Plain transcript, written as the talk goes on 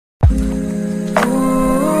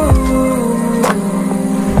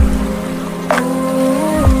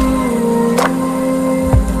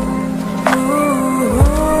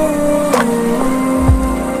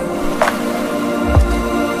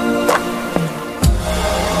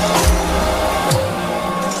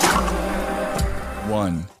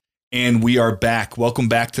And we are back. Welcome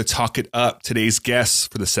back to Talk It Up. Today's guest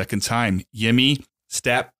for the second time, Yemi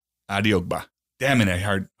Stapp-Adeogba. Damn it, I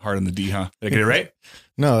hard on the D, huh? Did I get it right?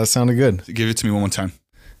 No, that sounded good. Give it to me one more time.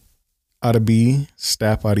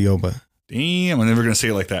 Stapp-Adeogba. Damn, I'm never going to say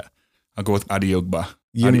it like that. I'll go with Adeogba.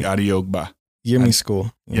 Adeogba. Yemi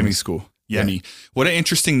School. Yemi School. Yemi. Yeah. What an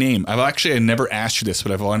interesting name. I never asked you this,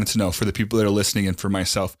 but I've wanted to know for the people that are listening and for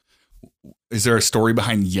myself. Is there a story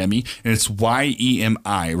behind Yemi? And it's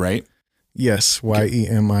Yemi, right? Yes,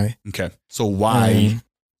 Yemi. Okay. So why?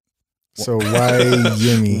 Why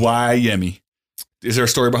Yemi? Why Yemi? Is there a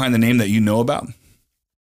story behind the name that you know about?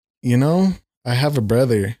 You know, I have a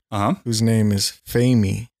brother whose name is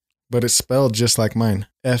Femi, but it's spelled just like mine.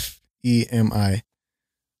 Femi.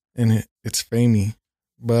 And it's Femi.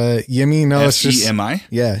 But Yemi, no, it's just... Femi?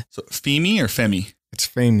 Yeah. So Femi or Femi? It's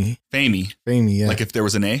Femi. Femi. Femi, yeah. Like if there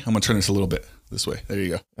was an A, I'm going to turn this a little bit this way. There you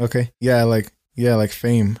go. Okay. Yeah, like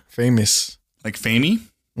fame. Famous. Like Femi?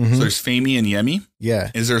 Mm-hmm. So there's Femi and Yemi? Yeah.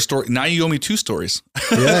 Is there a story? Now you owe me two stories.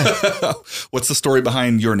 Yeah. What's the story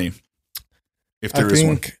behind your name? If there is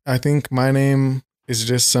one. I think my name is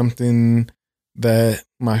just something that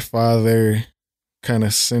my father kind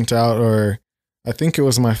of sent out, or I think it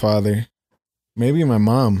was my father, maybe my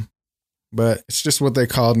mom, but it's just what they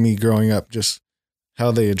called me growing up, just how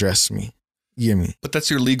they addressed me. Yemi. But that's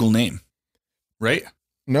your legal name, right?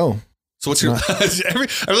 No. So what's your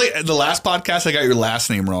the last podcast I got your last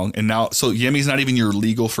name wrong, and now so Yemi's not even your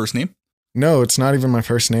legal first name? No, it's not even my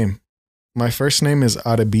first name. My first name is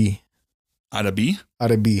Adabi. Adabi?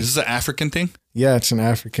 Adabi. Is this an African thing? Yeah, it's an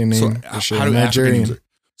African name. So for sure. How do Nigerian. African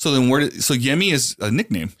so then so Yemi is a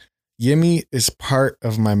nickname. Yemi is part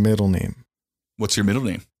of my middle name. What's your middle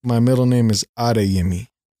name? My middle name is Yemi.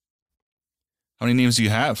 How many names do you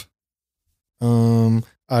have?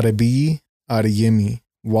 Adabi, Yemi,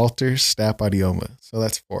 Walter, Stapp-Adeogba. So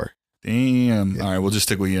that's 4. Damn. Yeah. All right, we'll just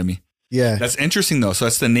stick with Yemi. Yeah. That's interesting though. So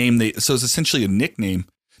that's the name so it's essentially a nickname.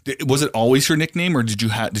 Was it always your nickname, or did you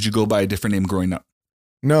go by a different name growing up?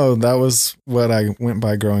 No, that was what I went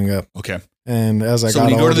by growing up. Okay. And as I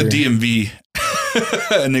got older. So when you go to the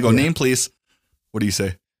DMV and they go, name please, what do you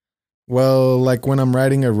say? Well, like when I'm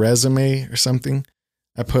writing a resume or something,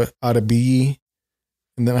 I put Adabi,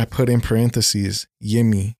 and then I put in parentheses,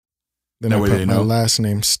 Yemi. Then I put my last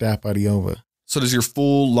name, Stapp-Adeogba. So does your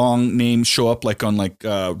full long name show up like on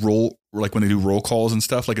roll, like when they do roll calls and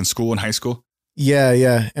stuff, like in school and high school?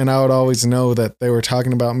 Yeah. And I would always know that they were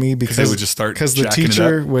talking about me because they would just start because the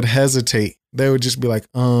teacher would hesitate. They would just be like,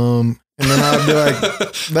 and then I would be like,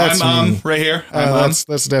 that's I'm me. Right here.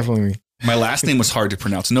 That's definitely me. My last name was hard to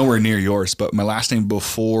pronounce, nowhere near yours, but my last name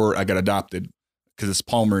before I got adopted, because it's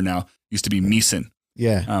Palmer now, used to be Miesen.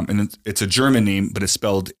 Yeah. And it's a German name, but it's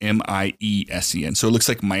spelled Miesen. So it looks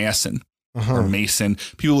like Miesen. Or Mason.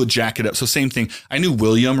 People would jack it up. So same thing. I knew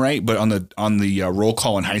William, right? But on the roll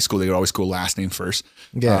call in high school, they would always go last name first.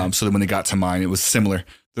 Yeah. So then when they got to mine, it was similar.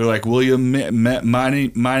 They're like William Miesen.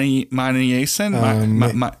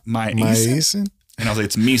 And I was like,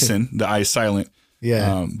 it's Miesen. The I is silent.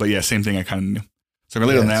 Yeah. But yeah, same thing. I kind of knew. So I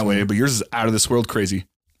related on that way. But yours is out of this world crazy.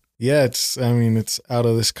 Yeah, it's out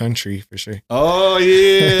of this country for sure. Oh,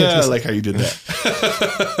 yeah. I like how you did that.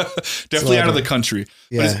 Definitely out of the country.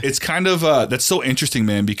 Yeah. But it's kind of, that's so interesting,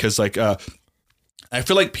 man, because like, I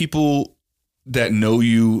feel like people that know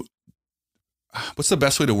you, what's the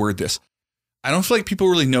best way to word this? I don't feel like people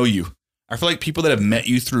really know you. I feel like people that have met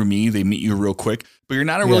you through me, they meet you real quick, but you're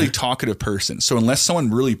not a really talkative person. So unless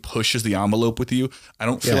someone really pushes the envelope with you, I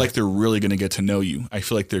don't feel like they're really going to get to know you. I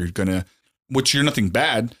feel like they're going to, which you're nothing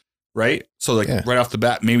bad. Right. So like right off the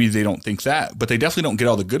bat, maybe they don't think that, but they definitely don't get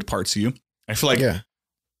all the good parts of you. I feel like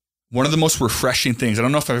one of the most refreshing things, I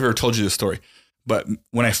don't know if I've ever told you this story, but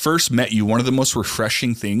when I first met you, one of the most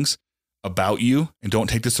refreshing things about you, and don't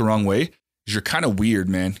take this the wrong way, is you're kind of weird,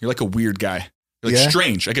 man. You're like a weird guy. You're like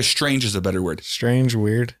strange. I guess strange is a better word. Strange,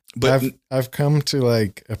 weird. But I've come to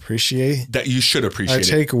like appreciate that. You should appreciate it. I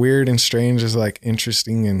take weird and strange as like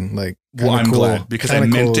interesting and like I'm cool. glad because I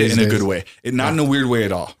meant it in a good way. Not in a weird way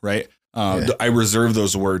at all, right? I reserve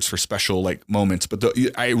those words for special like moments, but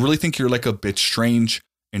I really think you're like a bit strange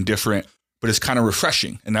and different, but it's kind of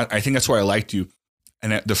refreshing. And I think that's why I liked you.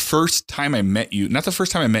 And the first time I met you, not the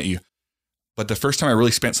first time I met you, but the first time I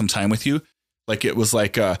really spent some time with you, like it was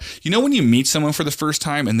like, when you meet someone for the first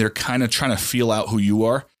time and they're kind of trying to feel out who you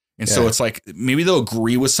are. And so it's like, maybe they'll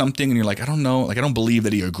agree with something and you're like, I don't know. Like, I don't believe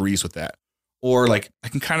that he agrees with that. Or like, I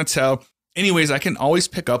can kind of tell. Anyways, I can always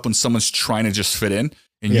pick up when someone's trying to just fit in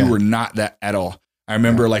and you were not that at all. I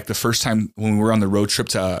remember like the first time when we were on the road trip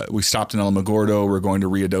we stopped in Alamogordo, we were going to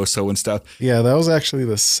Ruidoso and stuff. Yeah, that was actually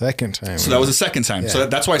the second time. So that was the second time. Yeah. So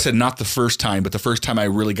that's why I said not the first time, but the first time I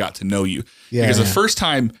really got to know you. Yeah, because the first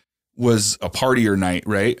time was a partier night,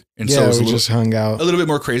 right? And so it was just hung out a little bit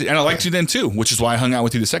more crazy. And I liked you then too, which is why I hung out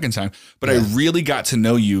with you the second time. But I really got to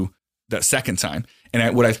know you that second time.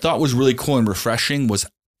 And what I thought was really cool and refreshing was,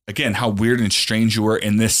 again, how weird and strange you were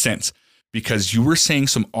in this sense. Because you were saying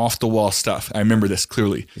some off the wall stuff. I remember this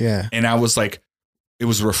clearly. Yeah. And I was like, it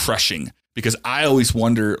was refreshing because I always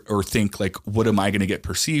wonder or think like, what am I going to get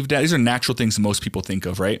perceived at? These are natural things most people think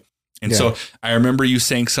of, right? And so I remember you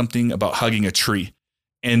saying something about hugging a tree.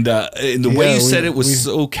 And the way you said it was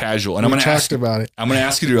so casual. And I'm going to ask about it. I'm going to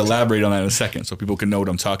ask you to elaborate on that in a second so people can know what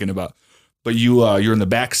I'm talking about. But you're in the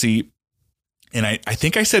back seat. And I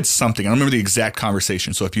think I said something. I don't remember the exact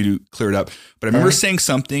conversation. So if you do, clear it up. But I remember saying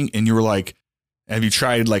something and you were like, have you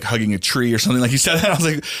tried like hugging a tree or something? Like you said that. I was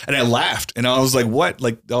like, and I laughed and I was like, what?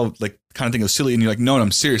 Like, oh, like kind of thing was silly. And you're like, no,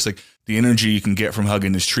 I'm serious. Like the energy you can get from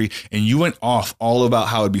hugging this tree. And you went off all about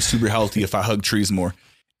how it'd be super healthy if I hug trees more.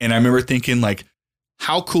 And I remember thinking like,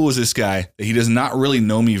 how cool is this guy that he does not really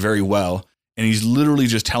know me very well. And he's literally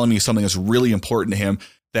just telling me something that's really important to him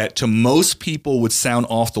that to most people would sound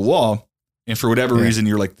off the wall. And for whatever reason,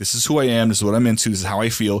 you're like, this is who I am. This is what I'm into. This is how I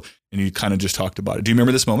feel. And you kind of just talked about it. Do you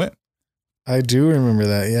remember this moment? I do remember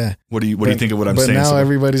that. Yeah. What do you think of what I'm saying? But now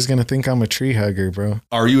everybody's going to think I'm a tree hugger, bro.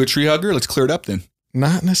 Are you a tree hugger? Let's clear it up then.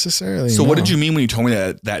 Not necessarily. So what did you mean when you told me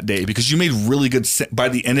that day? Because you made really good sense. By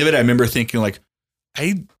the end of it, I remember thinking like,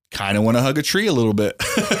 I kind of want to hug a tree a little bit.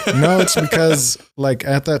 No, it's because like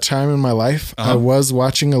at that time in my life, I was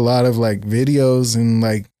watching a lot of like videos and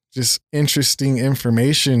like just interesting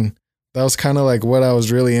information. That was kind of like what I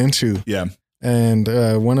was really into. Yeah. And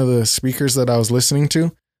one of the speakers that I was listening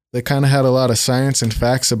to, they kind of had a lot of science and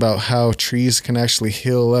facts about how trees can actually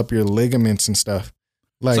heal up your ligaments and stuff.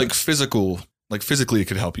 Like, it's like physical, like physically it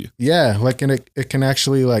could help you. Yeah. Like, and it can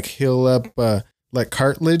actually like heal up like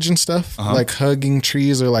cartilage and stuff. Like hugging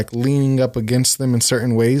trees or like leaning up against them in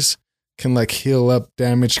certain ways can like heal up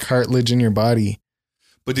damaged cartilage in your body.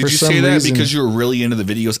 But did you say that because you were really into the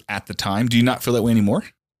videos at the time? Do you not feel that way anymore?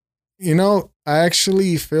 You know, I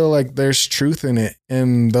actually feel like there's truth in it,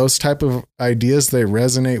 and those type of ideas, they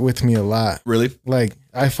resonate with me a lot. Really? Like,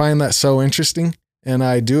 I find that so interesting, and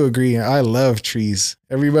I do agree. I love trees.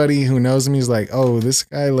 Everybody who knows me is like, oh, this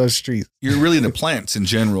guy loves trees. You're really into plants in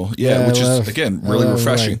general. Yeah, which is, again, really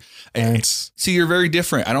refreshing. See, you're very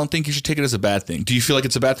different. I don't think you should take it as a bad thing. Do you feel like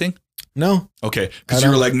it's a bad thing? No. Okay, because you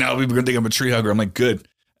were like, no, people are going to think I'm a tree hugger. I'm like, good.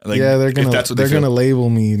 Like, yeah, they're gonna label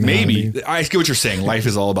me now, maybe dude. I get what you're saying. Life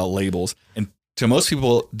is all about labels, and to most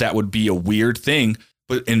people that would be a weird thing,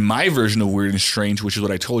 but in my version of weird and strange, which is what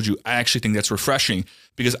I told you, I actually think that's refreshing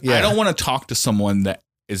because I don't want to talk to someone that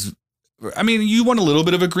is, I mean, you want a little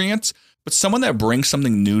bit of agreement, but someone that brings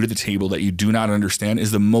something new to the table that you do not understand is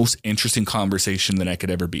the most interesting conversation that I could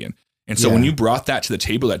ever be in. And so when you brought that to the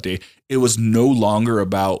table that day, it was no longer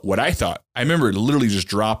about what I thought. I remember literally just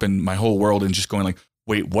dropping my whole world and just going like,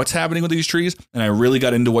 wait, what's happening with these trees? And I really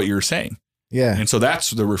got into what you were saying. Yeah. And so that's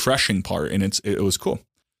the refreshing part. And it was cool.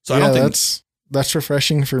 So I don't think that's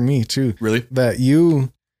refreshing for me too. Really? That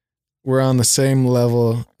you were on the same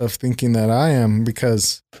level of thinking that I am,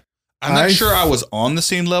 because I'm not sure I was on the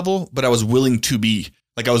same level, but I was willing to be.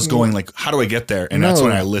 Like I was going like, how do I get there? And that's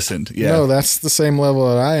when I listened. Yeah. No, that's the same level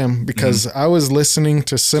that I am, because I was listening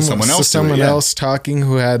to someone else talking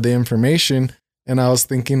who had the information. And I was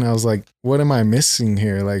thinking, I was like, what am I missing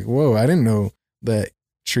here? Like, whoa, I didn't know that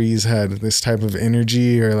trees had this type of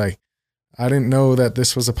energy, or like, I didn't know that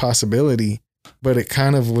this was a possibility, but it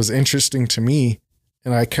kind of was interesting to me.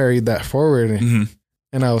 And I carried that forward,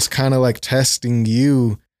 and I was kind of like testing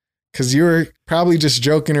you, because you were probably just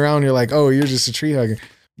joking around. You're like, oh, you're just a tree hugger.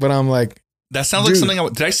 But I'm like, that sounds like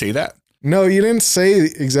something did I say that? No, you didn't say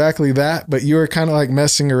exactly that, but you were kind of like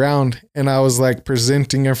messing around, and I was like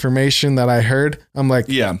presenting information that I heard. I'm like,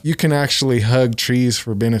 yeah, you can actually hug trees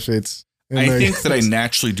for benefits. And I think that I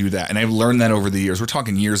naturally do that. And I've learned that over the years. We're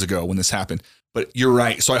talking years ago when this happened, but you're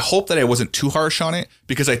right. So I hope that I wasn't too harsh on it,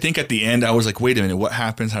 because I think at the end I was like, wait a minute, what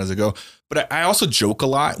happens? How does it go? But I also joke a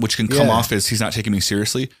lot, which can come off as he's not taking me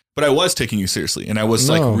seriously. But I was taking you seriously, and I was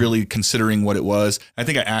like really considering what it was. I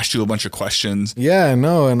think I asked you a bunch of questions. Yeah,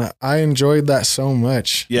 no, and I enjoyed that so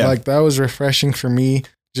much. Yeah. Like that was refreshing for me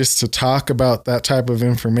just to talk about that type of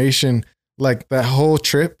information. Like that whole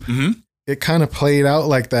trip, it kind of played out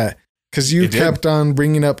like that, because you kept on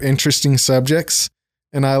bringing up interesting subjects,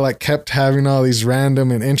 and I like kept having all these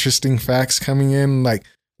random and interesting facts coming in. Like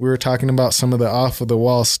we were talking about some of the off of the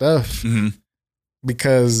wall stuff,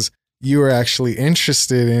 because you were actually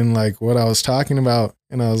interested in like what I was talking about.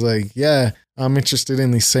 And I was like, yeah, I'm interested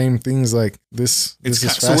in these same things. Like this is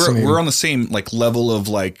fascinating. So we're on the same like level of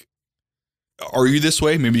like, are you this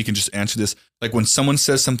way? Maybe you can just answer this. Like when someone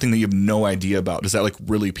says something that you have no idea about, does that like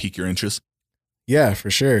really pique your interest? Yeah,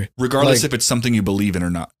 for sure. Regardless if it's something you believe in or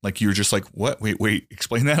not. Like you're just like, what? Wait,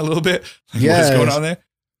 explain that a little bit. Like, yeah. What is going on there?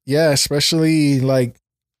 Yeah, especially like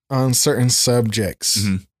on certain subjects.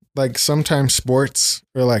 Mm-hmm. Like sometimes sports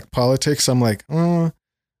or like politics, I'm like, oh,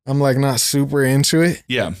 I'm like not super into it.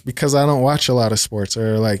 Yeah. Because I don't watch a lot of sports,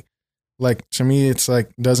 or like to me, it's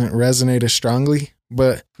like doesn't resonate as strongly.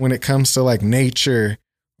 But when it comes to like nature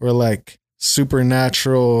or like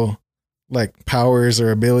supernatural like powers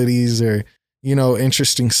or abilities or, you know,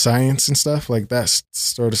 interesting science and stuff, like that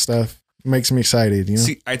sort of stuff makes me excited, you know?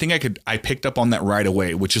 See, I think I picked up on that right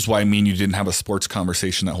away, which is why me and you didn't have a sports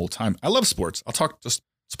conversation that whole time. I love sports. I'll talk just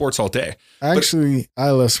sports all day. Actually,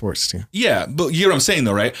 I love sports too. Yeah, but you know what I'm saying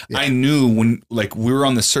though, right? Yeah. I knew when like we were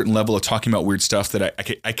on this certain level of talking about weird stuff that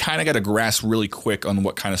I kind of got a grasp really quick on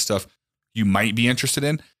what kind of stuff you might be interested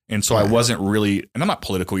in. And so I wasn't really, and I'm not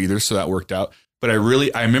political either, so that worked out. But I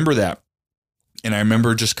remember that. And I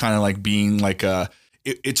remember just kind of like being like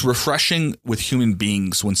it's refreshing with human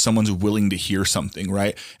beings when someone's willing to hear something,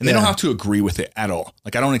 right? And they don't have to agree with it at all.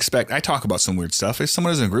 Like I talk about some weird stuff. If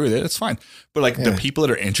someone doesn't agree with it, it's fine. But like the people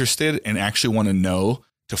that are interested and actually want to know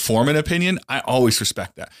to form an opinion, I always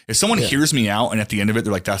respect that. If someone hears me out and at the end of it,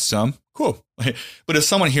 they're like, that's dumb, cool. But if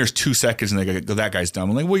someone hears 2 seconds and they go, that guy's dumb,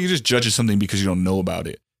 I'm like, well, you just judge something because you don't know about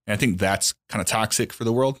it. And I think that's kind of toxic for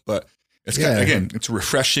the world. But it's again, it's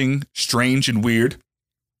refreshing, strange and weird,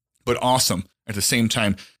 but awesome. At the same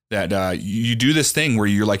time that you do this thing where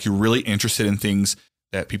you're really interested in things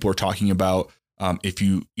that people are talking about. If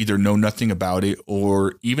you either know nothing about it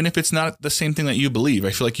or even if it's not the same thing that you believe,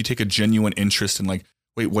 I feel like you take a genuine interest in like,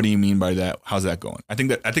 wait, what do you mean by that? How's that going? I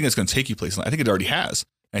think it's going to take you places. I think it already has.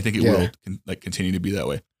 I think it will continue to be that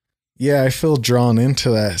way. Yeah, I feel drawn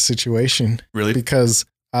into that situation. Really? Because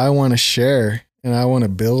I want to share and I want to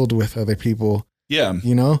build with other people. Yeah.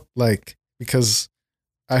 You know, like, because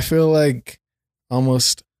I feel like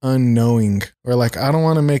almost unknowing, or like I don't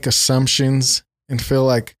want to make assumptions and feel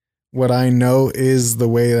like what I know is the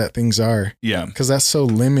way that things are. Yeah. Because that's so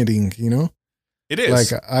limiting, you know? It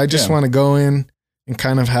is. Like I just want to go in and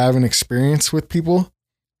kind of have an experience with people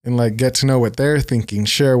and like get to know what they're thinking,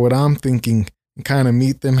 share what I'm thinking, and kind of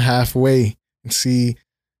meet them halfway and see.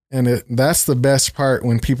 And that's the best part,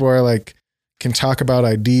 when people are like, can talk about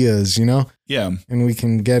ideas, you know? Yeah. And we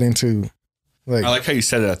can get into like, I like how you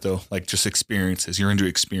said that though, like just experiences. You're into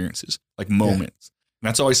experiences, like moments. And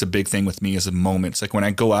that's always a big thing with me, is the moments. Like when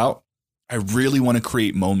I go out, I really want to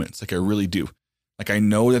create moments. Like I really do. Like I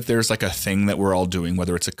know that there's like a thing that we're all doing,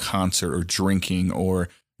 whether it's a concert or drinking or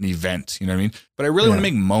an event, you know what I mean? But I really want to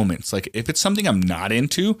make moments. Like if it's something I'm not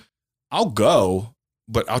into, I'll go,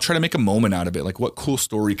 but I'll try to make a moment out of it. Like what cool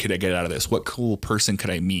story could I get out of this? What cool person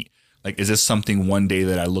could I meet? Like, is this something one day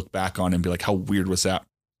that I look back on and be like, how weird was that?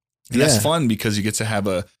 And that's fun because you get to have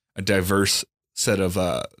a diverse set of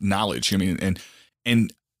knowledge. I mean,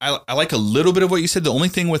 and I like a little bit of what you said. The only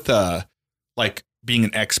thing with like being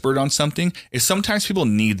an expert on something is sometimes people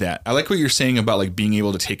need that. I like what you're saying about like being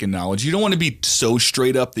able to take in knowledge. You don't want to be so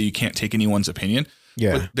straight up that you can't take anyone's opinion.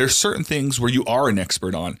 Yeah. But there's certain things where you are an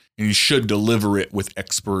expert on and you should deliver it with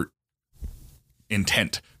expert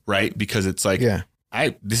intent, right? Because it's like,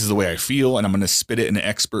 this is the way I feel and I'm going to spit it in an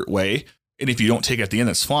expert way. And if you don't take it at the end,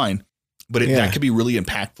 that's fine. But that could be really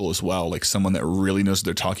impactful as well. Like someone that really knows what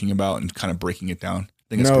they're talking about and kind of breaking it down. I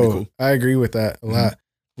think it's pretty cool. I agree with that a lot.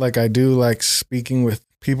 Like I do like speaking with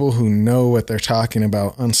people who know what they're talking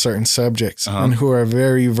about on certain subjects and who are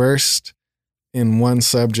very versed in one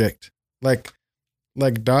subject. Like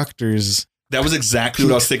doctors. That was exactly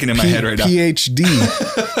what I was thinking in my head right now.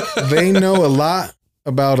 PhD. They know a lot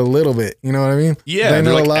about a little bit. You know what I mean? Yeah. They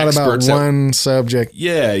know a lot about one subject.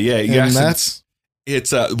 Yeah. And that's...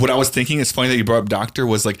 It's what I was thinking. It's funny that you brought up doctor.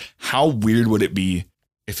 Was like, how weird would it be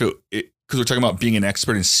if it because we're talking about being an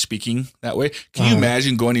expert and speaking that way. Can you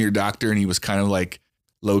imagine going to your doctor and he was kind of like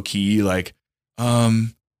low key, like, I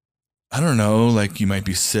don't know, like you might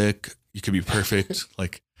be sick. You could be perfect.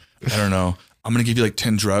 Like, I don't know. I'm going to give you like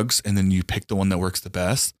 10 drugs and then you pick the one that works the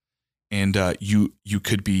best. And you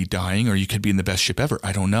could be dying or you could be in the best shape ever.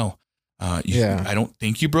 I don't know. I don't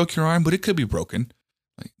think you broke your arm, but it could be broken.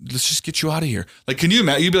 Like, let's just get you out of here. Like, can you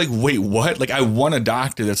imagine? You'd be like, wait, what? Like, I want a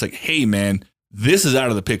doctor that's like, hey, man, this is out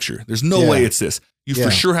of the picture. There's no way it's this. You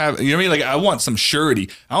for sure have, you know what I mean? Like, I want some surety.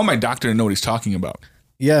 I want my doctor to know what he's talking about.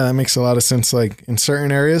 Yeah, that makes a lot of sense. Like, in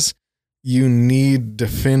certain areas, you need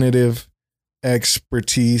definitive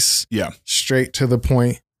expertise. Yeah. Straight to the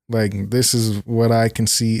point. Like, this is what I can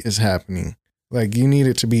see is happening. Like, you need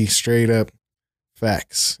it to be straight up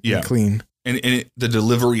facts. And clean. And the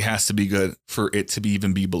delivery has to be good for it to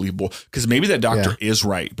even be believable. Because maybe that doctor is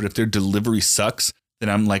right, but if their delivery sucks, then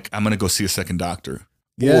I'm like, I'm going to go see a second doctor.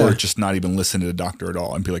 Yeah. Or just not even listen to the doctor at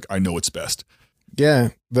all and be like, I know it's best. Yeah,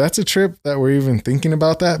 that's a trip that we're even thinking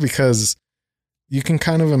about that, because you can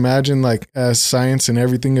kind of imagine, like, as science and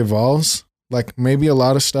everything evolves, like maybe a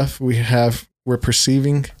lot of stuff we're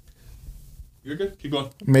perceiving. You're good. Keep going.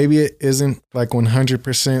 Maybe it isn't like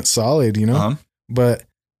 100% solid, you know, but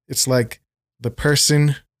it's like the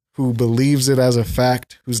person who believes it as a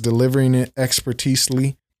fact, who's delivering it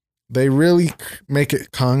expertisely, they really make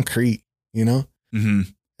it concrete, you know? Mm-hmm.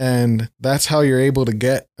 And that's how you're able to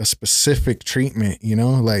get a specific treatment, you know,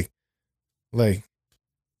 like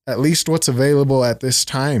at least what's available at this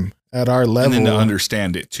time at our level. And then to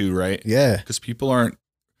understand it too, right? Yeah. Because you're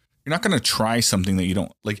not going to try something that you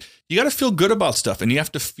don't like. You got to feel good about stuff, and you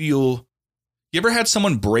have to feel. You ever had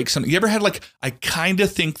someone break something? You ever had like, I kind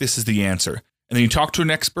of think this is the answer. And then you talk to an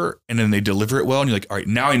expert and then they deliver it well. And you're like, all right,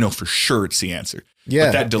 now I know for sure it's the answer. Yeah.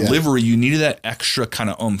 But that delivery, you needed that extra kind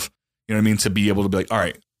of oomph, you know what I mean? To be able to be like, all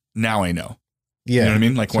right, now I know. Yeah. You know what I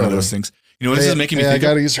mean? Like one of those things. You know what this is making me think I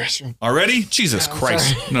got to use the restroom. Already? Jesus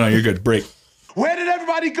Christ. No, you're good. Break. Where did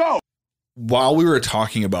everybody go? While we were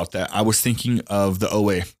talking about that, I was thinking of the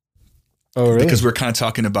OA. Oh, really? Because we're kind of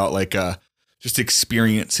talking about like just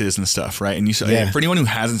experiences and stuff, right? And you saw, for anyone who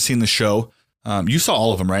hasn't seen the show, you saw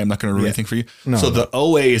all of them, right? I'm not going to ruin anything for you. No, so the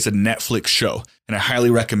OA is a Netflix show, and I highly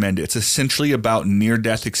recommend it. It's essentially about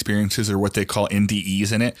near-death experiences, or what they call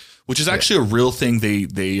NDEs in it, which is actually a real thing they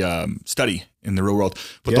study in the real world.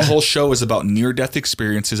 But the whole show is about near-death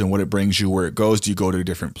experiences and what it brings you, where it goes. Do you go to a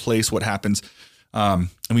different place? What happens? And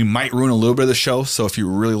we might ruin a little bit of the show. So if you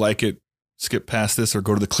really like it, skip past this or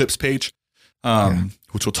go to the clips page,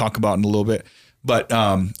 which we'll talk about in a little bit. But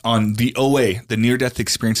on the OA, the near-death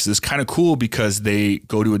experiences is kind of cool because they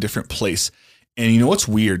go to a different place. And you know what's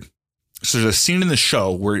weird? So there's a scene in the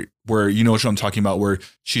show where you know what I'm talking about, where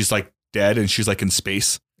she's like dead and she's like in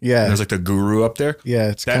space. Yeah. And there's like the guru up there. Yeah,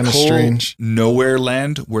 it's kind of strange. Nowhere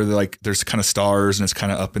land where there's kind of stars and it's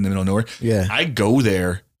kind of up in the middle of nowhere. Yeah. I go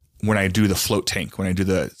there when I do the float tank, when I do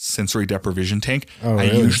the sensory deprivation tank. Oh,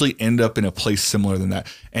 really? I usually end up in a place similar than that.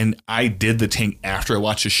 And I did the tank after I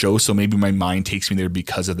watched the show, so maybe my mind takes me there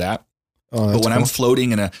because of that. Oh, but when I'm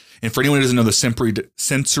floating and for anyone who doesn't know, the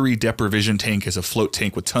sensory deprivation tank is a float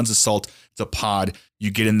tank with tons of salt. It's a pod.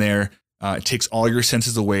 You get in there. It takes all your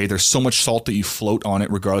senses away. There's so much salt that you float on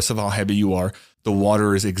it, regardless of how heavy you are. The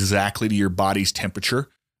water is exactly to your body's temperature.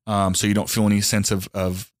 So you don't feel any sense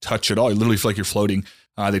of touch at all. You literally feel like you're floating.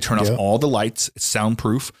 They turn off all the lights. It's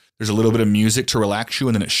soundproof. There's a little bit of music to relax you,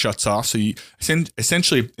 and then it shuts off. So you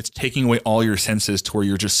essentially, it's taking away all your senses to where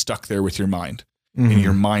you're just stuck there with your mind. Mm-hmm. And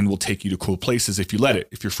your mind will take you to cool places if you let it.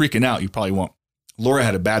 If you're freaking out, you probably won't. Laura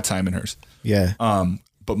had a bad time in hers. Yeah.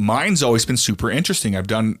 But mine's always been super interesting. I've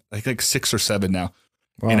done like 6 or 7 now.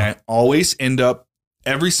 Wow. And I always end up,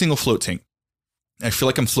 every single float tank, I feel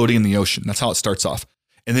like I'm floating in the ocean. That's how it starts off.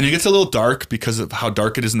 And then it gets a little dark because of how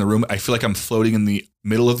dark it is in the room. I feel like I'm floating in the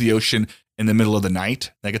middle of the ocean in the middle of the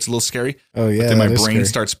night. That gets a little scary. Oh, yeah. But then my brain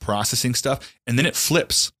starts processing stuff, and then it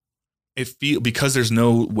flips. Because there's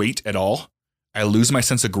no weight at all, I lose my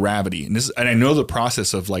sense of gravity. And I know the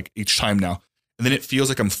process of like each time now. And then it feels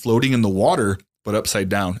like I'm floating in the water, but upside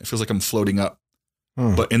down. It feels like I'm floating up,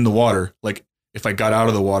 but in the water. Like if I got out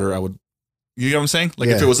of the water, I would, you know what I'm saying? Like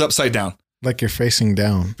if it was upside down. Like you're facing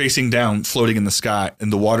down, floating in the sky,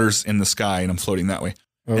 and the water's in the sky, and I'm floating that way.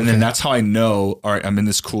 Okay. And then that's how I know, all right, I'm in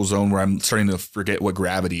this cool zone where I'm starting to forget what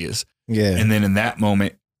gravity is. Yeah. And then in that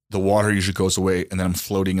moment, the water usually goes away, and then I'm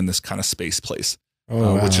floating in this kind of space place,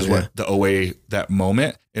 which is what the OA, that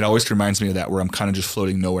moment, it always reminds me of that, where I'm kind of just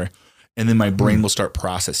floating nowhere. And then my brain will start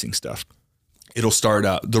processing stuff. It'll start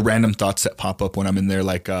the random thoughts that pop up when I'm in there,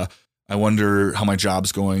 like, I wonder how my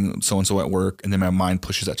job's going, so-and-so at work. And then my mind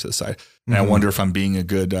pushes that to the side. And I wonder if I'm being a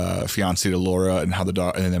good fiance to Laura, and how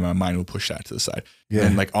and then my mind will push that to the side. Yeah.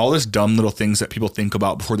 And like all this dumb little things that people think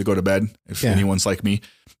about before they go to bed, if anyone's like me,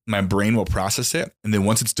 my brain will process it. And then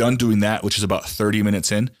once it's done doing that, which is about 30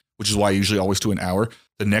 minutes in, which is why I usually always do an hour,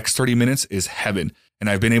 the next 30 minutes is heaven. And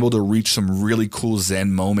I've been able to reach some really cool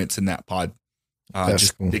Zen moments in that pod.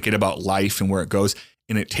 Just cool. Thinking about life and where it goes.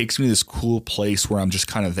 And it takes me to this cool place where I'm just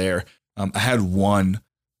kind of there. I had one,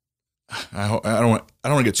 I don't want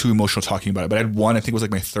to get too emotional talking about it, but I had one, I think it was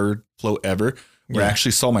like my 3rd float ever, where I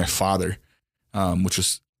actually saw my father, which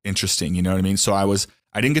was interesting. You know what I mean? So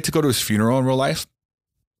I didn't get to go to his funeral in real life,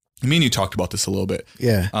 Me and you talked about this a little bit.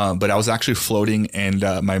 Yeah. But I was actually floating and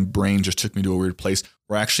my brain just took me to a weird place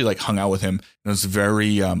where I actually like hung out with him and I was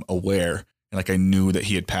very aware. And like I knew that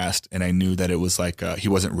he had passed and I knew that it was like he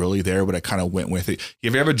wasn't really there, but I kind of went with it. You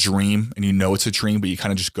ever have a dream and you know it's a dream, but you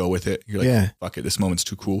kind of just go with it? You're like, fuck it, this moment's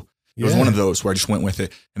too cool. It was one of those where I just went with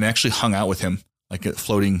it and I actually hung out with him, like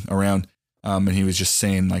floating around. And he was just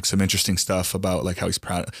saying like some interesting stuff about like how he's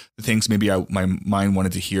proud of the things maybe my mind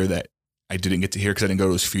wanted to hear that I didn't get to hear because I didn't go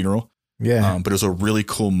to his funeral. Yeah. But it was a really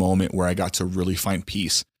cool moment where I got to really find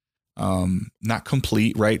peace. Not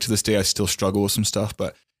complete, right? To this day, I still struggle with some stuff,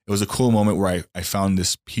 but it was a cool moment where I found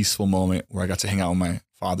this peaceful moment where I got to hang out with my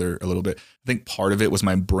father a little bit. I think part of it was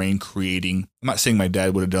my brain creating. I'm not saying my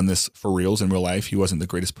dad would have done this for reals in real life. He wasn't the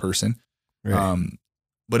greatest person. Right.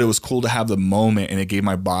 But it was cool to have the moment and it gave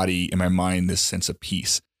my body and my mind this sense of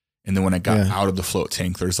peace. And then when I got out of the float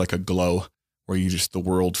tank, there's like a glow where the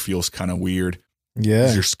world feels kind of weird. Yeah.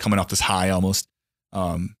 You're just coming off this high almost.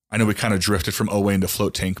 I know we kind of drifted from Owe into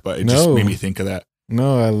float tank, but it just made me think of that.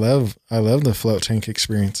 No, I love the float tank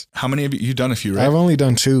experience. How many have you done a few, right? I've only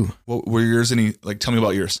done 2. What were yours? Tell me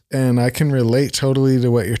about yours. And I can relate totally to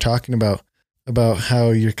what you're talking about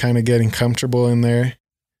how you're kind of getting comfortable in there.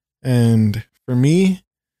 And for me,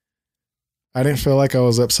 I didn't feel like I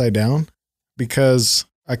was upside down because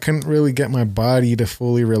I couldn't really get my body to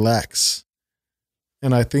fully relax.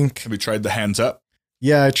 And I think... Have you tried the hands up?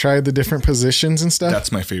 Yeah, I tried the different positions and stuff.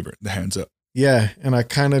 That's my favorite, the hands up. Yeah, and I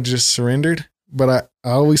kind of just surrendered. But I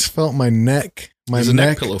always felt my neck. There's a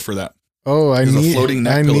neck pillow for that. Oh, There's a floating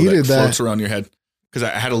neck pillow that floats around your head. Because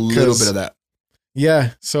I had a little bit of that.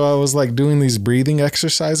 Yeah, so I was like doing these breathing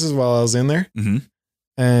exercises while I was in there. Mm-hmm.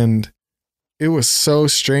 And it was so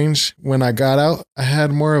strange. When I got out, I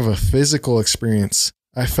had more of a physical experience.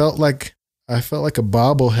 I felt like a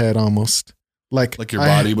bobblehead almost. Like your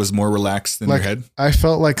body was more relaxed than your head? I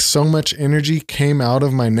felt like so much energy came out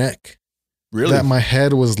of my neck. Really? That my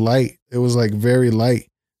head was light. It was like very light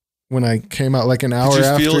when I came out, like an hour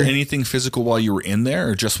after. Did you feel anything physical while you were in there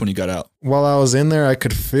or just when you got out? While I was in there, I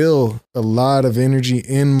could feel a lot of energy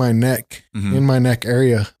in my neck, in my neck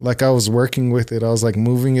area. Like I was working with it. I was like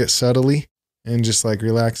moving it subtly and just like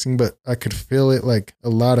relaxing, but I could feel it like a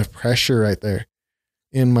lot of pressure right there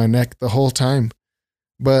in my neck the whole time.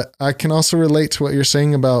 But I can also relate to what you're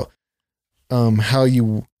saying about how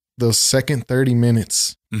those second 30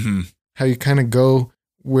 minutes, how you kind of go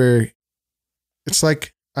where it's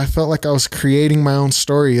like I felt like I was creating my own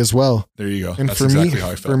story as well. There you go. And that's exactly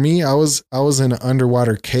how I felt. For me, I was in an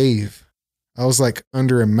underwater cave. I was like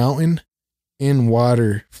under a mountain in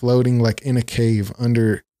water, floating like in a cave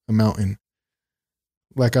under a mountain.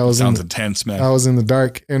 Like I was sounds intense, man. I was in the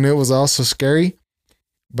dark and it was also scary,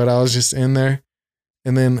 but I was just in there.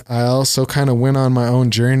 And then I also kind of went on my own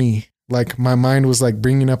journey. Like my mind was like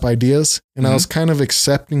bringing up ideas and I was kind of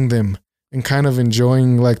accepting them and kind of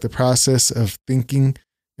enjoying like the process of thinking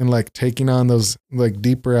and like taking on those like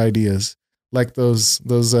deeper ideas. Like those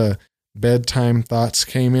bedtime thoughts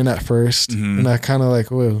came in at first and I kind of like,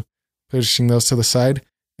 pushing those to the side.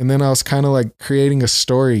 And then I was kind of like creating a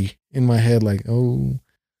story in my head, like, and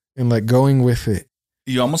like going with it.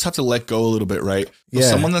 You almost have to let go a little bit, right? Yeah.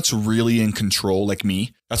 Someone that's really in control like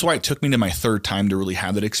me, that's why it took me to my third time to really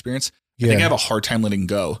have that experience. I think I have a hard time letting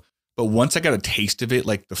go. But once I got a taste of it,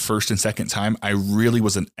 like the first and second time, I really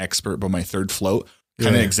was an expert by my third float.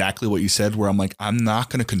 Kind of exactly what you said, where I'm like, I'm not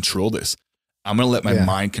going to control this. I'm going to let my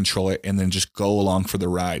mind control it and then just go along for the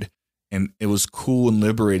ride. And it was cool and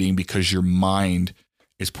liberating because your mind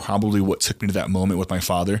is probably what took me to that moment with my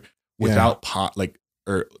father without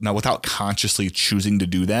without consciously choosing to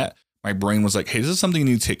do that. My brain was like, hey, this is something you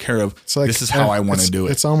need to take care of. Like, this is how I want to do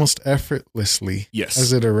it. It's almost effortlessly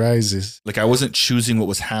as it arises. Like I wasn't choosing what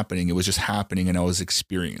was happening. It was just happening and I was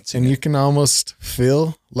experiencing and it. You can almost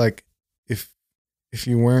feel like if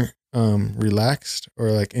you weren't relaxed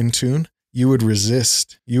or like in tune, you would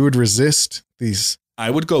resist. You would resist these. I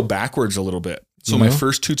would go backwards a little bit. So my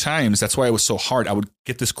first 2 times, that's why it was so hard. I would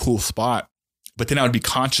get this cool spot, but then I would be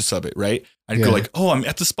conscious of it, right? I'd go like, I'm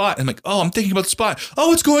at the spot. And I'm like, I'm thinking about the spot.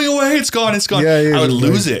 Oh, it's going away. It's gone. It's gone. I would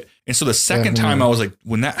lose it. And so the second time I was like,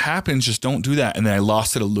 when that happens, just don't do that. And then I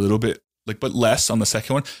lost it a little bit, but less on the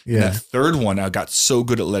second one. And that third one, I got so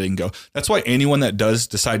good at letting go. That's why anyone that does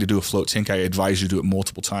decide to do a float tank, I advise you to do it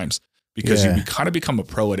multiple times because you kind of become a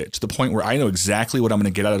pro at it to the point where I know exactly what I'm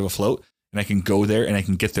going to get out of a float and I can go there and I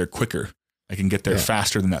can get there quicker. I can get there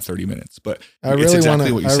faster than that 30 minutes, but I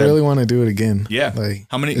really want to do it again. Yeah. Like,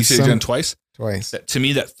 how many, you said you've done twice? Twice. To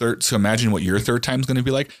me, so imagine what your third time is going to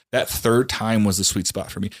be like. That third time was the sweet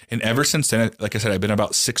spot for me. And ever since then, like I said, I've been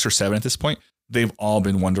about 6 or 7 at this point. they've all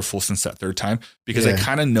been wonderful since that third time, because Yeah. I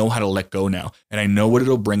kind of know how to let go now, and I know what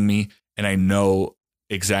it'll bring me, and I know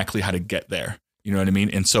exactly how to get there. You know what I mean?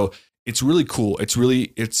 And so it's really cool. It's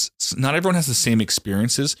not everyone has the same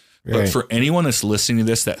experiences, but Right. for anyone that's listening to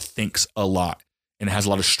this that thinks a lot and has a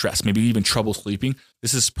lot of stress, maybe even trouble sleeping,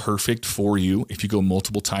 this is perfect for you if you go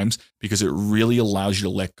multiple times, because it really allows you to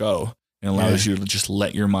let go and allows you to just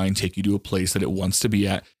let your mind take you to a place that it wants to be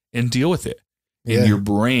at and deal with it. And your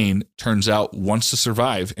brain, turns out, wants to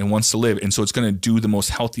survive and wants to live. And so it's going to do the most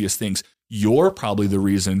healthiest things. You're probably the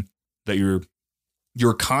reason that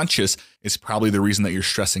your conscious is probably the reason that you're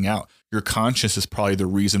stressing out. Your conscious is probably the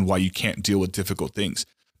reason why you can't deal with difficult things.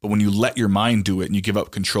 But when you let your mind do it and you give up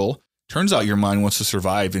control, turns out your mind wants to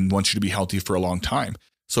survive and wants you to be healthy for a long time.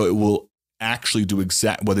 So it will actually do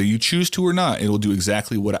whether you choose to or not, it'll do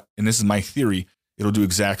exactly and this is my theory, it'll do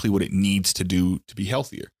exactly what it needs to do to be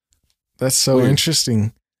healthier. That's so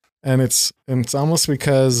interesting. And it's almost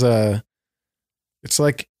because it's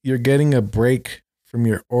like you're getting a break from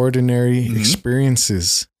your ordinary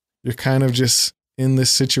experiences. You're kind of just in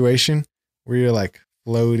this situation where you're like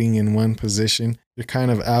floating in one position. You're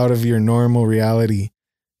kind of out of your normal reality.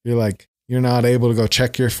 You're not able to go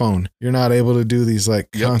check your phone. You're not able to do these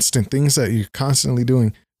like constant things that you're constantly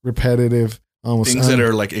doing, repetitive, almost things that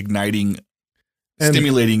are like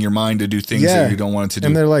stimulating your mind to do things that you don't want it to do.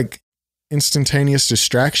 And they're like instantaneous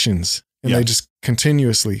distractions, and they just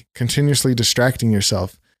continuously distracting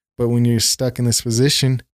yourself. But when you're stuck in this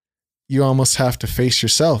position, you almost have to face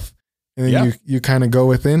yourself, and then you kind of go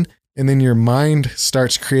within, and then your mind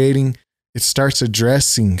starts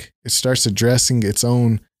addressing its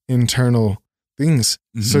own internal things.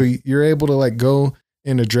 So you're able to like go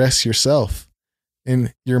and address yourself,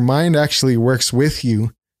 and your mind actually works with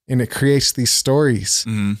you, and it creates these stories,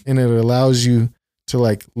 and it allows you to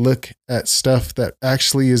like look at stuff that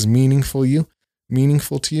actually is meaningful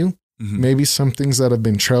to you. Maybe some things that have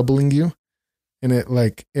been troubling you, and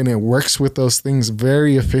it works with those things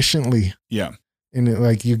very efficiently. Yeah. And it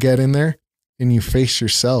like, you get in there and you face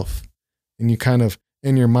yourself, and you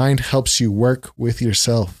and your mind helps you work with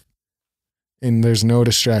yourself, and there's no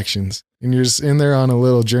distractions, and you're just in there on a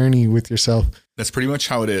little journey with yourself. That's pretty much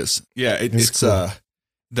how it is. Yeah. It's cool.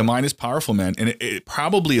 The mind is powerful, man. And it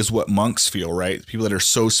probably is what monks feel, right? People that are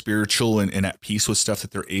so spiritual and at peace with stuff,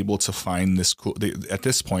 that they're able to find this cool at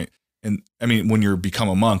this point. And I mean, when you become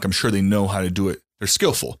a monk, I'm sure they know how to do it. They're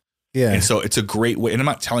skillful. Yeah. And so it's a great way. And I'm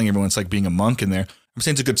not telling everyone it's like being a monk in there. I'm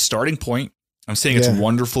saying it's a good starting point. I'm saying it's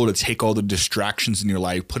wonderful to take all the distractions in your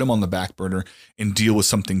life, put them on the back burner, and deal with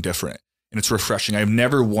something different. And it's refreshing. I've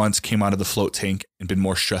never once came out of the float tank and been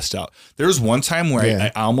more stressed out. There was one time where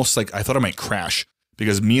I almost I thought I might crash,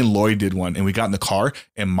 because me and Lloyd did one, and we got in the car,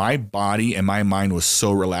 and my body and my mind was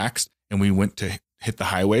so relaxed, and we went to hit the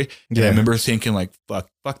highway. And I remember thinking like,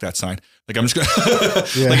 fuck that sign. Like, I'm just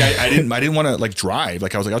gonna, like, I didn't want to like drive.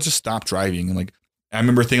 Like, I was like, I'll just stop driving. And like, I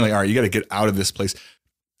remember thinking like, all right, you got to get out of this place,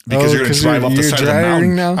 because you're going to drive off the side of the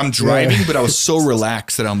mountain. Now? I'm driving, but I was so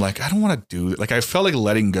relaxed that I'm like, I don't want to do it. Like, I felt like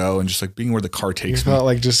letting go and just like being where the car takes me. You felt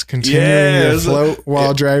like just continuing your float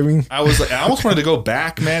while driving. I was like, I almost wanted to go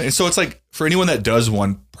back, man. And so it's like, for anyone that does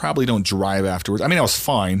one, probably don't drive afterwards. I mean, I was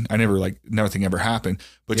fine. I nothing ever happened,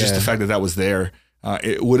 but just the fact that was there,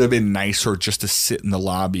 it would have been nicer just to sit in the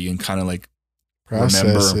lobby and kind of like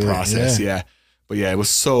remember and process. Yeah. But yeah, it was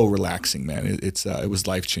so relaxing, man. It was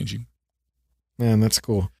life-changing. Man, that's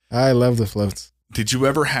cool. I love the floats. Did you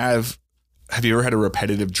ever have you ever had a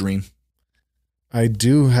repetitive dream? I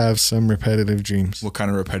do have some repetitive dreams. What kind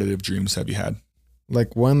of repetitive dreams have you had?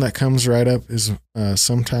 Like, one that comes right up is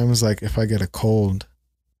sometimes like if I get a cold,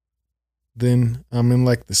 then I'm in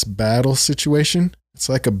like this battle situation. It's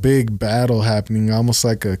like a big battle happening, almost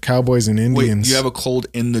like a Cowboys and Indians. Wait, you have a cold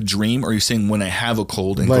in the dream, or are you saying when I have a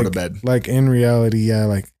cold and go to bed? Like in reality, yeah,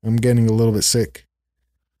 like I'm getting a little bit sick.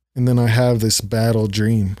 And then I have this battle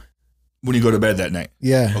dream. When you go to bed that night?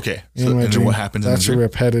 Yeah. Okay. So, and then what happens in the dream? That's a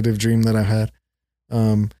repetitive dream that I've had.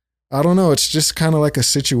 I don't know. It's just kind of like a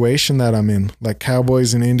situation that I'm in. Like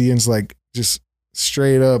Cowboys and Indians, like just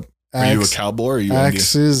straight up. Are you a cowboy or are you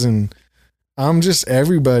axes? And I'm just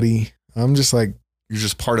everybody. I'm just like. You're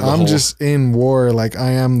just part of the whole. I'm just in war. Like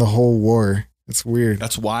I am the whole war. It's weird.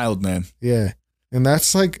 That's wild, man. Yeah. And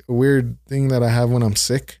that's like a weird thing that I have when I'm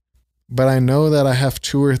sick. But I know that I have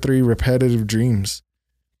 2 or 3 repetitive dreams.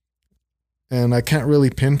 And I can't really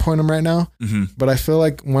pinpoint them right now. Mm-hmm. But I feel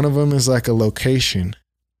like one of them is like a location.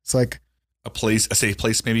 It's like a safe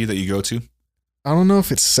place maybe that you go to. I don't know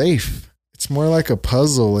if it's safe. It's more like a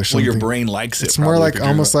puzzle or something. Well, your brain likes it. It's more like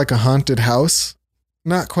almost like a haunted house.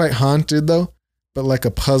 Not quite haunted though, but like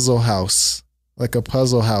a puzzle house. like a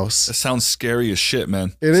puzzle house. That sounds scary as shit,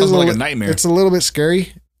 man. It sounds is like a nightmare. It's a little bit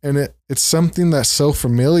scary, and it's something that's so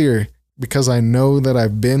familiar because I know that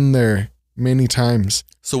I've been there many times.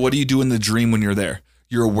 So what do you do in the dream when you're there?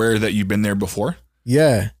 You're aware that you've been there before?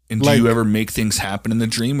 Yeah. And do you ever make things happen in the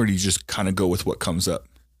dream, or do you just kind of go with what comes up?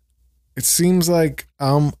 It seems like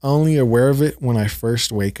I'm only aware of it when I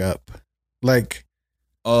first wake up. Like,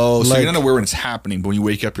 oh, so you're not aware when it's happening, but when you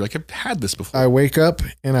wake up, you're like, I've had this before. I wake up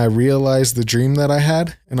and I realize the dream that I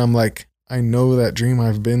had, and I'm like, I know that dream.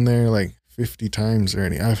 I've been there like 50 times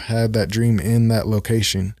already. I've had that dream in that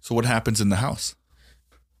location. So what happens in the house?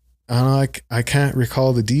 I don't know, I can't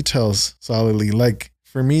recall the details solidly. Like,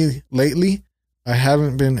 for me lately, I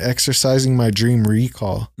haven't been exercising my dream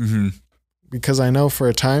recall because I know for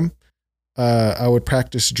a time I would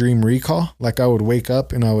practice dream recall. Like, I would wake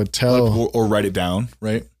up and I would tell or write it down,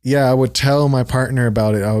 right? Yeah, I would tell my partner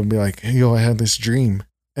about it. I would be like, hey, yo, I had this dream,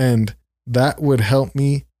 and that would help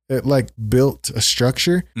me. It like built a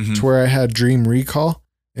structure to where I had dream recall,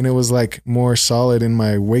 and it was like more solid in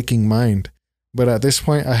my waking mind. But at this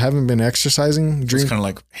point, I haven't been exercising dream. It's kind of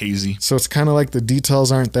like hazy. So it's kind of like the details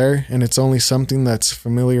aren't there, and it's only something that's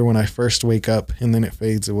familiar when I first wake up, and then it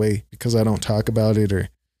fades away because I don't talk about it or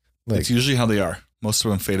like. It's usually how they are. Most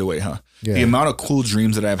of them fade away, huh? Yeah. The amount of cool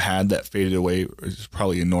dreams that I've had that faded away is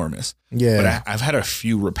probably enormous. Yeah. But I've had a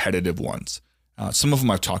few repetitive ones. Some of them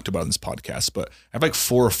I've talked about in this podcast, but I have like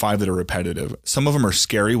 4 or 5 that are repetitive. Some of them are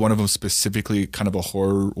scary. One of them specifically kind of a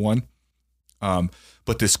horror one.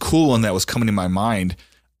 But this cool one that was coming to my mind,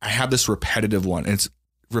 I have this repetitive one. And it's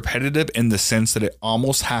repetitive in the sense that it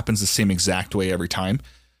almost happens the same exact way every time.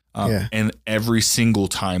 And every single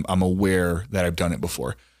time I'm aware that I've done it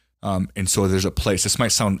before. And so there's a place. This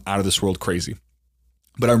might sound out of this world crazy,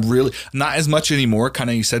 but I'm really not as much anymore. Kind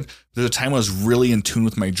of, you said there's a time I was really in tune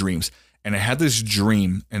with my dreams, and I had this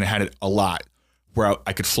dream, and I had it a lot where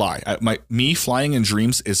I could fly. Me flying in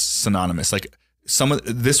dreams is synonymous. Like, some of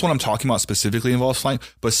this one I'm talking about specifically involves flying,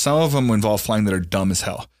 but some of them involve flying that are dumb as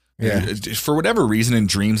hell. Yeah. For whatever reason, in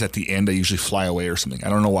dreams at the end, I usually fly away or something. I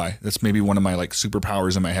don't know why. That's maybe one of my like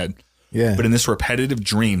superpowers in my head. Yeah. But in this repetitive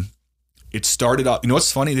dream, it started out. You know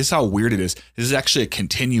what's funny? This is how weird it is. This is actually a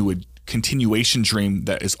continuation dream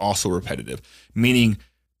that is also repetitive, meaning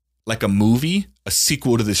like a movie, a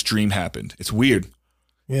sequel to this dream happened. It's weird.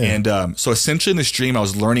 Yeah. And so essentially in this dream, I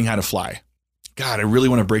was learning how to fly. God, I really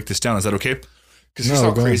want to break this down. Is that okay? Because here's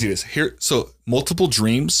how crazy it is. So multiple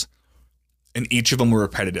dreams, and each of them were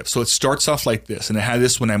repetitive. So it starts off like this, and I had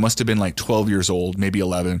this when I must have been like 12 years old, maybe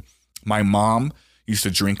 11. My mom used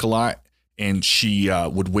to drink a lot, and she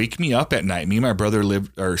would wake me up at night. Me and my brother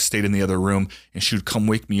stayed in the other room, and she would come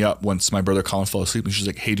wake me up once my brother Colin fell asleep, and she was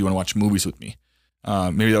like, "Hey, do you want to watch movies with me?"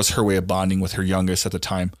 Maybe that was her way of bonding with her youngest at the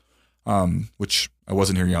time, which I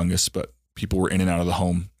wasn't her youngest, but people were in and out of the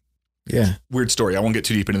home. Yeah. Weird story. I won't get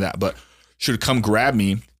too deep into that, but she would come grab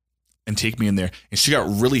me and take me in there. And she got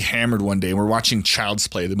really hammered one day, and we're watching Child's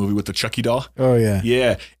Play, the movie with the Chucky doll. Oh, yeah.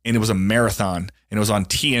 Yeah. And it was a marathon, and it was on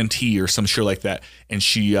TNT or some shit like that. And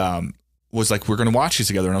she was like, we're going to watch these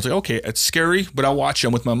together. And I was like, okay, it's scary, but I'll watch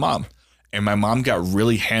them with my mom. And my mom got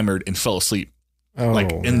really hammered and fell asleep.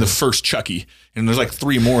 In the first Chucky. And there's like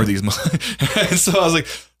 3 more of these. And so I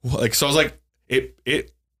was like,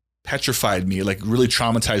 it petrified me, like really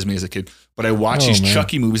traumatized me as a kid. But I watched these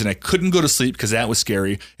Chucky movies, and I couldn't go to sleep because that was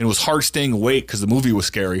scary. And it was hard staying awake because the movie was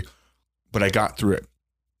scary, but I got through it.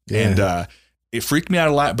 Yeah. And it freaked me out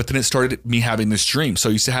a lot, but then it started me having this dream. So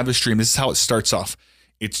I used to have this dream. This is how it starts off.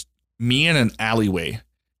 It's me in an alleyway.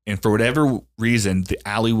 And for whatever reason, the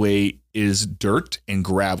alleyway is dirt and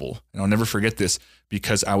gravel. And I'll never forget this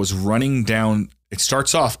because I was running down. It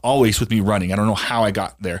starts off always with me running. I don't know how I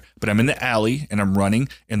got there, but I'm in the alley and I'm running,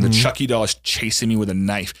 and the Chucky doll is chasing me with a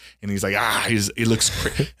knife. And he's like, it looks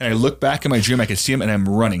crazy. And I look back in my dream, I can see him, and I'm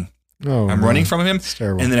running. I'm running from him.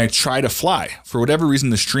 And then I try to fly. For whatever reason,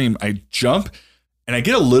 this dream, I jump and I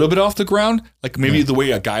get a little bit off the ground, like maybe the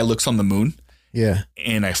way a guy looks on the moon. Yeah.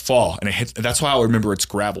 And I fall, and I hit. That's why I remember it's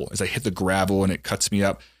gravel, as I hit the gravel and it cuts me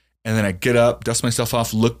up. And then I get up, dust myself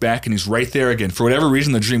off, look back, and he's right there again. For whatever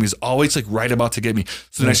reason, the dream is always like right about to get me.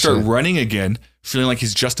 So then I start running again, feeling like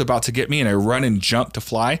he's just about to get me. And I run and jump to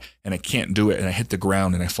fly, and I can't do it. And I hit the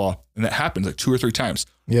ground and I fall. And that happens like 2 or 3 times.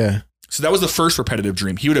 Yeah. So that was the first repetitive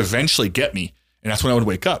dream. He would eventually get me. And that's when I would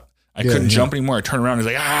wake up. I couldn't jump anymore. I turn around, and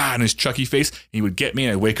he's like, and his Chucky face. And he would get me,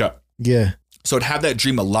 and I'd wake up. Yeah. So I'd have that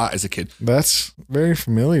dream a lot as a kid. That's very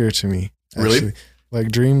familiar to me. Actually. Really? Like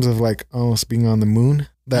dreams of like almost being on the moon.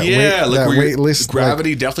 That weightless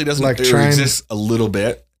gravity definitely doesn't like exist a little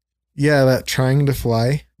bit. Yeah, that trying to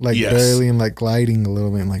fly, like barely, and like gliding a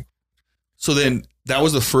little bit, like. So then that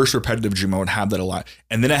was the first repetitive dream. I would have that a lot.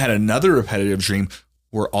 And then I had another repetitive dream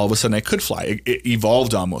where all of a sudden I could fly. It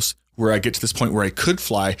evolved almost where I get to this point where I could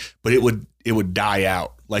fly, but it would die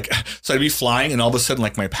out. Like, so I'd be flying and all of a sudden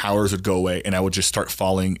like my powers would go away and I would just start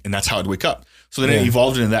falling, and that's how I'd wake up. So then it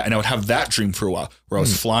evolved into that, and I would have that dream for a while where I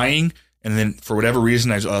was flying, and then for whatever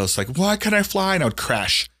reason I was like, why can't I fly? And I would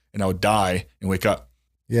crash and I would die and wake up.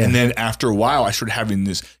 Yeah. And then after a while I started having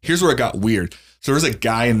this, here's where it got weird. So there was a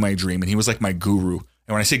guy in my dream and he was like my guru.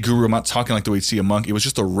 And when I say guru, I'm not talking like the way you see a monk. It was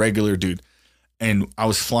just a regular dude. And I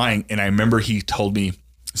was flying, and I remember he told me,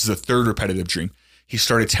 this is a third repetitive dream. He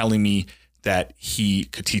started telling me that he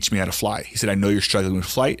could teach me how to fly. He said, I know you're struggling with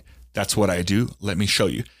flight. That's what I do. Let me show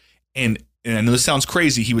you. And I know this sounds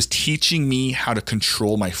crazy. He was teaching me how to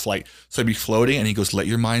control my flight. So I'd be floating and he goes, let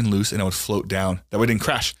your mind loose. And I would float down. That way I didn't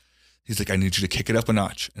crash. He's like, I need you to kick it up a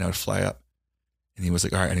notch. And I would fly up. And he was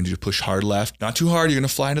like, all right, I need you to push hard left. Not too hard. You're going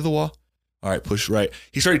to fly into the wall. All right, push right.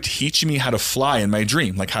 He started teaching me how to fly in my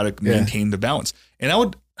dream, like how to maintain the balance. And I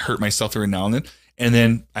would hurt myself every now and then. And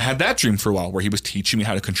then I had that dream for a while where he was teaching me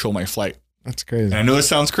how to control my flight. That's crazy. And I know it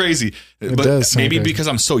sounds crazy, but does maybe crazy. Because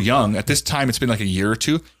I'm so young. At this time, it's been like a year or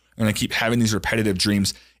two, and I keep having these repetitive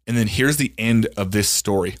dreams. And then here's the end of this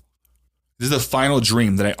story. This is the final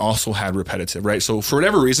dream that I also had repetitive, right? So for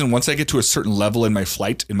whatever reason, once I get to a certain level in my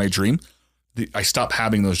flight, in my dream, I stop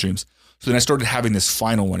having those dreams. So then I started having this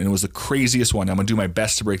final one, and it was the craziest one. I'm going to do my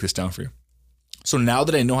best to break this down for you. So now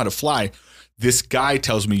that I know how to fly, this guy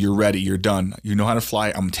tells me, you're ready, you're done. You know how to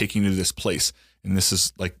fly. I'm taking you to this place. And this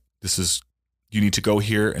is, you need to go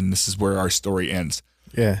here, and this is where our story ends.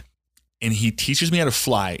 Yeah. And he teaches me how to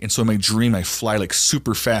fly. And so in my dream, I fly like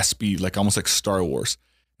super fast speed, like almost like Star Wars.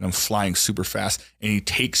 And I'm flying super fast. And he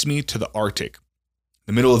takes me to the Arctic,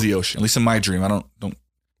 the middle of the ocean. At least in my dream, I don't,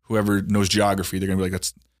 whoever knows geography, they're going to be like,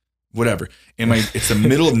 that's whatever. It's the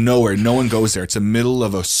middle of nowhere. No one goes there. It's the middle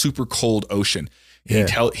of a super cold ocean. And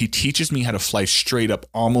he teaches me how to fly straight up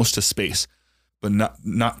almost to space, but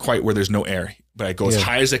not quite where there's no air. But I go as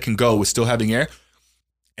high as I can go with still having air.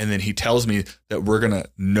 And then he tells me that we're going to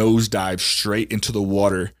nosedive straight into the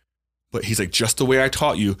water. But he's like, just the way I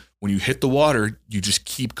taught you, when you hit the water, you just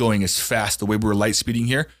keep going as fast. The way we're light speeding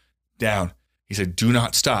here, down. He said, do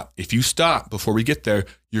not stop. If you stop before we get there,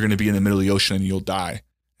 you're going to be in the middle of the ocean and you'll die.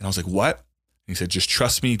 And I was like, what? And he said, just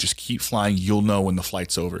trust me. Just keep flying. You'll know when the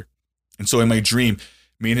flight's over. And so in my dream,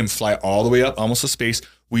 me and him fly all the way up, almost to space.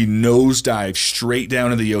 We nosedive straight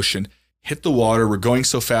down into the ocean, hit the water. We're going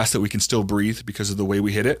so fast that we can still breathe because of the way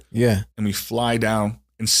we hit it. Yeah. And we fly down.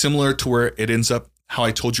 And similar to where it ends up, how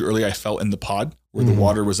I told you earlier, I felt in the pod where the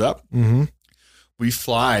water was up. Mm-hmm. We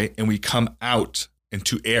fly and we come out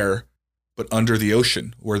into air, but under the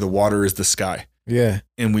ocean where the water is the sky. Yeah.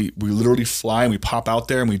 And we literally fly and we pop out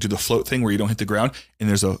there and we do the float thing where you don't hit the ground. And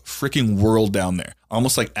there's a freaking world down there,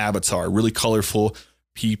 almost like Avatar, really colorful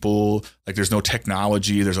people. Like there's no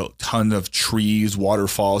technology. There's a ton of trees,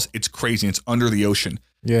 waterfalls. It's crazy. It's under the ocean.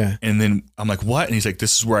 Yeah. And then I'm like, what? And he's like,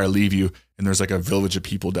 this is where I leave you. And there's like a village of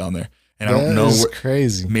people down there. And I don't know. That is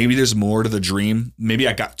crazy. Maybe there's more to the dream. Maybe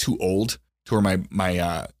I got too old to where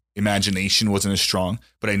my imagination wasn't as strong,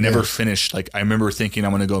 but I never finished. Like I remember thinking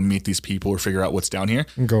I'm going to go meet these people or figure out what's down here.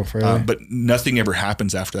 Go further. But nothing ever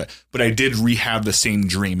happens after that. But I did rehab the same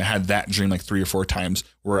dream. I had that dream like 3 or 4 times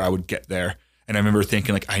where I would get there. And I remember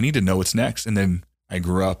thinking like, I need to know what's next. And then I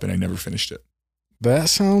grew up and I never finished it. That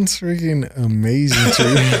sounds freaking amazing to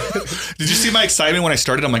me. Did you see my excitement when I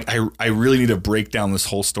started? I'm like, I really need to break down this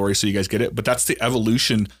whole story so you guys get it. But that's the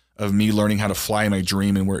evolution of me learning how to fly in my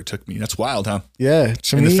dream and where it took me. That's wild, huh? Yeah.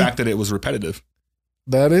 And the fact that it was repetitive.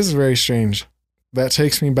 That is very strange. That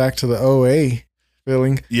takes me back to the OA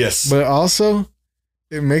feeling. Yes. But also,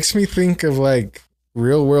 it makes me think of like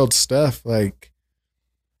real world stuff, like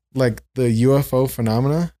the UFO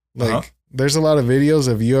phenomena. Like there's a lot of videos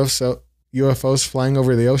of UFOs flying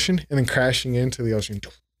over the ocean and then crashing into the ocean.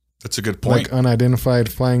 That's a good point. Like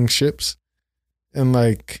unidentified flying ships. And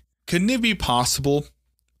like, couldn't it be possible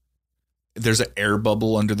there's an air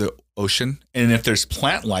bubble under the ocean? And if there's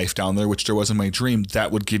plant life down there, which there was in my dream,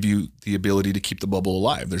 that would give you the ability to keep the bubble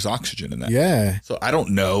alive. There's oxygen in that. Yeah. So I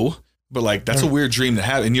don't know, but like, that's a weird dream to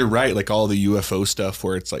have. And you're right. Like all the UFO stuff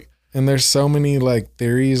where it's like, and there's so many like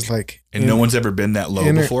theories, like, and no one's ever been that low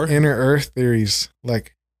before. Inner Earth theories,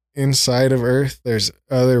 like inside of Earth, there's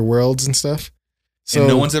other worlds and stuff. So and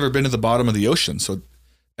no one's ever been to the bottom of the ocean. So,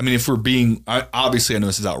 I mean, if we're being, obviously I know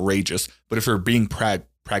this is outrageous, but if we're being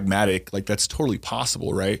pragmatic, like that's totally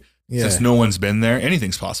possible, right? Yeah. Since no one's been there,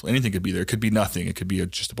 anything's possible. Anything could be there. It could be nothing. It could be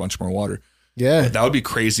just a bunch more water. Yeah. But that would be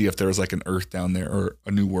crazy if there was like an Earth down there or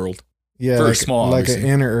a new world. Yeah. Very like, small, like obviously. an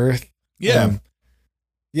inner Earth. Yeah.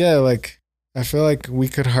 Yeah. Like I feel like we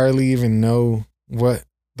could hardly even know what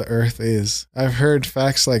the earth is. I've heard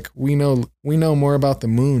facts like we know more about the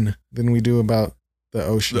moon than we do about the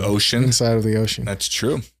ocean. The ocean? Inside of the ocean. That's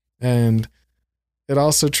true. And it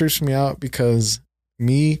also trips me out because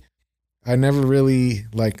I never really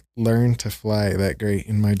like learned to fly that great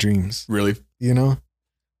in my dreams. Really? You know?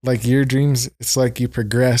 Like your dreams, it's like you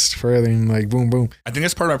progressed further and like boom, boom. I think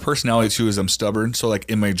that's part of my personality too, is I'm stubborn. So like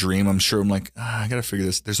in my dream, I'm sure I'm like, I got to figure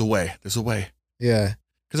this. There's a way. Yeah.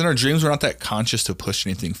 Because in our dreams, we're not that conscious to push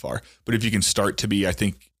anything far. But if you can start to be, I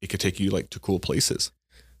think it could take you like to cool places.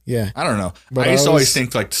 Yeah. I don't know. But I used to always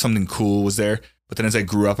think like something cool was there. But then as I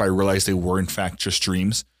grew up, I realized they were in fact just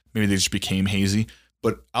dreams. Maybe they just became hazy.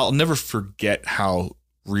 But I'll never forget how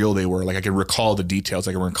real they were. Like I can recall the details.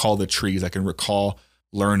 I can recall the trees. I can recall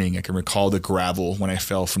learning. I can recall the gravel when I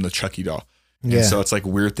fell from the Chucky doll. And Yeah. so it's like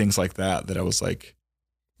weird things like that I was like,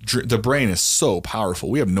 the brain is so powerful.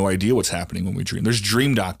 We have no idea what's happening when we dream. There's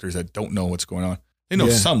dream doctors that don't know what's going on. They know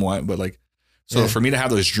somewhat, but like, so for me to have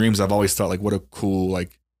those dreams, I've always thought like, what a cool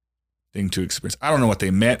like thing to experience. I don't know what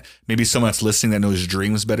they meant. Maybe someone that's listening that knows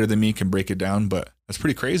dreams better than me can break it down, but that's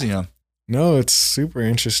pretty crazy, huh? No, it's super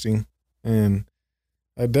interesting. And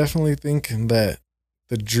I definitely think that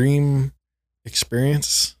the dream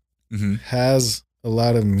experience has a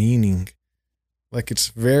lot of meaning. Like it's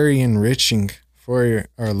very enriching for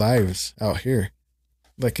our lives out here.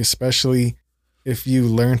 Like especially if you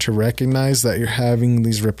learn to recognize that you're having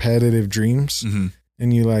these repetitive dreams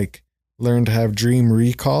and you like learn to have dream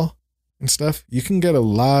recall and stuff, you can get a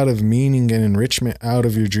lot of meaning and enrichment out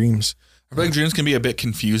of your dreams. I feel like dreams can be a bit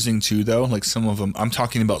confusing too, though. Like some of them, I'm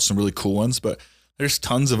talking about some really cool ones, but there's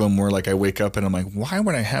tons of them where like I wake up and I'm like, why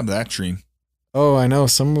would I have that dream? Oh, I know.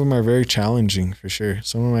 Some of them are very challenging for sure.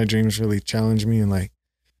 Some of my dreams really challenge me and like.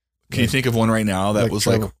 Can you think of one right now that like was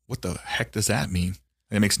trouble. like, what the heck does that mean?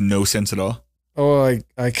 And it makes no sense at all. Oh,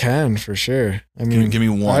 I can for sure. I mean, give me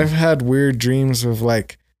one. I've had weird dreams of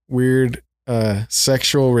like weird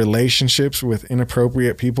sexual relationships with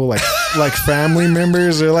inappropriate people, like like family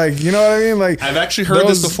members or like, you know what I mean? Like I've actually heard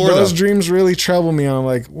this before. Those though. dreams really trouble me. I'm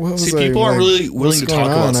like, what was people aren't like, really willing to talk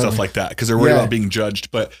about stuff like that because they're worried about being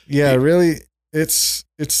judged. But really, it's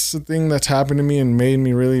a thing that's happened to me and made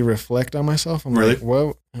me really reflect on myself. I'm like,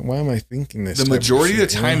 why am I thinking this? The majority of the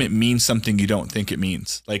time, it means something you don't think it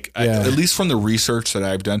means. Like at least from the research that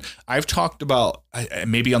I've done, I've talked about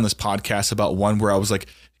maybe on this podcast about one where I was like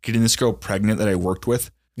getting this girl pregnant that I worked with.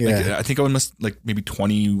 Yeah. Like, I think I was like maybe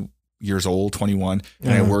 20 years old, 21,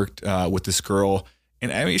 and I worked with this girl.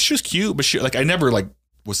 And I mean, she was cute, but she like I never like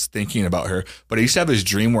was thinking about her, but I used to have this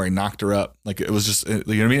dream where I knocked her up. Like it was just, you know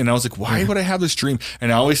what I mean? And I was like, why would I have this dream?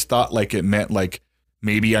 And I always thought like it meant like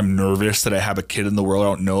maybe I'm nervous that I have a kid in the world I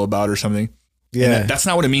don't know about or something. Yeah. And that's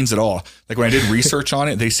not what it means at all. Like when I did research on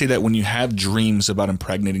it, they say that when you have dreams about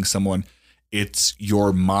impregnating someone, it's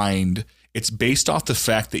your mind. It's based off the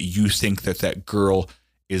fact that you think that that girl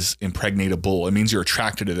is impregnatable. It means you're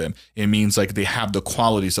attracted to them. It means like they have the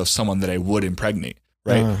qualities of someone that I would impregnate.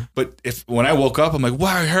 Right. But when I woke up, I'm like,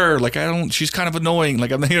 why her? Like, she's kind of annoying. Like,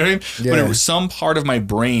 you know what I mean? Yeah. But it was some part of my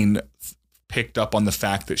brain picked up on the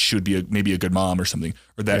fact that she would be maybe a good mom or something,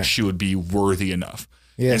 or that she would be worthy enough.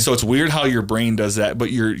 Yeah. And so it's weird how your brain does that,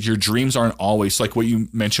 but your dreams aren't always like what you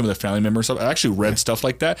mentioned with a family member or stuff. I actually read stuff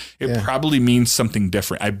like that. It probably means something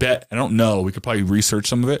different. I don't know. We could probably research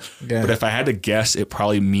some of it. Yeah. But if I had to guess, it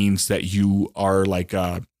probably means that you are like,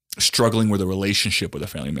 struggling with a relationship with a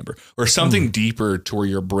family member or something deeper to where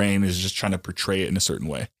your brain is just trying to portray it in a certain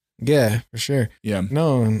way. Yeah, for sure. Yeah.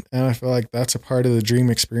 No, and I feel like that's a part of the dream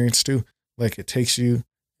experience too. Like it takes you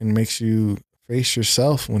and makes you face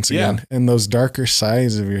yourself once again and those darker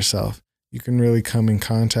sides of yourself. You can really come in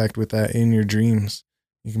contact with that in your dreams.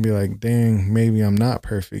 You can be like, dang, maybe I'm not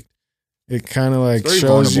perfect. It kind of like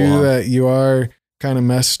shows you that you are kind of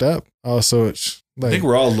messed up. Also, it's like, I think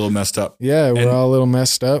we're all a little messed up. Yeah, we're all a little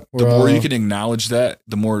messed up. The more you can acknowledge that,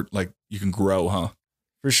 the more like you can grow, huh?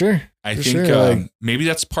 For sure. I think maybe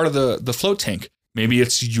that's part of the float tank. Maybe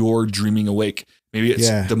it's your dreaming awake. Maybe it's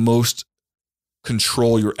the most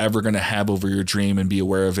control you're ever going to have over your dream and be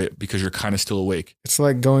aware of it because you're kind of still awake. It's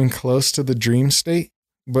like going close to the dream state,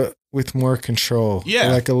 but with more control.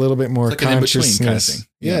 Yeah. Like a little bit more like consciousness. Kind of thing.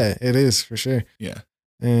 Yeah, it is for sure. Yeah.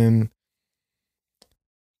 And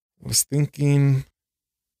I was thinking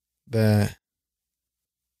that,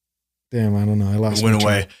 damn, I don't know. I lost. It went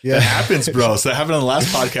away. Yeah. That happens, bro. So that happened on the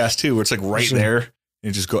last podcast too, where it's like right there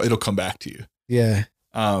and it'll come back to you. Yeah.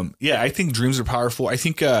 I think dreams are powerful. I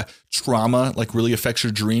think trauma like really affects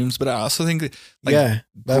your dreams, but I also think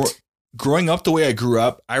that growing up the way I grew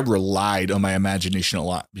up, I relied on my imagination a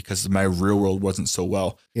lot because my real world wasn't so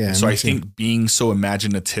well. Yeah. So I think being so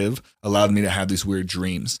imaginative allowed me to have these weird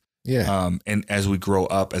dreams. Yeah. And as we grow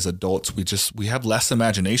up as adults, we have less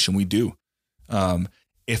imagination. We do.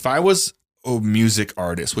 If I was a music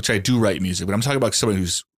artist, which I do write music, but I'm talking about somebody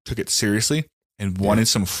who's took it seriously and wanted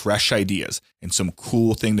some fresh ideas and some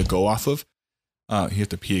cool thing to go off of. You have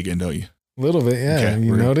to pee again, don't you? A little bit, yeah. Okay,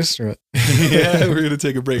 you noticed? Or what? Yeah, we're gonna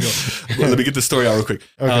take a break. Let me get the story out real quick.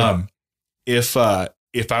 Okay. If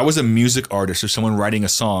I was a music artist or someone writing a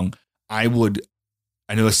song, I know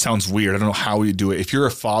this sounds weird. I don't know how you do it. If you're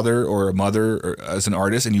a father or a mother or as an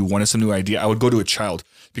artist and you wanted some new idea, I would go to a child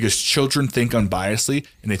because children think unbiasedly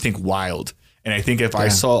and they think wild. And I think if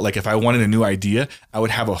I wanted a new idea, I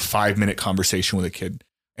would have a 5-minute conversation with a kid.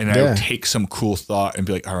 And I would take some cool thought and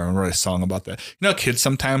be like, all right, I'm going to write a song about that. You know, kids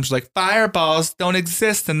sometimes are like, fireballs don't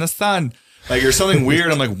exist in the sun. Like, or something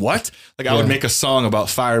weird. I'm like, what? Like, I would make a song about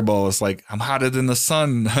fireballs. Like, I'm hotter than the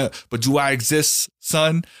sun, but do I exist,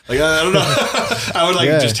 son? Like, I don't know. I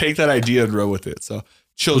would just take that idea and roll with it. So,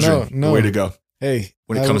 children, way to go. Hey,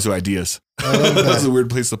 when it comes to ideas, that. That's a weird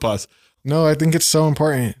place to pause. No, I think it's so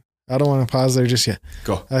important. I don't want to pause there just yet.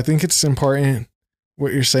 Go. I think it's important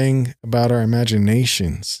what you're saying about our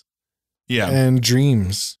imaginations. Yeah. And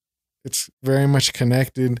dreams. It's very much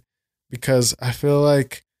connected because I feel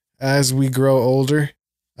like as we grow older,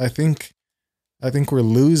 I think we're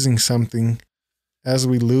losing something as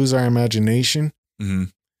we lose our imagination. Mm-hmm.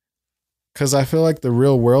 Because I feel like the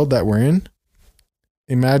real world that we're in,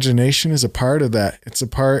 imagination is a part of that. It's a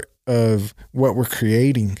part of what we're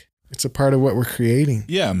creating. It's a part of what we're creating.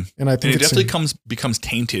 Yeah. And I think it definitely becomes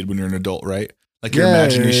tainted when you're an adult, right? Like your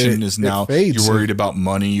imagination is now, you're worried about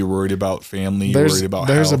money, you're worried about family, you're worried about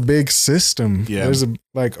There's health. A big system. Yeah. There's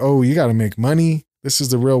you got to make money. This is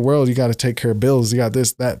the real world. You got to take care of bills. You got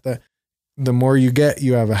this, that. The more you get,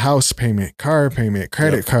 you have a house payment, car payment,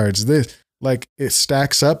 credit cards, this. Like, it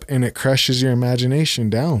stacks up and it crushes your imagination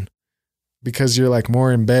down because you're like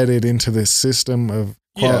more embedded into this system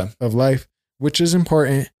of life, which is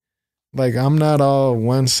important. Like, I'm not all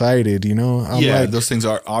one-sided, you know? Those things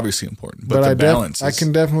are obviously important, but the balance I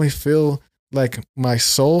can definitely feel like my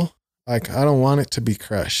soul, like, I don't want it to be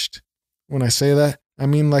crushed. When I say that, I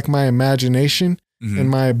mean like my imagination and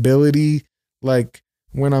my ability, like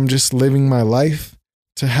when I'm just living my life,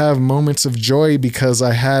 to have moments of joy because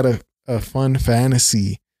I had a fun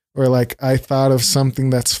fantasy or like I thought of something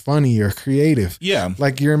that's funny or creative. Yeah.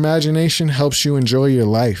 Like, your imagination helps you enjoy your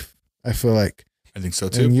life, I feel like. I think so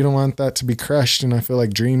too. And you don't want that to be crushed. And I feel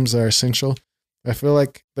like dreams are essential. I feel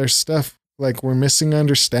like there's stuff like we're missing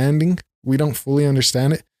understanding. We don't fully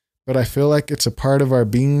understand it, but I feel like it's a part of our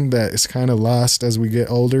being that is kind of lost as we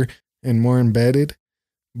get older and more embedded.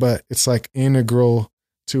 But it's like integral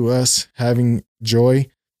to us having joy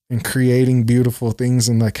and creating beautiful things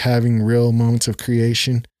and like having real moments of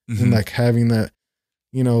creation and like having that,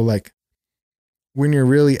 you know, like when you're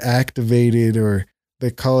really activated, or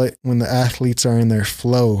they call it when the athletes are in their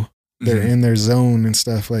flow, they're in their zone and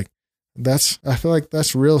stuff. Like, I feel like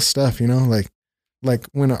that's real stuff, you know, like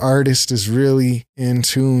when an artist is really in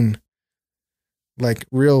tune, like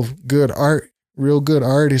real good art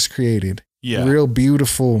is created. Yeah. Real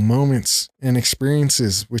beautiful moments and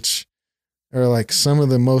experiences, which are like some of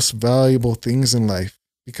the most valuable things in life.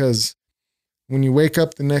 Because when you wake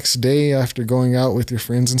up the next day after going out with your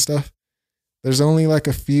friends and stuff, there's only like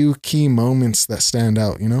a few key moments that stand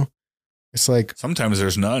out, you know? It's like... Sometimes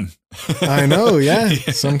there's none. I know, yeah.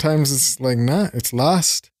 Sometimes it's like it's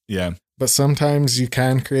lost. Yeah. But sometimes you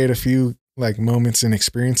can create a few like moments and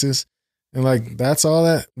experiences. And like, that's all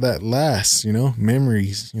that lasts, you know?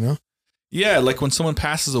 Memories, you know? Yeah, like when someone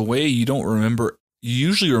passes away, you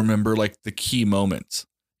usually remember like the key moments.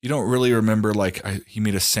 You don't really remember like he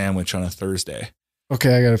made a sandwich on a Thursday.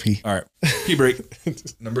 Okay, I gotta pee. All right. Pee break.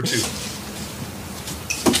 Number 2.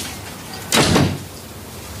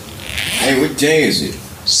 Hey, what day is it?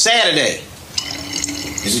 Saturday.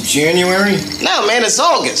 Is it January? No, man, it's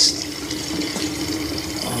August.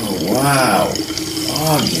 Oh, wow.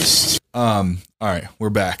 August. All right, we're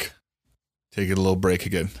back. Take a little break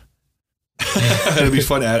again. It'll be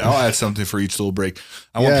fun. I'll add something for each little break.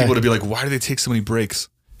 I want people to be like, why do they take so many breaks?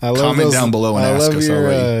 Comment down below and ask us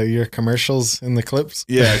already. Your commercials in the clips.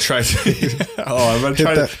 Yeah, try to. I'm gonna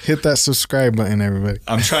try hit that subscribe button, everybody.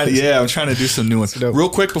 I'm trying to do some new ones. Real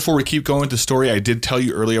quick before we keep going with the story, I did tell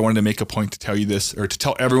you earlier. I wanted to make a point to tell you this, or to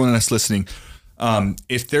tell everyone that's listening.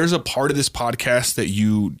 If there's a part of this podcast that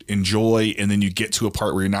you enjoy and then you get to a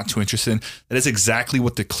part where you're not too interested in, that is exactly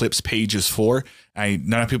what the clips page is for.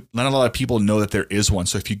 Not a lot of people know that there is one.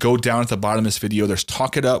 So if you go down at the bottom of this video, there's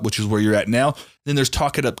Talk It Up, which is where you're at now. Then there's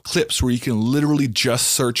Talk It Up clips where you can literally just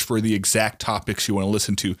search for the exact topics you want to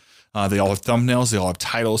listen to. They all have thumbnails. They all have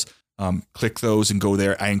titles. Click those and go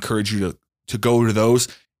there. I encourage you to go to those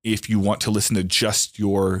if you want to listen to just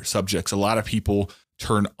your subjects. A lot of people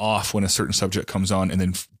turn off when a certain subject comes on and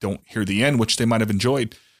then don't hear the end, which they might have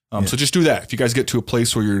enjoyed. So just do that. If you guys get to a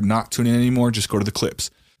place where you're not tuning in anymore, just go to the clips.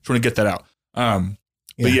 Just want to get that out.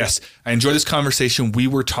 But yes, I enjoy this conversation. We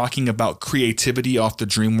were talking about creativity off the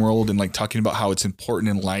dream world and like talking about how it's important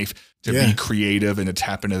in life to be creative and to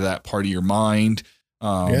tap into that part of your mind.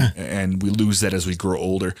 And we lose that as we grow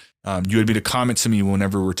older. You had made a comment to me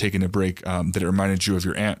whenever we're taking a break that it reminded you of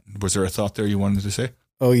your aunt. Was there a thought there you wanted to say?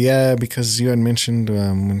 Oh, yeah, because you had mentioned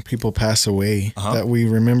when people pass away that we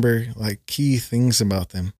remember like key things about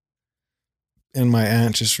them. And my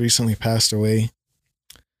aunt just recently passed away.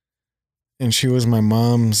 And she was my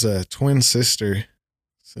mom's twin sister.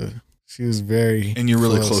 So she was very And you're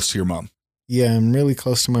really close to your mom. Yeah, I'm really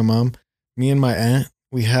close to my mom. Me and my aunt,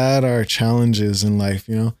 we had our challenges in life,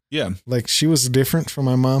 you know? Yeah. Like she was different from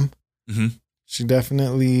my mom. Mm-hmm.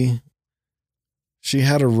 She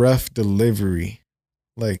had a rough delivery.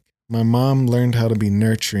 Like my mom learned how to be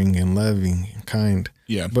nurturing and loving and kind.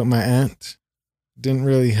 Yeah. But my aunt didn't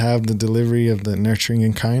really have the delivery of the nurturing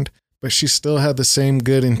and kind, but she still had the same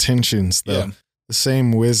good intentions though. Yeah. The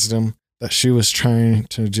same wisdom that she was trying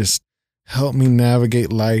to just help me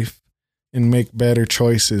navigate life and make better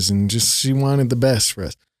choices. And just, she wanted the best for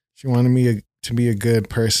us. She wanted me to be a good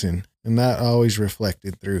person. And that always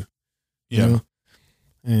reflected through, you know?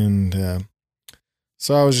 And,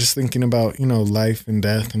 so I was just thinking about, you know, life and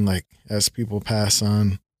death and like as people pass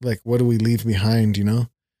on, like what do we leave behind, you know?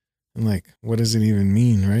 And like, what does it even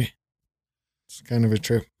mean, right? It's kind of a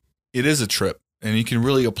trip. It is a trip. And you can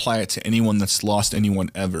really apply it to anyone that's lost anyone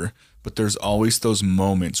ever. But there's always those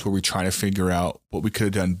moments where we try to figure out what we could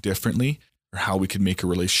have done differently or how we could make a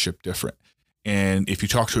relationship different. And if you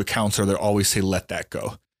talk to a counselor, they'll always say, let that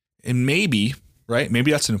go. And maybe, right? Maybe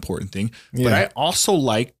that's an important thing. Yeah. But I also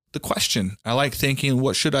like the question. I like thinking,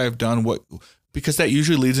 what should I have done? Because that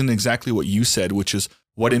usually leads into exactly what you said, which is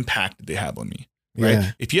what impact did they have on me? Right.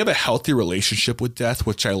 Yeah. If you have a healthy relationship with death,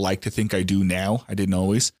 which I like to think I do now, I didn't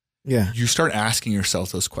always. Yeah. You start asking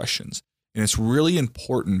yourself those questions. And it's really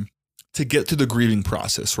important to get through the grieving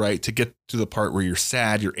process, right? To get to the part where you're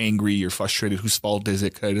sad, you're angry, you're frustrated, whose fault is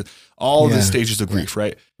it? All the stages of grief,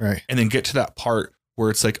 right? Right. And then get to that part where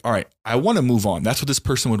it's like, all right, I want to move on. That's what this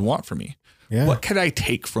person would want from me. Yeah. What could I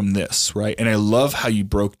take from this, right? And I love how you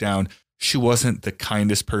broke down, she wasn't the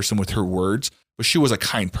kindest person with her words, but she was a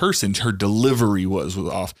kind person. Her delivery was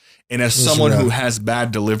off. And as someone who has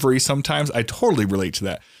bad delivery sometimes, I totally relate to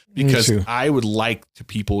that because I would like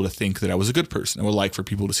people to think that I was a good person. I would like for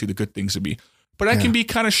people to see the good things in me. But I can be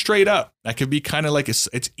kind of straight up. I can be kind of like, it's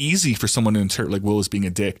easy for someone to interpret like Will as being a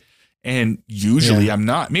dick. And usually I'm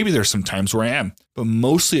not. Maybe there's some times where I am, but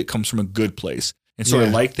mostly it comes from a good place. And so I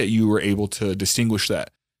like that you were able to distinguish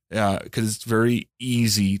that because it's very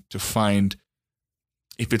easy to find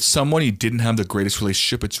if it's someone you didn't have the greatest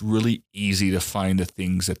relationship, it's really easy to find the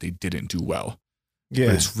things that they didn't do well. Yeah.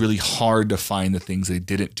 But it's really hard to find the things they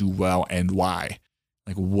didn't do well and why.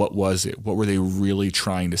 Like, what was it? What were they really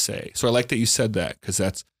trying to say? So I like that you said that because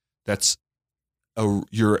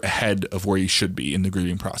you're ahead of where you should be in the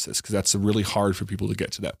grieving process because that's really hard for people to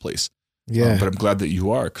get to that place. Yeah. But I'm glad that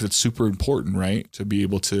you are because it's super important, right? To be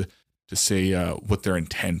able to say what their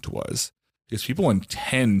intent was. Because people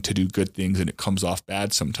intend to do good things and it comes off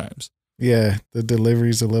bad sometimes. Yeah, the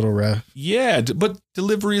delivery's a little rough. Yeah, but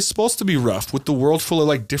delivery is supposed to be rough. With the world full of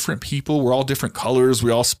like different people, we're all different colors.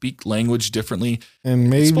 We all speak language differently. And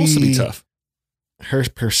maybe it's supposed to be tough. Her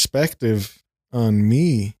perspective on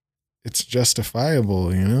me, it's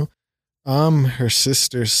justifiable, you know? I'm her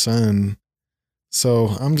sister's son. So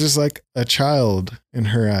I'm just like a child in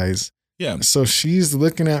her eyes. Yeah. So she's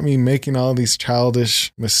looking at me making all these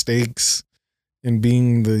childish mistakes and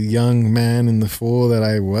being the young man and the fool that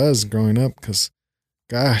I was growing up because,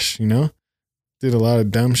 gosh, you know, did a lot of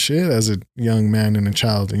dumb shit as a young man and a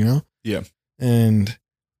child, you know? Yeah. And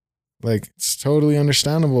like, it's totally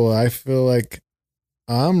understandable. I feel like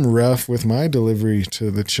I'm rough with my delivery to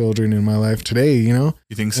the children in my life today, you know?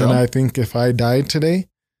 You think so? And I think if I died today,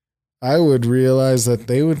 I would realize that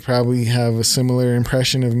they would probably have a similar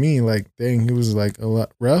impression of me. Like, dang, he was like a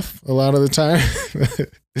lot rough a lot of the time.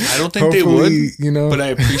 I don't think they would, you know, but I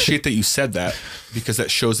appreciate that you said that because that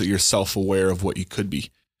shows that you're self-aware of what you could be.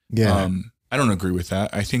 Yeah. I don't agree with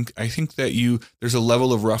that. I think that there's a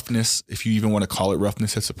level of roughness, if you even want to call it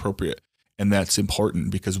roughness, that's appropriate. And that's important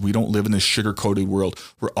because we don't live in this sugar-coated world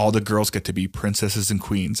where all the girls get to be princesses and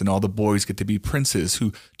queens and all the boys get to be princes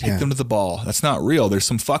who take them to the ball. That's not real. There's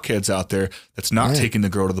some fuckheads out there that's not taking the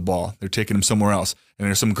girl to the ball. They're taking them somewhere else. And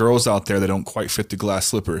there's some girls out there that don't quite fit the glass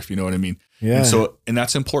slipper, if you know what I mean. Yeah. And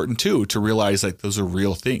that's important too, to realize like those are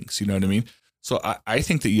real things. You know what I mean? So I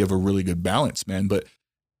think that you have a really good balance, man. But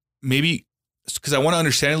maybe because I want to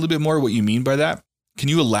understand a little bit more what you mean by that. Can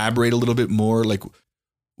you elaborate a little bit more? Like,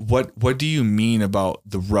 what do you mean about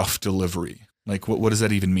the rough delivery? Like, what does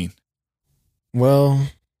that even mean? Well,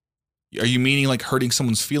 are you meaning like hurting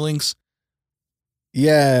someone's feelings?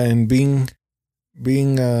 Yeah, and being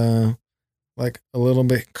like a little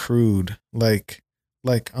bit crude, like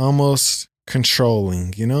almost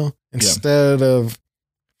controlling, you know, instead of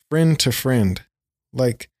friend to friend,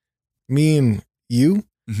 like me and you.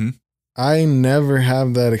 Mm-hmm. I never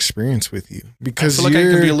have that experience with you because I feel like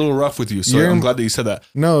I can be a little rough with you. So I'm glad that you said that.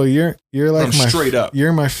 No, you're like my straight up.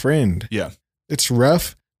 You're my friend. Yeah. It's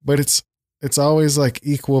rough, but it's always like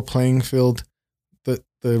equal playing field. The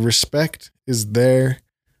respect is there.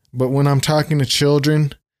 But when I'm talking to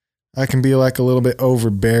children, I can be like a little bit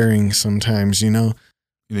overbearing sometimes, you know?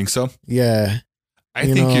 You think so? Yeah. I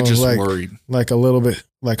think you're just worried. Like a little bit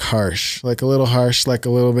like harsh, like a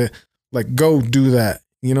little bit like go do that.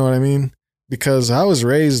 You know what I mean? Because I was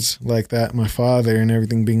raised like that, my father and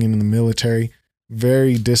everything being in the military,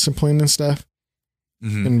 very disciplined and stuff.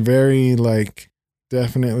 Mm-hmm. And very like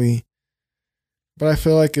definitely. But I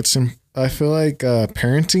feel like parenting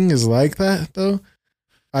is like that though.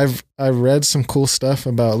 I've read some cool stuff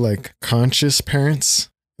about like conscious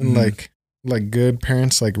parents and like good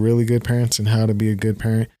parents, like really good parents and how to be a good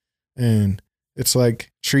parent. And it's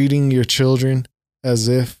like treating your children as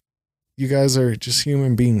if you guys are just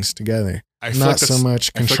human beings together. Not so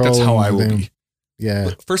much controlling them. I feel like that's how I will be.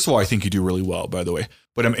 Yeah. First of all, I think you do really well, by the way.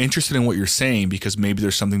 But I'm interested in what you're saying because maybe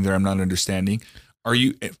there's something there I'm not understanding.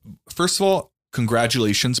 First of all,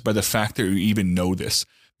 congratulations by the fact that you even know this.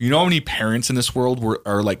 You know how many parents in this world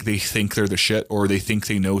are like they think they're the shit or they think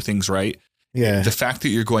they know things right? Yeah. The fact that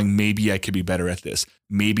you're going, maybe I could be better at this.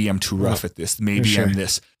 Maybe I'm too rough at this. Maybe I'm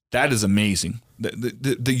this. That is amazing.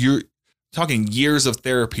 You're talking years of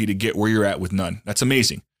therapy to get where you're at with none. That's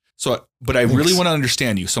amazing. So, but I really want to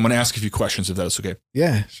understand you. So I'm going to ask a few questions if that's okay.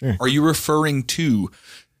 Yeah, sure. Are you referring to,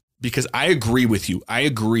 because I agree with you. I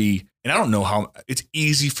agree. And I don't know how it's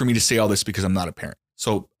easy for me to say all this because I'm not a parent.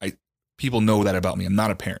 So people know that about me. I'm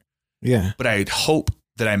not a parent. Yeah. But I hope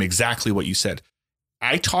that I'm exactly what you said.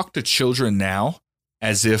 I talk to children now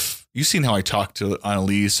as if you've seen how I talk to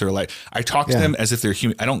Annalise or like I talk to them as if they're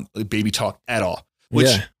human. I don't baby talk at all.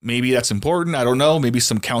 Which maybe that's important. I don't know. Maybe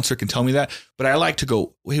some counselor can tell me that. But I like to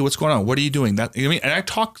go, hey, what's going on? What are you doing? That, you know what I mean? And I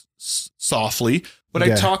talk softly, but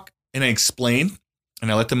I talk and I explain and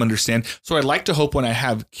I let them understand. So I'd like to hope when I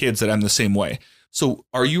have kids that I'm the same way. So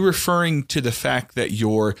are you referring to the fact that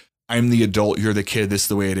I'm the adult, you're the kid, this is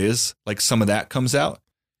the way it is? Like some of that comes out?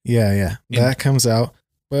 Yeah. That comes out.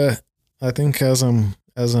 But I think as I'm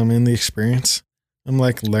in the experience, I'm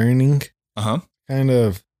like learning kind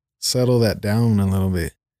of settle that down a little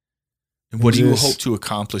bit. And what do you hope to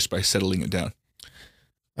accomplish by settling it down?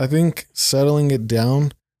 I think settling it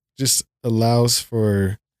down just allows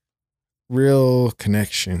for real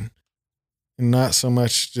connection and not so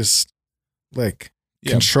much just like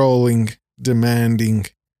controlling, demanding.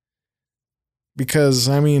 Because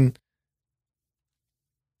I mean,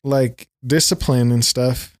 like discipline and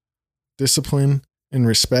stuff, discipline and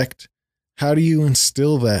respect. How do you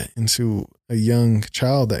instill that into a young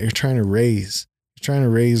child that you're trying to raise? You're trying to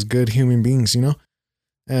raise good human beings, you know?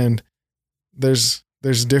 And there's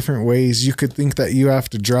different ways. You could think that you have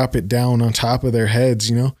to drop it down on top of their heads,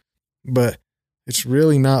 you know? But it's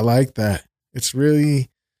really not like that. It's really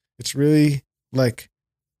like,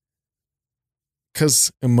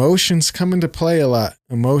 because emotions come into play a lot,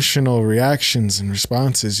 emotional reactions and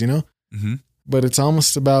responses, you know? Mm-hmm. But it's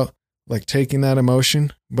almost about like taking that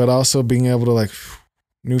emotion, but also being able to like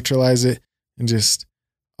neutralize it and just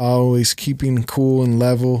always keeping cool and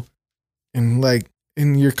level and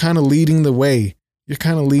you're kind of leading the way.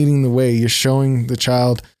 You're showing the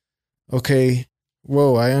child, okay,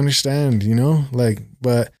 whoa, I understand, you know, like,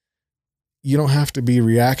 but you don't have to be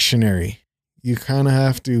reactionary. You kind of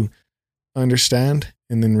have to understand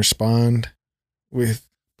and then respond with.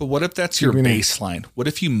 But what if that's your baseline? What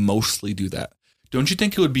if you mostly do that? Don't you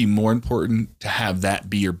think it would be more important to have that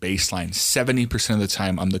be your baseline? 70% of the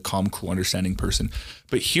time, I'm the calm, cool, understanding person.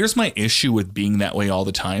 But here's my issue with being that way all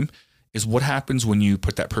the time is what happens when you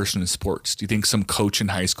put that person in sports? Do you think some coach in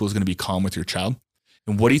high school is going to be calm with your child?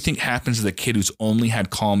 And what do you think happens to the kid who's only had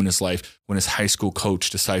calm in his life when his high school coach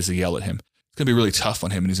decides to yell at him? It's going to be really tough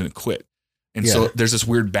on him and he's going to quit. And so there's this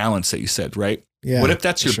weird balance that you said, right? Yeah, what if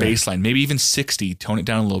that's your baseline? Maybe even 60, tone it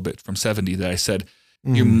down a little bit from 70 that I said,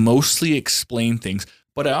 you mostly explain things.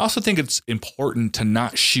 But I also think it's important to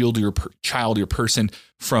not shield your child, your person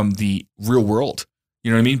from the real world.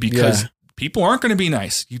 You know what I mean? Because people aren't going to be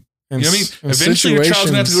nice. You know what I mean? Eventually your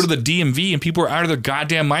child's going to have to go to the DMV and people are out of their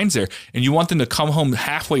goddamn minds there. And you want them to come home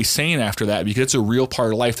halfway sane after that because it's a real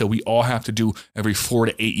part of life that we all have to do every 4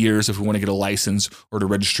 to 8 years if we want to get a license or to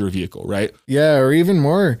register a vehicle, right? Yeah, or even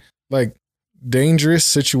more, like dangerous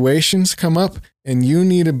situations come up and you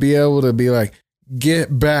need to be able to be like,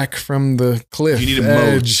 get back from the cliff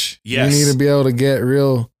edge. Yes. You need to be able to get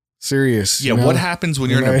real serious. Yeah. What happens when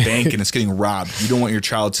you're in a bank and it's getting robbed? You don't want your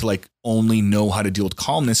child to like only know how to deal with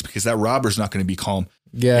calmness because that robber's not going to be calm.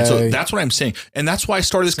 Yeah. And so that's what I'm saying. And that's why I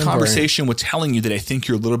started this conversation with telling you that I think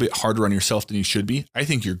you're a little bit harder on yourself than you should be. I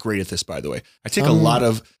think you're great at this, by the way. I take a lot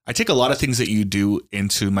of things that you do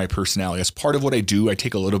into my personality. As part of what I do, I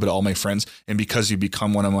take a little bit of all my friends. And because you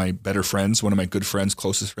become one of my better friends, one of my good friends,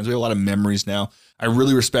 closest friends, we have a lot of memories now. I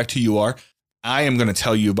really respect who you are. I am going to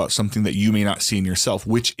tell you about something that you may not see in yourself,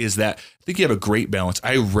 which is that I think you have a great balance.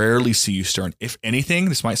 I rarely see you stern. If anything,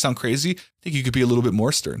 this might sound crazy. I think you could be a little bit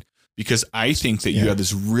more stern because I think that you have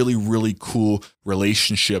this really, really cool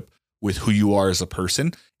relationship with who you are as a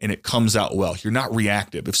person and it comes out well. You're not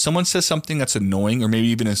reactive. If someone says something that's annoying or maybe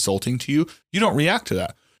even insulting to you, you don't react to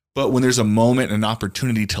that. But when there's a moment, an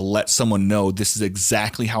opportunity to let someone know this is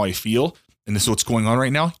exactly how I feel and this is what's going on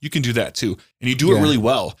right now, you can do that too. And you do it really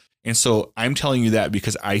well. And so I'm telling you that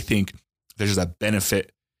because I think there's a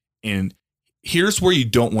benefit in here's where you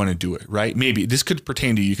don't want to do it, right? Maybe this could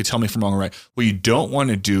pertain to you. You could tell me if I'm wrong or right. What you don't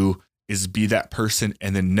want to do is be that person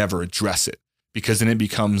and then never address it because then it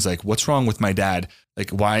becomes like, what's wrong with my dad?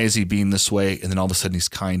 Like, why is he being this way? And then all of a sudden he's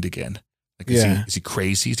kind again. Like, is he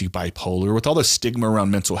crazy? Is he bipolar? With all the stigma around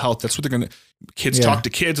mental health, that's what they're going to, kids talk to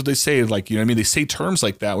kids, what they say, like, you know what I mean? They say terms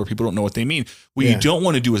like that where people don't know what they mean. What you don't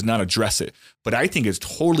want to do is not address it. But I think it's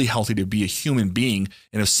totally healthy to be a human being.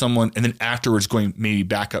 And if someone, and then afterwards going maybe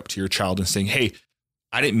back up to your child and saying, hey,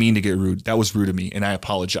 I didn't mean to get rude. That was rude of me. And I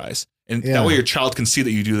apologize. And that way your child can see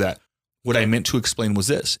that you do that. What I meant to explain was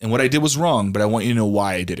this. And what I did was wrong, but I want you to know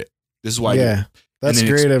why I did it. This is why I did it. That's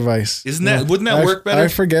great advice. Isn't that, wouldn't that work better? I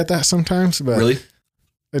forget that sometimes, but really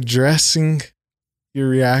addressing your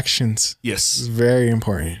reactions is very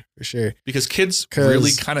important for sure. Because kids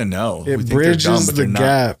really kind of know. It bridges the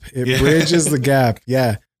gap. It bridges the gap.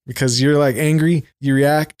 Yeah. Because you're like angry, you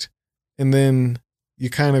react, and then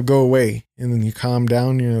you kind of go away and then you calm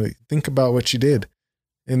down. You're like, think about what you did.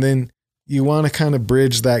 And then you want to kind of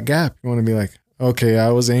bridge that gap. You want to be like, okay,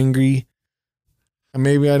 I was angry.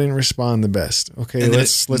 Maybe I didn't respond the best. Okay, and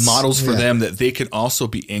let's models for them that they can also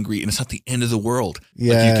be angry, and it's not the end of the world.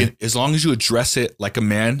 Yeah, like you can, as long as you address it like a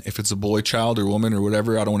man, if it's a boy, child, or woman, or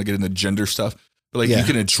whatever. I don't want to get into gender stuff, but like you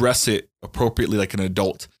can address it appropriately, like an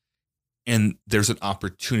adult. And there's an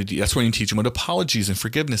opportunity. That's when you teach them what apologies and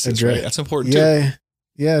forgiveness is. Right? That's important too.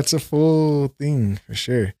 Yeah, it's a full thing for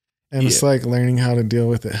sure, and it's like learning how to deal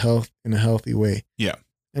with it in a healthy way. Yeah,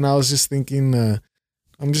 and I was just thinking.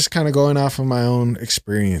 I'm just kind of going off of my own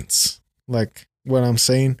experience. Like what I'm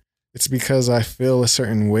saying, it's because I feel a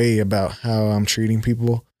certain way about how I'm treating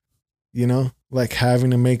people, you know, like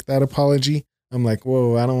having to make that apology. I'm like,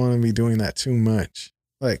 whoa, I don't want to be doing that too much.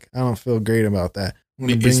 Like, I don't feel great about that.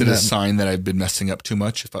 Is it a sign that I've been messing up too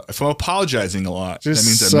much? If I'm apologizing a lot, that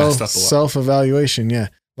means I messed up a lot. Self-evaluation, yeah.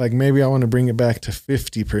 Like maybe I want to bring it back to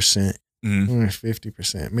 50%,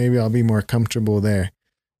 50%. Maybe I'll be more comfortable there.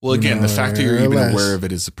 Well, again, the fact that you're even aware of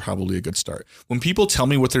it is probably a good start. When people tell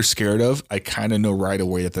me what they're scared of, I kind of know right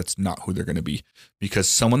away that that's not who they're going to be. Because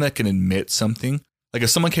someone that can admit something, like if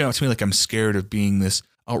someone came up to me like, I'm scared of being this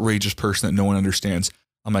outrageous person that no one understands,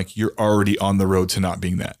 I'm like, you're already on the road to not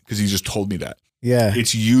being that because you just told me that. Yeah.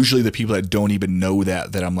 It's usually the people that don't even know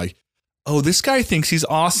that I'm like, oh, this guy thinks he's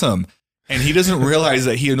awesome. And he doesn't realize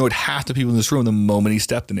that he annoyed half the people in this room the moment he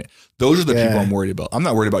stepped in it. Those are the people I'm worried about. I'm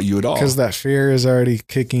not worried about you at all. Because that fear is already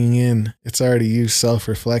kicking in. It's already you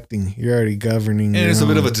self-reflecting. You're already governing. And there's a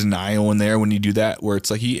bit of a denial in there when you do that, where it's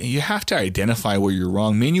like you have to identify where you're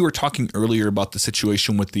wrong. Me and you were talking earlier about the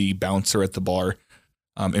situation with the bouncer at the bar.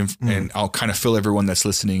 And I'll kind of fill everyone that's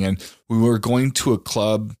listening. And we were going to a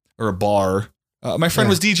club or a bar. My friend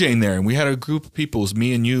was DJing there, and we had a group of people. It was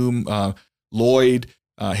me and you, Lloyd,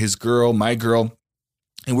 his girl, my girl,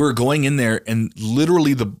 and we were going in there, and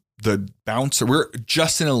literally the bouncer, we're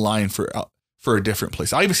just in a line for for a different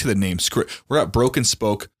place. I'll even say the name. Screw it. We're at Broken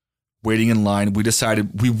Spoke, waiting in line. We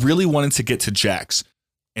decided we really wanted to get to Jack's.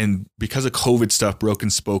 And because of COVID stuff, Broken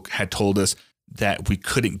Spoke had told us that we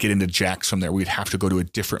couldn't get into Jack's from there. We'd have to go to a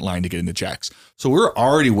different line to get into Jack's. So we were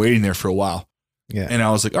already waiting there for a while. Yeah. And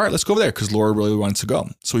I was like, all right, let's go over there because Laura really wanted to go.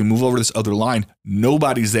 So we move over to this other line.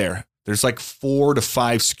 Nobody's there. There's like 4 to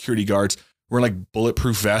 5 security guards. We're like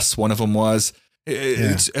bulletproof vests. One of them was.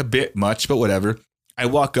 It's a bit much, but whatever. I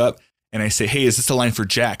walk up and I say, hey, is this a line for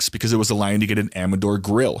Jack's? Because it was a line to get an Amador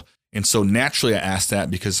grill. And so naturally I asked that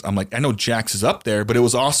because I'm like, I know Jack's is up there, but it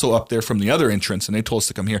was also up there from the other entrance. And they told us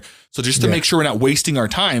to come here. So just to make sure we're not wasting our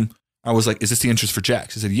time, I was like, is this the entrance for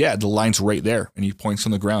Jack's? He said, yeah, the line's right there. And he points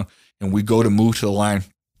on the ground and we go to move to the line.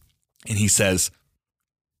 And he says,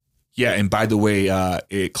 yeah, and by the way,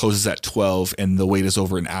 it closes at 12 and the wait is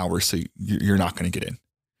over an hour. So you're not going to get in.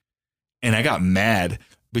 And I got mad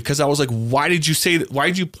because I was like, why did you say that? Why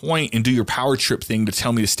did you point and do your power trip thing to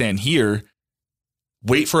tell me to stand here,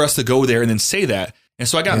 wait for us to go there and then say that? And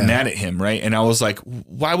so I got mad at him, right? And I was like,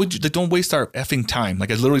 why would you, don't waste our effing time. Like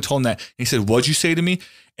I literally told him that. And he said, what'd you say to me?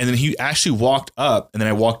 And then he actually walked up and then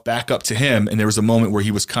I walked back up to him. And there was a moment where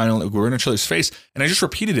he was kind of like, we're in each other's face. And I just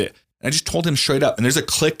repeated it. And I just told him straight up. And there's a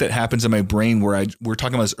click that happens in my brain where we were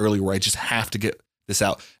talking about this earlier, where I just have to get this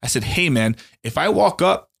out. I said, hey man, if I walk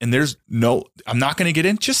up and I'm not going to get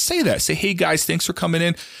in, just say that. Say, hey guys, thanks for coming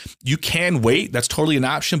in. You can wait. That's totally an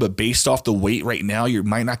option. But based off the wait right now, you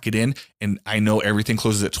might not get in. And I know everything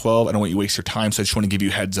closes at 12. I don't want you to waste your time. So I just want to give you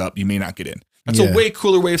a heads up. You may not get in. That's a way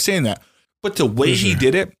cooler way of saying that. But the way he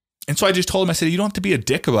did it. And so I just told him, I said, you don't have to be a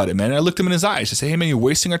dick about it, man. And I looked him in his eyes. I said, hey man, you're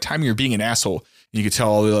wasting our time. You're being an asshole. And you could tell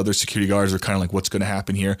all the other security guards are kind of like, what's going to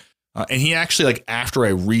happen here? And he actually, like, after I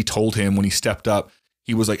retold him when he stepped up,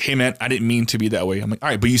 he was like, hey man, I didn't mean to be that way. I'm like, all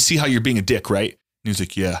right, but you see how you're being a dick, right? And he was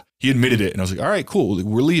like, yeah. He admitted it. And I was like, all right, cool.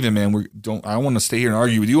 We're leaving, man. I don't want to stay here and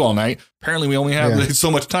argue with you all night. Apparently we only have like, so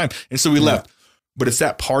much time. And so we left. But it's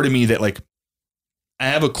that part of me that, like, I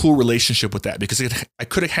have a cool relationship with that because I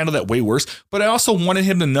could have handled that way worse. But I also wanted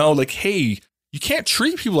him to know, like, hey, you can't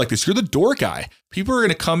treat people like this. You're the door guy. People are going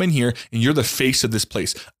to come in here and you're the face of this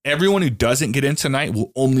place. Everyone who doesn't get in tonight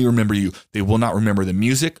will only remember you. They will not remember the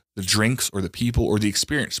music, the drinks, or the people, or the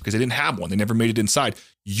experience because they didn't have one. They never made it inside.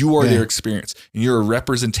 You are their experience and you're a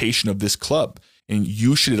representation of this club. And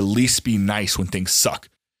you should at least be nice when things suck.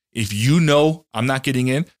 If you know I'm not getting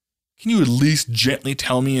in, can you at least gently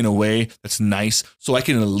tell me in a way that's nice so I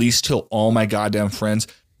can at least tell all my goddamn friends,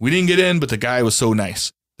 we didn't get in, but the guy was so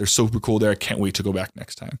nice. They're super cool there. I can't wait to go back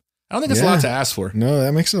next time. I don't think it's a lot to ask for. No,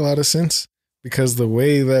 that makes a lot of sense because the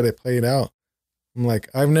way that it played out, I'm like,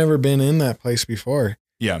 I've never been in that place before.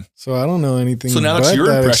 Yeah. So I don't know anything. So now that's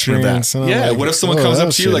your impression of that. Yeah. Like, what if someone comes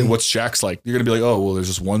up to you like, what's Jack's like? You're going to be like, oh, well, there's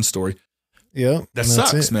just one story. Yeah. That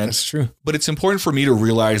sucks, man. That's true. But it's important for me to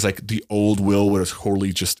realize like the old Will would have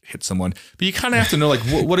totally just hit someone. But you kind of have to know like,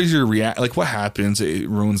 what is your like what happens? It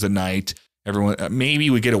ruins the night. Everyone, maybe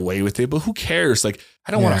we get away with it, but who cares? Like,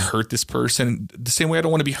 I don't want to hurt this person the same way I don't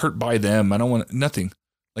want to be hurt by them. I don't want nothing.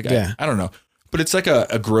 Like, I don't know. But it's like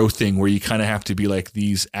a growth thing where you kind of have to be like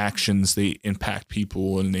these actions, they impact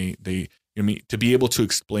people and they, you know, I mean, to be able to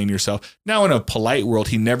explain yourself. Now in a polite world,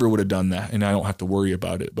 he never would have done that. And I don't have to worry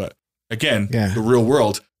about it. But again, the real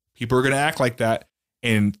world, people are going to act like that.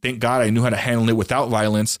 And thank God I knew how to handle it without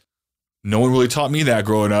violence. No one really taught me that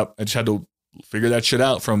growing up. I just had to figure that shit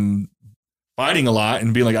out from fighting a lot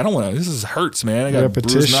and being like, I don't want to, this hurts, man. I got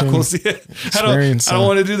bruised knuckles. I don't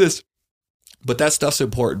want to do this. But that stuff's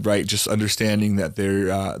important, right? Just understanding that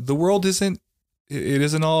the world isn't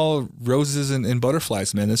all roses and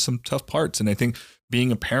butterflies, man. There's some tough parts. And I think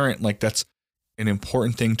being a parent, like that's an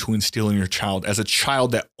important thing to instill in your child. As a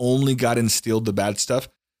child that only got instilled the bad stuff,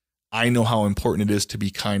 I know how important it is to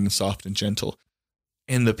be kind and soft and gentle.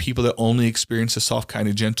 And the people that only experience the soft, kind,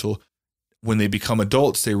 and gentle, when they become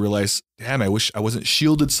adults, they realize, damn, I wish I wasn't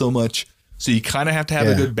shielded so much. So you kind of have to have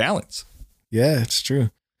a good balance. Yeah, it's true.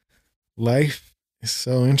 Life is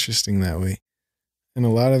so interesting that way. And a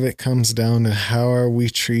lot of it comes down to how are we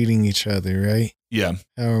treating each other, right? Yeah.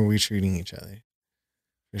 How are we treating each other?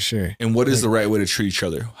 For sure. And what is the right way to treat each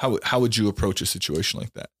other? How would you approach a situation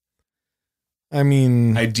like that? I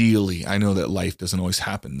mean, ideally, I know that life doesn't always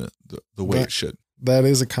happen the way it should. That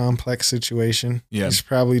is a complex situation. Yeah. He's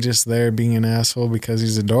probably just there being an asshole because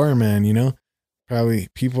he's a doorman, you know? Probably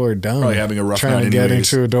people are dumb. Probably having a rough trying to get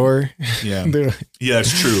into a door. Yeah. Yeah,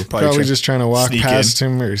 it's true. Probably just trying to walk past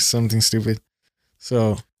him or something stupid.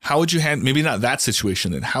 So how would you handle, maybe not that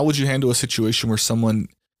situation then, how would you handle a situation where someone,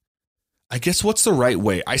 I guess what's the right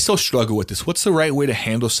way? I still struggle with this. What's the right way to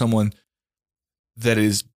handle someone that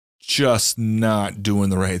is just not doing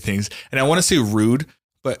the right things. And I want to say rude,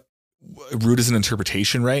 but rude is an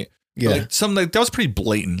interpretation, right? Yeah. But like something like that was pretty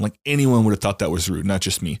blatant. Like anyone would have thought that was rude, not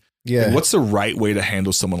just me. Yeah. Like, what's the right way to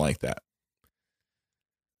handle someone like that?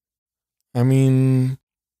 I mean,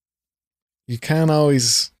 you can't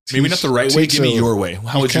always Maybe not the right way. Give me your way.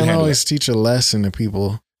 How would you handle it? You can't always teach a lesson to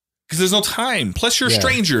people. Because there's no time. Plus, you're a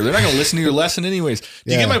stranger. They're not going to listen to your lesson anyways. Do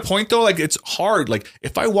you get my point, though? Like, it's hard. Like,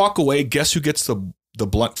 if I walk away, guess who gets the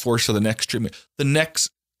blunt force of the next treatment? The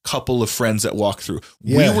next couple of friends that walk through.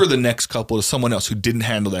 We were the next couple to someone else who didn't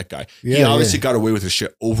handle that guy. He obviously got away with his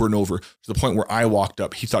shit over and over to the point where I walked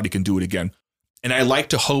up. He thought he can do it again. And I like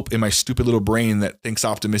to hope in my stupid little brain that thinks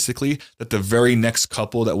optimistically that the very next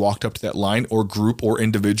couple that walked up to that line or group or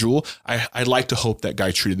individual, I like to hope that guy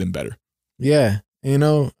treated them better. Yeah. You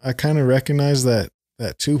know, I kind of recognize that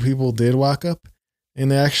two people did walk up and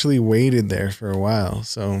they actually waited there for a while.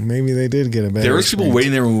 So maybe they did get a better There was experience. people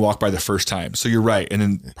waiting there when we walked by the first time. So you're right. And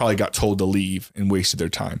then probably got told to leave and wasted their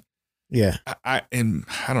time. Yeah. I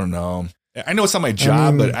don't know. I know it's not my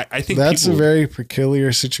job, but I think that's people, a very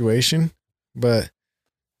peculiar situation. But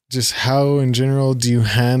just how in general do you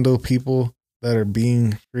handle people that are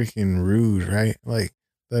being freaking rude, right? Like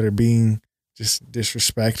that are being just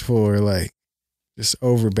disrespectful or like just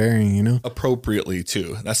overbearing, you know? Appropriately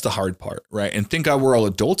too. That's the hard part, right? And thank God we're all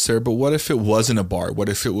adults there, but what if it wasn't a bar? What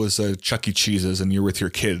if it was a Chuck E. Cheese's and you're with your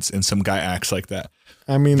kids and some guy acts like that?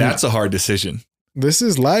 I mean, that's a hard decision. This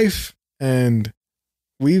is life and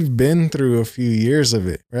we've been through a few years of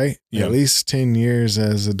it, right? Yeah. At least 10 years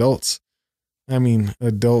as adults. I mean,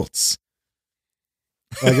 adults.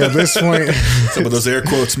 Like at this point, some of those air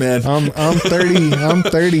quotes, man. I'm 30. I'm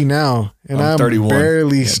 30 now, and I'm 31.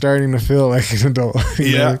 barely starting to feel like an adult.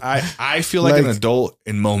 Yeah, I feel like an adult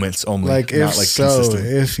in moments only. Like not if like so, consistent.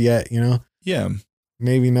 if yet, you know. Yeah,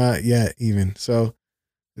 maybe not yet even. So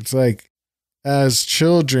it's like as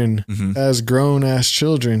children, as grown ass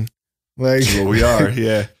children, like that's what we are.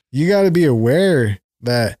 Yeah, you got to be aware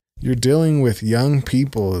that you're dealing with young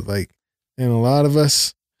people, like. And a lot of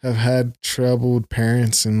us have had troubled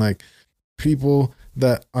parents and like people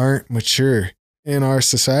that aren't mature in our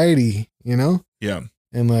society, you know? Yeah.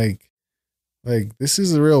 And like this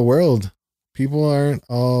is the real world. People aren't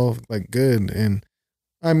all like good. And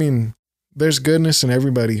I mean, there's goodness in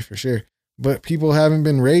everybody for sure, but people haven't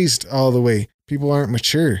been raised all the way. People aren't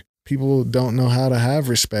mature. People don't know how to have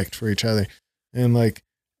respect for each other. And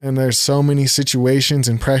and there's so many situations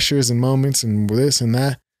and pressures and moments and this and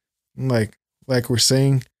that. Like we're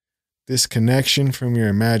saying, this connection from your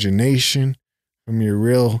imagination, from your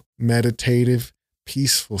real meditative,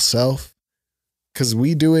 peaceful self, because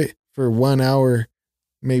we do it for 1 hour,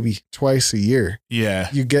 maybe twice a year. Yeah.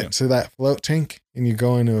 You get to that float tank and you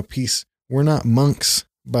go into a peace. We're not monks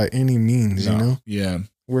by any means, you know? Yeah.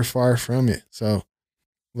 We're far from it. So,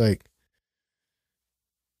 like,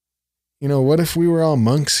 you know, what if we were all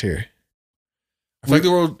monks here? I feel like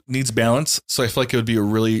the world needs balance, so I feel like it would be a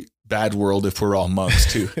really bad world if we're all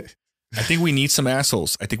monks too. I think we need some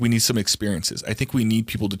assholes. I think we need some experiences. I think we need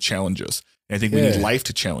people to challenge us. And I think we need life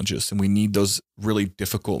to challenge us, and we need those really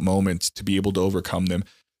difficult moments to be able to overcome them.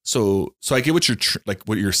 So I get what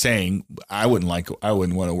you're saying. I wouldn't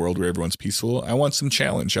want a world where everyone's peaceful. I want some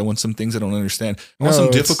challenge. I want some things I don't understand. I want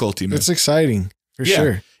some difficulty, man. It's exciting for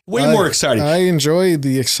sure. Way more exciting. I enjoy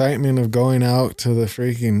the excitement of going out to the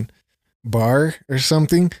freaking bar or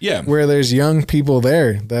something. Yeah. Where there's young people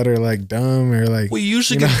there that are like dumb or like. We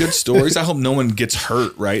usually get good stories. I hope no one gets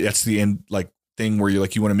hurt, right? That's the end thing where you're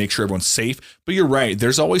like, you want to make sure everyone's safe. But you're right.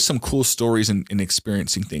 There's always some cool stories in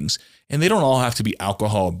experiencing things. And they don't all have to be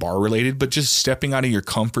alcohol or bar related, but just stepping out of your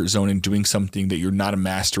comfort zone and doing something that you're not a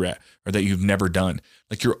master at or that you've never done.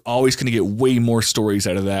 Like you're always going to get way more stories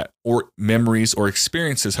out of that, or memories or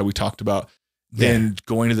experiences, how we talked about, than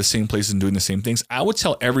going to the same places and doing the same things. I would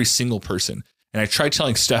tell every single person, and I tried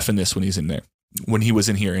telling Stefan this when he was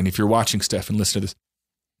in here. And if you're watching, Stefan, listen to this.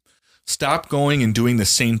 Stop going and doing the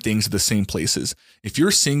same things at the same places. If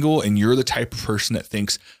you're single and you're the type of person that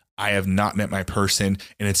thinks, I have not met my person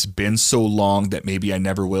and it's been so long that maybe I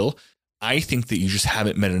never will, I think that you just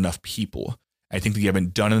haven't met enough people. I think that you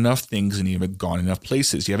haven't done enough things and you haven't gone enough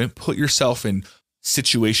places. You haven't put yourself in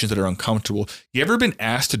situations that are uncomfortable. You ever been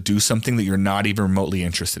asked to do something that you're not even remotely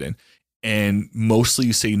interested in? And mostly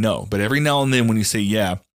you say no. But every now and then when you say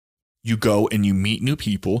yeah, you go and you meet new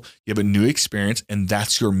people, you have a new experience, and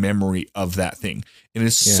that's your memory of that thing. And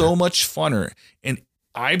it's so much funner. And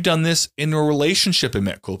I've done this in a relationship and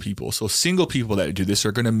met cool people. So single people that do this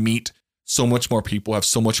are going to meet so much more people, have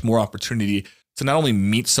so much more opportunity to not only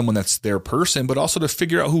meet someone that's their person, but also to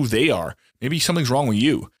figure out who they are. Maybe something's wrong with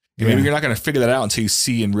you. And maybe you're not going to figure that out until you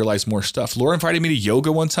see and realize more stuff. Laura invited me to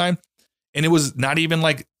yoga one time, and it was not even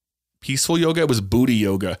like peaceful yoga. It was booty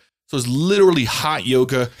yoga. So it was literally hot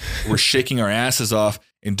yoga. We're shaking our asses off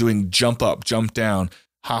and doing jump up, jump down,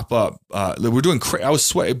 hop up. We're doing, I was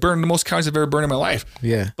sweating, burned the most calories I've ever burned in my life.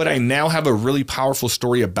 Yeah. But I now have a really powerful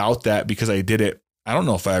story about that because I did it. I don't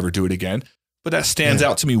know if I ever do it again, but that stands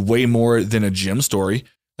out to me way more than a gym story.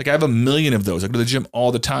 Like I have a million of those. I go to the gym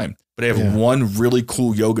all the time, but I have one really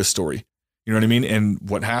cool yoga story. You know what I mean? And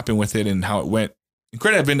what happened with it and how it went. And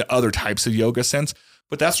granted, I've been to other types of yoga since,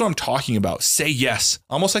 but that's what I'm talking about. Say yes.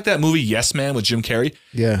 Almost like that movie, Yes Man with Jim Carrey.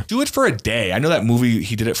 Yeah. Do it for a day. I know that movie,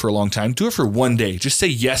 he did it for a long time. Do it for one day. Just say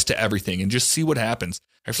yes to everything and just see what happens.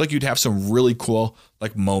 I feel like you'd have some really cool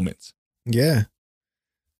like moments. Yeah.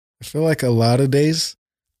 I feel like a lot of days,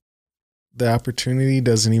 the opportunity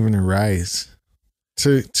doesn't even arise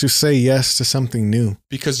to say yes to something new.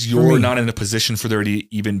 Because you're not in a position for there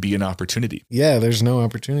to even be an opportunity. Yeah, there's no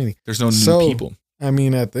opportunity. There's no new people. I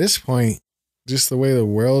mean, at this point, just the way the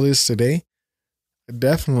world is today, I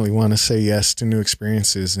definitely want to say yes to new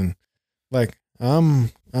experiences. And like,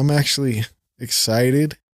 I'm actually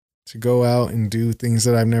excited to go out and do things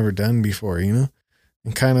that I've never done before, you know,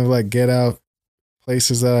 and kind of like get out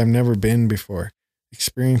places that I've never been before,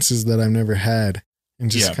 experiences that I've never had, and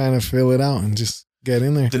just kind of fill it out and just get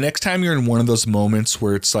in there. The next time you're in one of those moments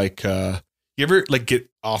where it's like, you ever like get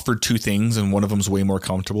offered two things and one of them's way more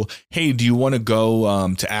comfortable? Hey, do you want to go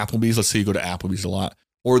to Applebee's? Let's say you go to Applebee's a lot.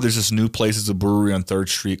 Or there's this new place, it's a brewery on 3rd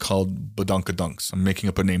Street called Badunka-Dunks. I'm making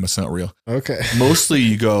up a name. It's not real. Okay. Mostly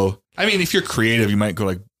you go, I mean, if you're creative, you might go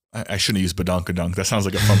like, I shouldn't use Badunka-Dunk. That sounds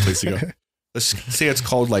like a fun place to go. Let's say it's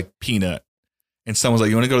called like Peanut. And someone's like,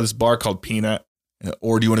 you want to go to this bar called Peanut?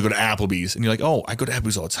 Or do you want to go to Applebee's? And you're like, oh, I go to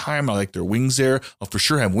Applebee's all the time. I like their wings there. I'll for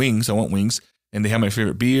sure have wings. I want wings. And they have my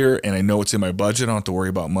favorite beer. And I know it's in my budget. I don't have to worry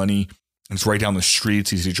about money. And it's right down the street.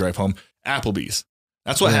 It's easy to drive home. Applebee's.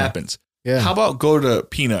 That's what happens. Yeah. How about go to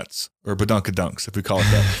Peanuts or Badunka-Dunks, if we call it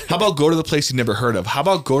that? How about go to the place you never heard of? How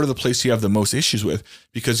about go to the place you have the most issues with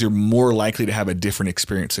because you're more likely to have a different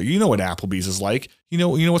experience? So you know what Applebee's is like. You know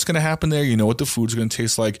what's going to happen there. You know what the food's going to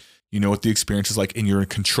taste like. You know what the experience is like, and you're in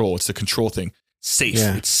control. It's the control thing. Safe.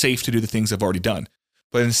 Yeah. It's safe to do the things I've already done.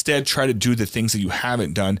 But instead, try to do the things that you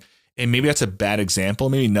haven't done. And maybe that's a bad example.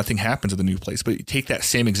 Maybe nothing happens at the new place. But you take that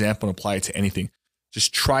same example and apply it to anything.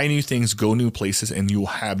 Just try new things, go new places, and you will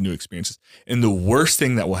have new experiences. And the worst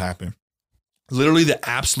thing that will happen, literally the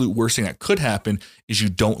absolute worst thing that could happen, is you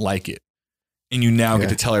don't like it. And you now get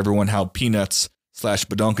to tell everyone how Peanuts /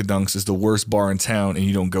 Badunka-Dunks is the worst bar in town and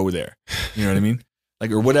you don't go there. You know what I mean?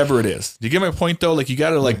 Like, or whatever it is. Do you get my point though? Like, you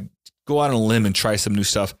got to like go out on a limb and try some new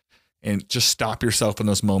stuff and just stop yourself in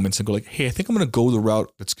those moments and go like, hey, I think I'm going to go the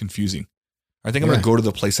route that's confusing. I think I'm going to go to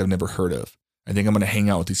the place I've never heard of. I think I'm going to hang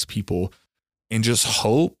out with these people and just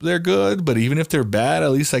hope they're good. But even if they're bad,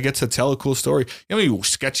 at least I get to tell a cool story. You know how many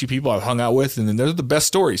sketchy people I've hung out with, and then they're the best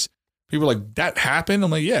stories. People are like, that happened? I'm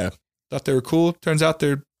like, yeah, thought they were cool. Turns out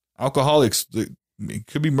they're alcoholics. It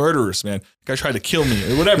could be murderers, man. The guy tried to kill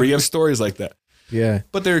me or whatever. You have stories like that. Yeah.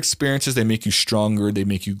 But their experiences, they make you stronger. They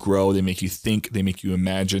make you grow. They make you think. They make you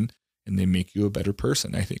imagine. And they make you a better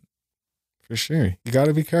person, I think. For sure. You got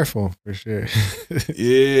to be careful, for sure.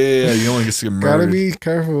 Yeah, you don't want to get murdered. Got to be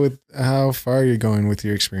careful with how far you're going with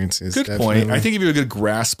your experiences. Good point. I think if you have a good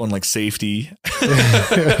grasp on like safety.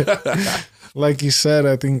 Like you said,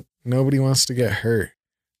 I think nobody wants to get hurt.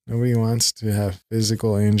 Nobody wants to have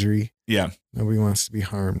physical injury. Yeah. Nobody wants to be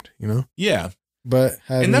harmed, you know? Yeah. But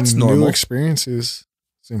having that's new normal. experiences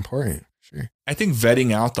is important. Sure. I think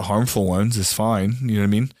vetting out the harmful ones is fine. You know what I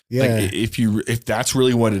mean? Yeah. Like if that's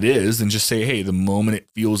really what it is, then just say, hey, the moment it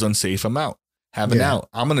feels unsafe, I'm out. Have an out.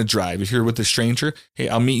 I'm going to drive. If you're with a stranger, hey,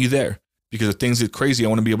 I'll meet you there. Because if things get crazy, I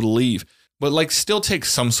want to be able to leave. But like still take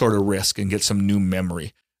some sort of risk and get some new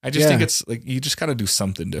memory. I just think it's like you just got to do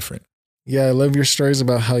something different. Yeah, I love your stories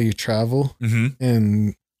about how you travel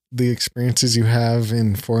and the experiences you have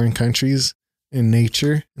in foreign countries in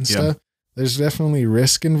nature and stuff. There's definitely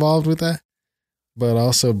risk involved with that, but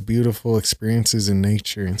also beautiful experiences in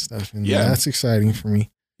nature and stuff. And that's exciting for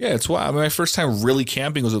me. Yeah, it's why my first time really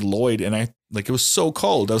camping was with Lloyd, and it was so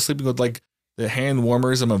cold. I was sleeping with like the hand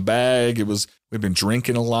warmers in my bag. We've been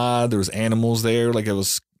drinking a lot. There was animals there. Like I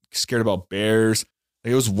was scared about bears.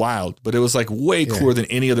 Like, it was wild, but it was like way cooler than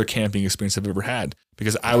any other camping experience I've ever had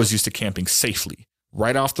because I was used to camping safely,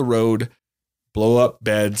 right off the road, blow up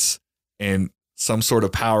beds and some sort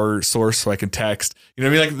of power source so I can text. You know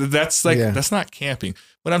what I mean? Like that's not camping.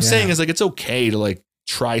 What I'm saying is like it's okay to like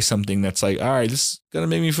try something that's like, all right, this is gonna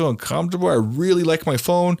make me feel uncomfortable. I really like my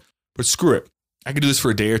phone, but screw it. I could do this for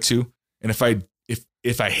a day or two. And if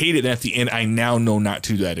if I hate it, then at the end, I now know not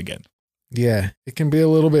to do that again. Yeah, it can be a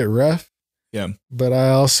little bit rough. Yeah. But I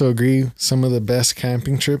also agree, some of the best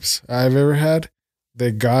camping trips I've ever had,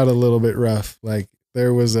 they got a little bit rough. Like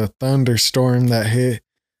there was a thunderstorm that hit.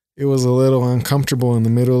 It was a little uncomfortable in the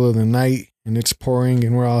middle of the night, and it's pouring,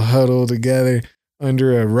 and we're all huddled together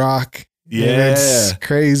under a rock. Yeah. It's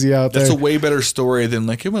crazy out there. That's a way better story than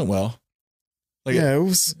like, it went well. Like, yeah, it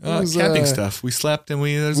was camping stuff. We slept and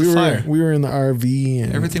there was a fire. We were in the RV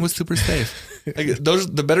and everything was super safe. Like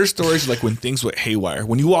the better stories are like when things went haywire.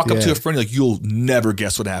 When you walk up to a friend, like you'll never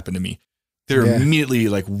guess what happened to me. They're immediately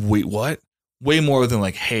like, wait, what? Way more than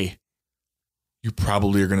like, hey, you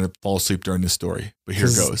probably are going to fall asleep during this story, but here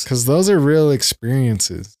it goes. Because those are real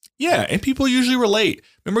experiences. Yeah, and people usually relate.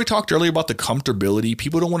 Remember we talked earlier about the comfortability.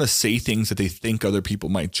 People don't want to say things that they think other people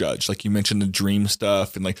might judge. Like you mentioned the dream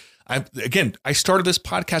stuff. And like, I started this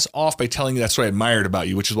podcast off by telling you that's what I admired about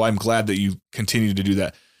you, which is why I'm glad that you continue to do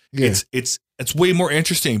that. Yeah. It's way more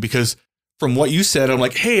interesting because from what you said, I'm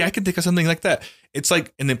like, hey, I can think of something like that. It's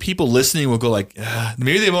like, and then people listening will go like,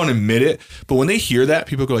 maybe they won't admit it, but when they hear that,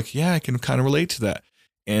 people go like, yeah, I can kind of relate to that.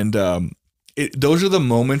 And those are the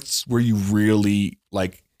moments where you really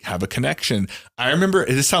like have a connection. I remember,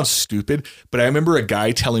 this sounds stupid, but I remember a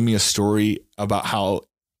guy telling me a story about how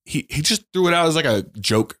he just threw it out as like a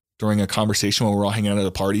joke during a conversation when we're all hanging out at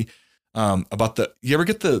a party about you ever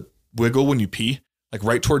get the wiggle when you pee? Like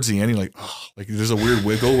right towards the end, you're like, oh, like there's a weird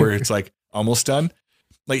wiggle where it's like almost done.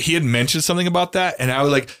 Like he had mentioned something about that. And I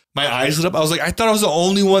was like, my eyes lit up. I was like, I thought I was the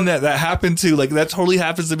only one that happened to. Like that totally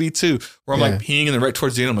happens to me too. Where I'm like peeing and then right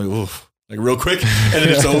towards the end, I'm like, oof. Like real quick, and then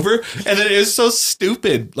it's over, and then it was so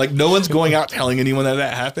stupid. Like no one's going out telling anyone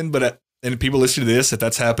that happened, but and people listening to this, if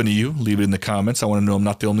that's happened to you, leave it in the comments. I want to know I'm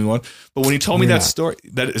not the only one. But when he told me that story,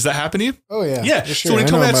 does that happen to you? Oh yeah, yeah. Sure. So when he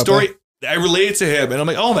told me that story, I related to him, and I'm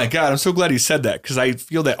like, oh my god, I'm so glad he said that because I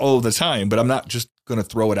feel that all the time. But I'm not just gonna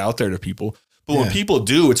throw it out there to people. But when people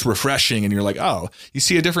do, it's refreshing, and you're like, oh, you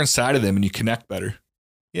see a different side of them, and you connect better.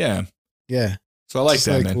 Yeah. Yeah. So I like just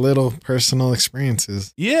that, like man. Little personal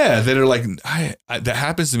experiences. Yeah, that are like, that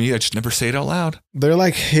happens to me. I just never say it out loud. They're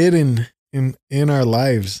like hidden in our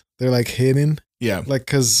lives. They're like hidden. Yeah. Like,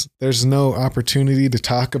 because there's no opportunity to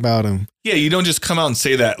talk about them. Yeah, you don't just come out and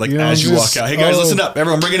say that like as you walk out. Hey guys, listen up.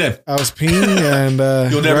 Everyone bring it in. I was peeing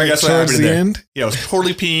and you'll never guess what happened there. End. Yeah, I was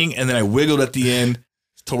totally peeing and then I wiggled at the end.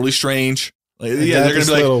 It's totally strange. Like, yeah, they're gonna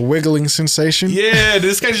be like, little wiggling sensation. Yeah, did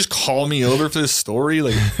this guy just call me over for this story?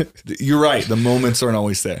 Like, you're right. The moments aren't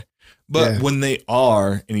always there, but when they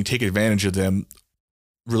are, and you take advantage of them,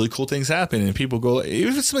 really cool things happen, and people go.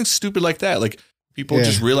 Even if it's something stupid like that, like people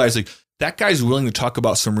just realize like that guy's willing to talk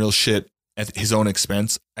about some real shit at his own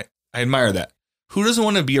expense. I admire that. Who doesn't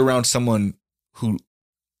want to be around someone who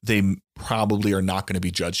they probably are not going to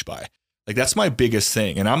be judged by? Like that's my biggest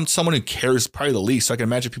thing, and I'm someone who cares probably the least. So I can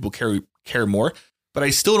imagine people care more, but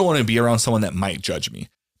I still don't want to be around someone that might judge me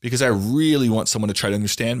because I really want someone to try to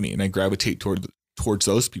understand me, and I gravitate towards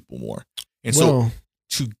those people more. And so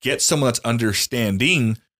to get someone that's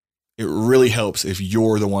understanding, it really helps if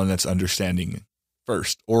you're the one that's understanding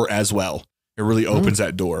first or as well. It really opens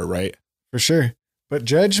that door, right? For sure. But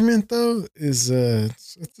judgment though is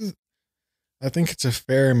I think it's a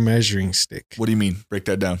fair measuring stick. What do you mean? Break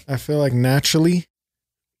that down. I feel like naturally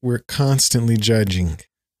we're constantly judging.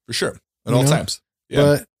 For sure. At all times.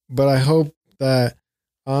 Yeah. But I hope that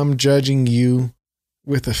I'm judging you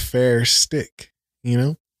with a fair stick, you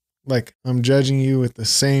know? Like I'm judging you with the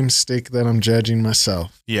same stick that I'm judging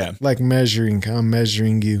myself. Yeah. Like I'm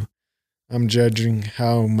measuring you. I'm judging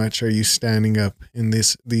how much are you standing up in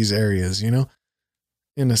these areas, you know?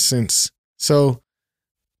 In a sense. So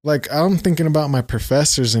like I'm thinking about my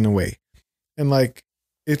professors in a way, and like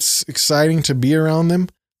it's exciting to be around them.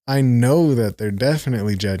 I know that they're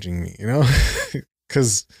definitely judging me, you know,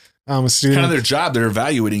 because I'm a student. It's kind of their job. They're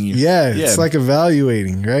evaluating you. Yeah, it's like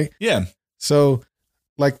evaluating, right? Yeah. So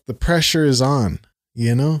like the pressure is on,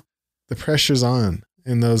 you know, the pressure's on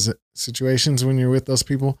in those situations when you're with those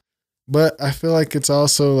people. But I feel like it's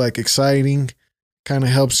also like exciting, kind of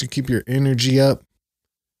helps you keep your energy up.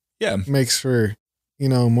 Yeah. Makes for, you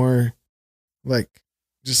know, more like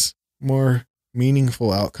just more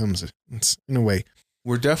meaningful outcomes in a way.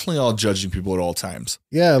 We're definitely all judging people at all times.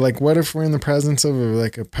 Yeah. Like what if we're in the presence of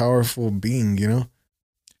a powerful being, you know?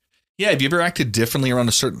 Yeah. Have you ever acted differently around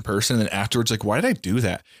a certain person and then afterwards, like, why did I do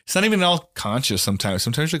that? It's not even all conscious sometimes.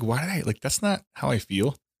 Sometimes you're like, why did I, like, that's not how I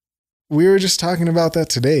feel. We were just talking about that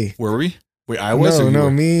today. Were we? Wait, I was? No,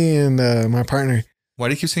 me and my partner. Why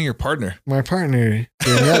do you keep saying your partner? My partner,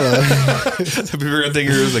 Daniela. Some people are going to think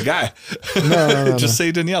you're a guy. No. Just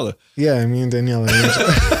say Daniela. Yeah, me and Daniela.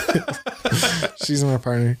 She's my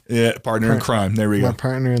partner. Yeah, partner in crime. There we My go.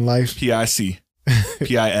 partner in life. PIC.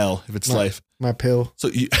 PIL if it's life. My pill. So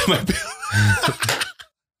my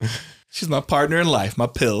pill. She's my partner in life. My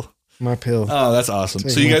pill. My pill. Oh, that's awesome.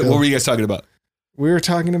 Take So you my guys, pill. what were you guys talking about? We were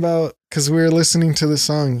talking about, because we were listening to the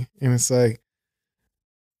song, and it's like,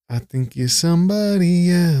 I think you're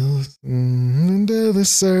somebody else under the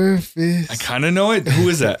surface. I kind of know it. Who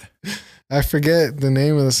is that? I forget the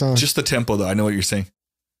name of the song. Just the tempo, though. I know what you're saying.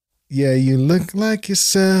 Yeah, you look like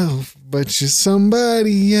yourself, but you're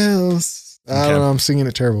somebody else. I Okay. don't know. I'm singing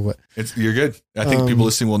it terrible, but You're good. I think people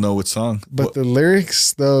listening will know what song. but the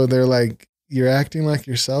lyrics though, they're like, you're acting like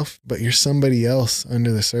yourself, but you're somebody else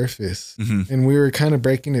under the surface. Mm-hmm. And we were kind of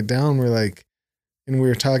breaking it down. We're like, and we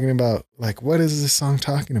were talking about like, what is this song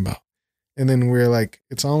talking about? And then we're like,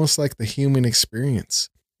 it's almost like the human experience,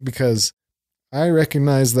 because I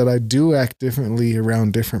recognize that I do act differently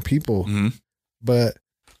around different people, Mm-hmm. but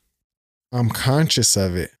I'm conscious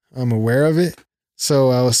of it. I'm aware of it.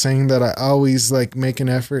 So I was saying that I always like make an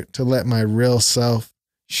effort to let my real self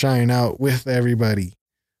shine out with everybody,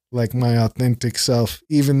 like my authentic self,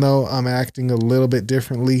 even though I'm acting a little bit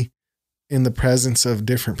differently in the presence of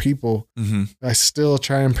different people. Mm-hmm. I still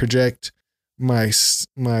try and project my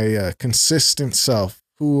consistent self,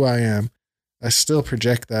 who I am. I still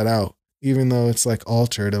project that out, even though it's like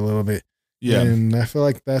altered a little bit. Yeah. And I feel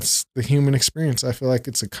like that's the human experience. I feel like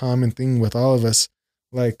it's a common thing with all of us.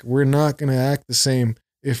 Like, we're not going to act the same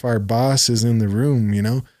if our boss is in the room, you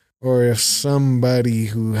know, or if somebody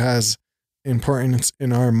who has importance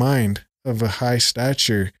in our mind of a high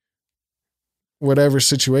stature, whatever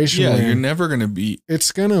situation. Yeah, we're you're in, never going to be.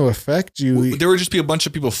 it's going to affect you. There would just be a bunch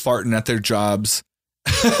of people farting at their jobs.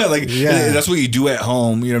 Like, Yeah. that's what you do at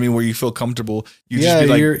home. You know what I mean? Where you feel comfortable. You Yeah,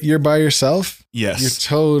 just be like, you're by yourself. yes. You're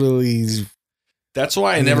totally. That's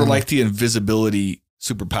why I never Yeah. liked the invisibility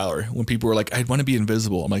superpower. When people were like, I want to be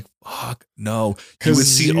invisible. I'm like, fuck, no. You would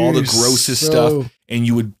see all the you're grossest so- stuff and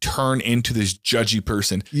you would turn into this judgy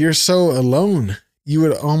person. You're so alone. You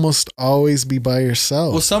would almost always be by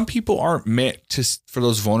yourself. Well, some people aren't meant for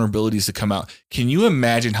those vulnerabilities to come out. Can you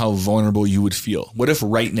imagine how vulnerable you would feel? What if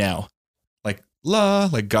right now,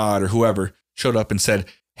 like God or whoever showed up and said,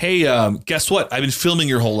 hey, guess what? I've been filming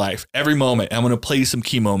your whole life, every moment. I'm going to play you some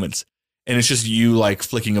key moments. And it's just you like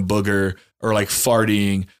flicking a booger or like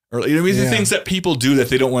farting or, you know, the things that people do that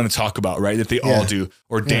they don't want to talk about, right? That they all do,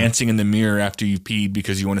 or dancing in the mirror after you've peed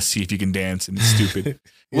because you want to see if you can dance and it's stupid.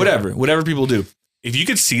 Whatever people do. If you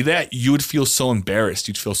could see that, you would feel so embarrassed.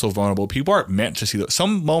 You'd feel so vulnerable. People aren't meant to see that.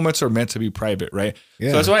 Some moments are meant to be private, right? Yeah.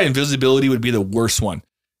 So that's why invisibility would be the worst one.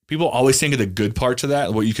 People always think of the good parts of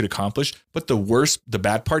that, what you could accomplish, but the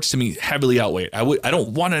bad parts to me heavily outweigh it. I don't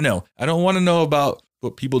want to know. I don't want to know about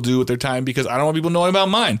what people do with their time because I don't want people knowing about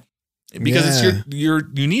mine because it's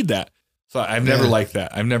you need that. So I've never liked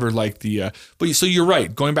that. I've never liked so you're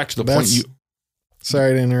right. Going back to the point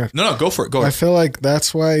Sorry to interrupt. No, go for it. Go I ahead. feel like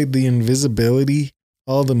that's why the invisibility,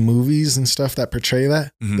 all the movies and stuff that portray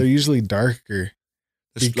that, they're usually darker.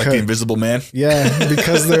 It's like the Invisible Man. Yeah,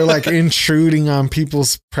 because they're like intruding on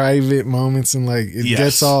people's private moments and like it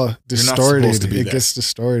gets all distorted. It gets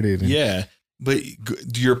distorted. Yeah. But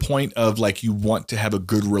to your point of like, you want to have a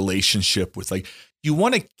good relationship with like, you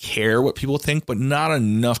want to care what people think, but not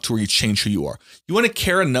enough to where you change who you are. You want to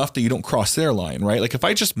care enough that you don't cross their line, right? Like if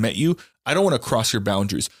I just met you, I don't want to cross your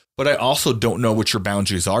boundaries, but I also don't know what your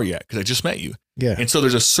boundaries are yet because I just met you. Yeah. And so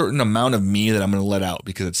there's a certain amount of me that I'm going to let out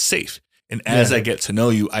because it's safe. And as I get to know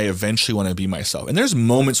you, I eventually want to be myself. And there's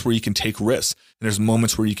moments where you can take risks and there's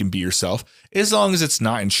moments where you can be yourself as long as it's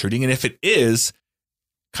not intruding. And if it is,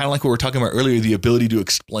 kind of like what we were talking about earlier, the ability to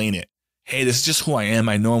explain it. Hey, this is just who I am.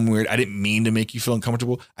 I know I'm weird. I didn't mean to make you feel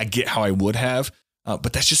uncomfortable. I get how I would have,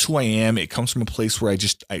 but that's just who I am. It comes from a place where I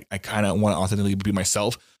kind of want to authentically be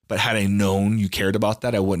myself. But had I known you cared about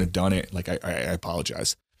that, I wouldn't have done it. Like, I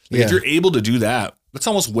apologize. Like, if you're able to do that, that's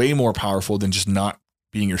almost way more powerful than just not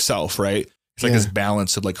being yourself, right? It's like this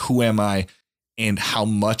balance of like, who am I and how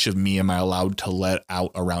much of me am I allowed to let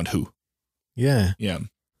out around who? Yeah. Yeah.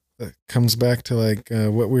 It comes back to like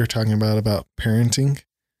what we were talking about parenting.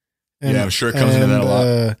 And, I'm sure it comes into that a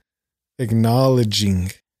lot.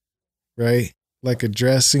 Acknowledging, right? Like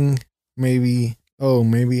addressing maybe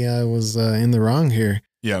I was in the wrong here.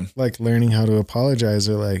 Yeah. Like learning how to apologize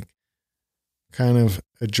or like kind of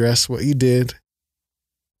address what you did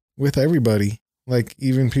with everybody. Like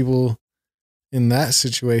even people in that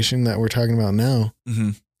situation that we're talking about now,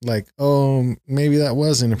 like, oh, maybe that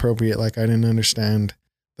was inappropriate. Like I didn't understand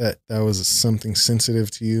that was something sensitive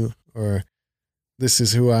to you, or this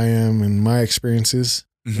is who I am and my experiences.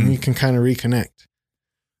 And you can kind of reconnect.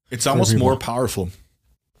 It's almost more powerful.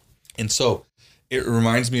 And so It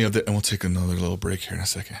reminds me of and we'll take another little break here in a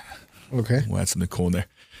second. Okay. We'll add something cool in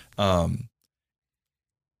there.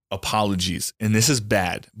 Apologies. And this is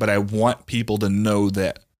bad, but I want people to know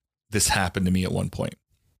that this happened to me at one point.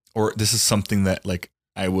 Or this is something that like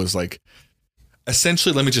I was like,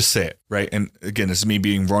 essentially, let me just say it, right? And again, this is me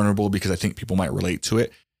being vulnerable because I think people might relate to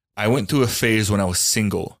it. I went through a phase when I was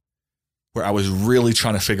single where I was really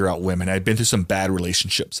trying to figure out women. I'd been through some bad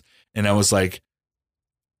relationships and I was like,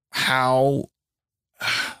 how...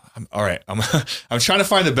 all right. I'm trying to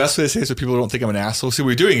find the best way to say it so people don't think I'm an asshole. See,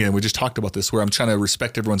 we're doing it. And we just talked about this where I'm trying to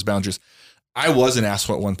respect everyone's boundaries. I was an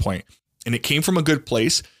asshole at one point and it came from a good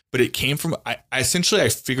place, but it came from, I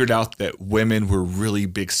figured out that women were really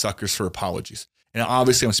big suckers for apologies. And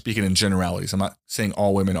obviously I'm speaking in generalities. I'm not saying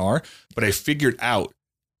all women are, but I figured out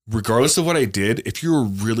regardless of what I did, if you're a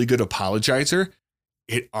really good apologizer,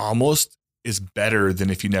 it almost is better than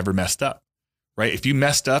if you never messed up, right? If you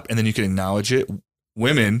messed up and then you can acknowledge it,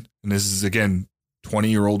 women, and this is again,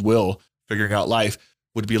 20-year-old Will figuring out life,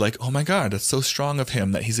 would be like, oh my God, that's so strong of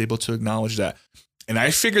him that he's able to acknowledge that. And I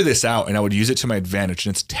figured this out and I would use it to my advantage.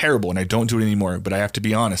 And it's terrible and I don't do it anymore, but I have to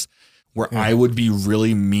be honest, where I would be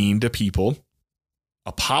really mean to people,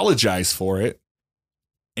 apologize for it,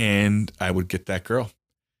 and I would get that girl.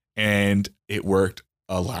 And it worked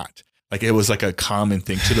a lot. Like it was like a common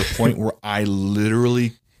thing to the point where I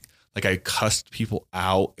literally, like I cussed people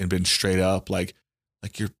out and been straight up like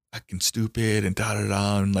you're fucking stupid and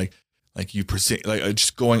and like you present, like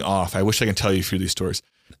just going off. I wish I can tell you a few of these stories.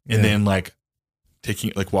 And then like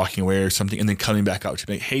walking away or something and then coming back out to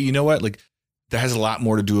be like, hey, you know what? Like that has a lot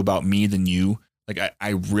more to do about me than you. Like I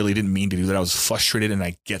really didn't mean to do that. I was frustrated and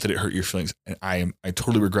I get that it hurt your feelings and I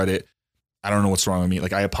totally regret it. I don't know what's wrong with me.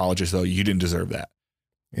 Like I apologize though. You didn't deserve that.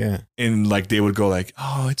 Yeah. And like they would go like,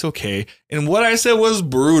 oh, it's okay. And what I said was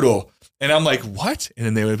brutal. And I'm like, what? And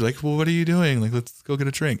then they would be like, well, what are you doing? Like, let's go get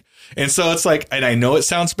a drink. And so it's like, and I know it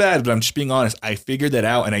sounds bad, but I'm just being honest. I figured that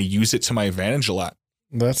out and I use it to my advantage a lot.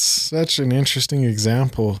 That's such an interesting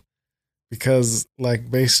example because like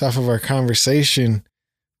based off of our conversation,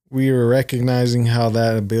 we were recognizing how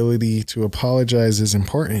that ability to apologize is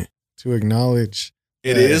important, to acknowledge.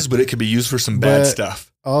 It is, but it could be used for some bad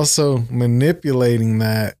stuff. Also manipulating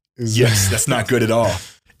that is that's not good at all.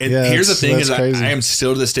 And here's the thing is I am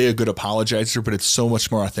still to this day a good apologizer, but it's so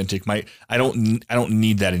much more authentic. I don't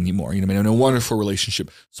need that anymore. You know what I mean? I'm in a wonderful relationship,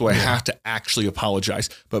 so I have to actually apologize.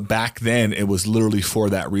 But back then it was literally for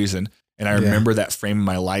that reason. And I remember that frame in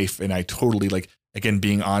my life and I totally like, again,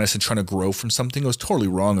 being honest and trying to grow from something, it was totally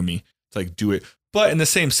wrong of me to like do it. But in the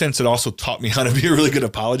same sense, it also taught me how to be a really good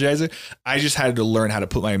apologizer. I just had to learn how to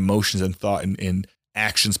put my emotions and thought and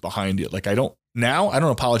actions behind it. Like I don't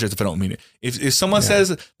apologize if I don't mean it. If someone says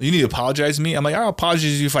you need to apologize to me, I'm like, I'll apologize to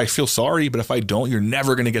you if I feel sorry, but if I don't, you're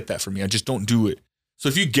never going to get that from me. I just don't do it. So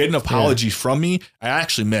if you get an apology from me, I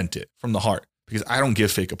actually meant it from the heart because I don't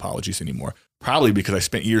give fake apologies anymore. Probably because I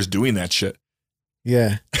spent years doing that shit.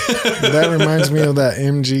 Yeah. That reminds me of that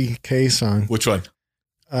MGK song. Which one?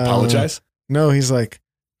 Apologize? No, he's like,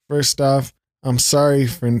 first off, I'm sorry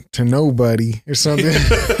to nobody or something.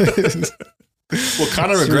 Well,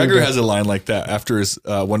 Conor McGregor has a line like that after his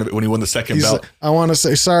when he won the second belt. Like, I want to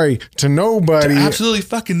say sorry to nobody. To absolutely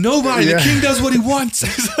fucking nobody. The king does what he wants.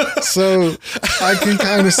 So I can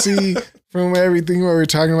kind of see from everything what we're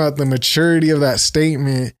talking about, the maturity of that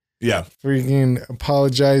statement. Yeah. Freaking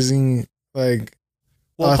apologizing like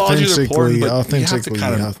authentically.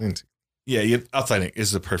 Yeah, authentic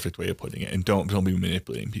is the perfect way of putting it. And don't be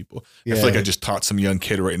manipulating people. Yeah. I feel like I just taught some young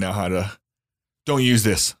kid right now how to don't use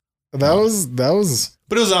this. That was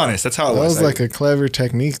but it was honest. That's how it was. That was like a clever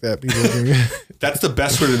technique that people can. That's the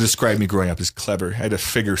best way to describe me growing up is clever. I had to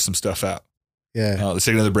figure some stuff out. Yeah. Let's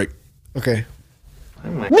take another break. Okay.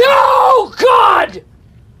 No, God!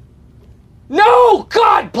 No,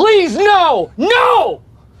 God, please, no! No!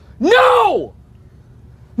 No!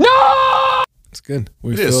 No! It's good.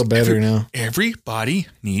 We feel better now. Everybody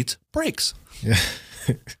needs breaks. Yeah.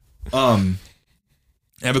 I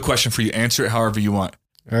have a question for you. Answer it however you want.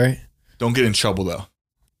 All right. Don't get in trouble though.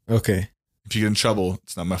 Okay. If you get in trouble,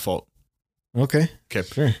 it's not my fault. Okay. Okay.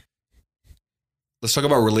 Sure. Let's talk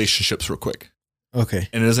about relationships real quick. Okay.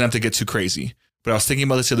 And it doesn't have to get too crazy. But I was thinking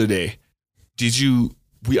about this the other day.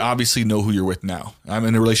 We obviously know who you're with now. I'm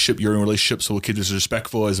in a relationship, you're in a relationship, so we'll keep this as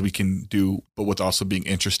respectful as we can do, but with also being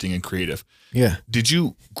interesting and creative. Yeah.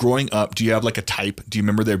 Growing up, do you have like a type? Do you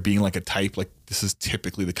remember there being like a type? Like this is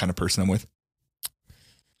typically the kind of person I'm with?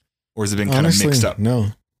 Or has it been kind of mixed up? No.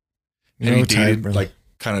 Have you dated like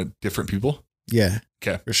kind of different people? Yeah.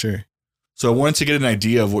 Okay. For sure. So I wanted to get an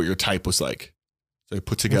idea of what your type was like. So I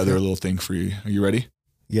put together a little thing for you. Are you ready?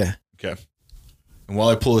 Yeah. Okay. And while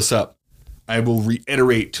I pull this up, I will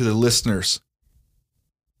reiterate to the listeners,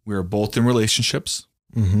 we are both in relationships.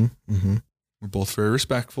 Mm-hmm. Mm-hmm. We're both very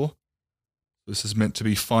respectful. This is meant to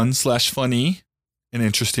be fun/funny and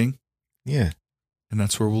interesting. Yeah. And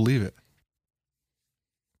that's where we'll leave it.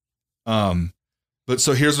 But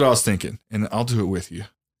so here's what I was thinking, and I'll do it with you.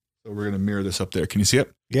 So we're going to mirror this up there. Can you see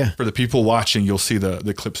it? Yeah. For the people watching, you'll see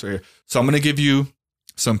the clips right here. So I'm going to give you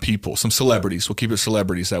some people, some celebrities. We'll keep it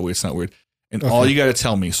celebrities. That way it's not weird. And all you got to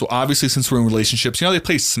tell me. So obviously, since we're in relationships, you know, they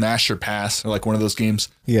play Smash or Pass or like one of those games.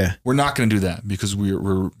 Yeah. We're not going to do that because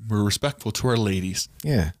we're respectful to our ladies.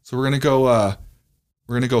 Yeah. So we're going to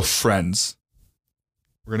go, friends.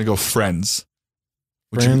 We're going to go friends.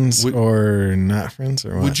 Friends or not friends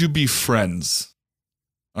or what? Would you be friends?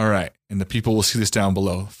 All right. And the people will see this down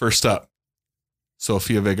below. First up,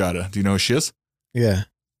 Sofia Vergara. Do you know who she is? Yeah.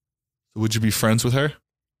 Would you be friends with her?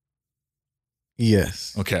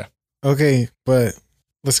 Yes. Okay. Okay, but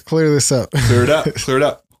let's clear this up. Clear it up. Clear it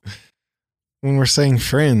up. When we're saying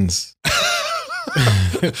friends.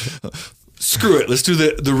 Screw it. Let's do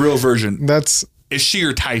the real version. That's Is she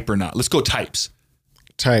your type or not? Let's go types.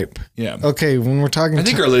 type. Yeah. Okay, when we're talking I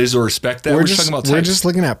think our ladies will respect that. We're just talking about types. We're just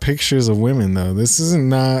looking at pictures of women, though. This is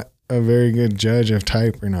not a very good judge of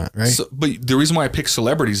type or not, right? So, but the reason why I pick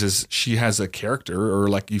celebrities is she has a character, or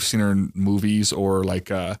like you've seen her in movies or like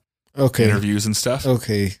interviews and stuff.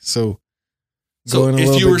 Okay, so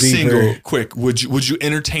if you were single, deeper, quick, would you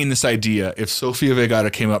entertain this idea if Sofia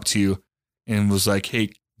Vergara came up to you and was like, "Hey,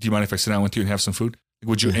 do you mind if I sit down with you and have some food?"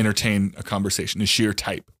 Would you entertain a conversation? Is she your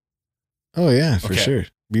type? Oh yeah, for sure.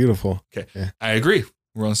 Beautiful. Okay, yeah. I agree.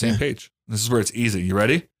 We're on the same page. This is where it's easy. You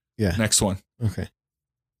ready? Yeah. Next one. Okay.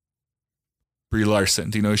 Brie Larson.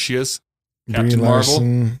 Do you know who she is? Brie Captain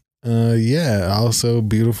Larson, Marvel. Yeah. Also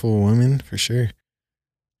beautiful woman for sure.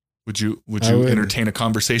 Would you entertain a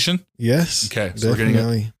conversation? Yes. Okay. So definitely. we're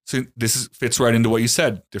getting so this fits right into what you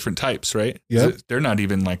said. Different types, right? Yep. They're not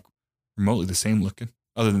even like remotely the same looking,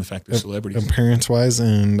 other than the fact they're celebrities. Appearance wise,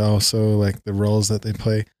 and also like the roles that they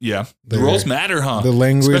play. Yeah. The roles matter, huh? The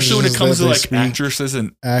language, especially when it comes to like actresses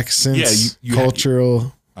and accents, you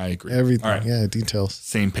cultural. I agree. Everything. All right. Yeah, details.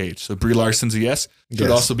 Same page. So Brie Larson's a yes.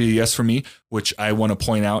 Should also be a yes for me, which I want to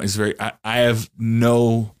point out is I have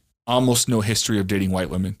almost no history of dating white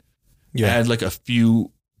women. Yeah. I had like a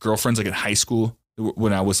few girlfriends like in high school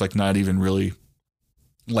when I was like not even really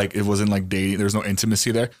like, it wasn't like dating. There's no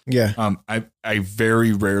intimacy there. Yeah. I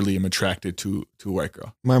very rarely am attracted to a white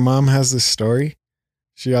girl. My mom has this story.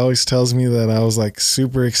 She always tells me that I was like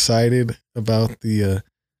super excited about the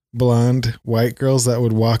blonde white girls that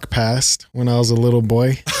would walk past when I was a little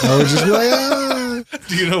boy. I would just be like, ah.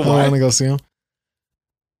 Do you know I why? want to go see them.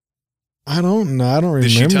 I don't know. I don't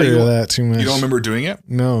remember that too much. You don't remember doing it?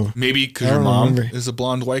 No. Maybe because your mom is a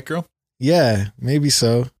blonde white girl? Yeah, maybe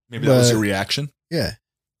so. Maybe that was your reaction? Yeah.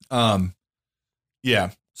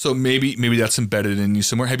 Yeah. So maybe that's embedded in you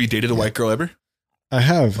somewhere. Have you dated a white girl ever? I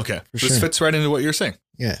have. Okay. This fits right into what you're saying.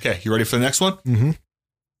 Yeah. Okay. You ready for the next one? Mm-hmm.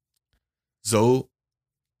 Zoe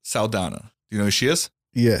Saldana. Do you know who she is?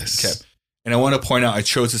 Yes. Okay. And I want to point out, I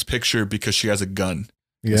chose this picture because she has a gun.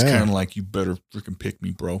 Yeah. It's kind of like, you better freaking pick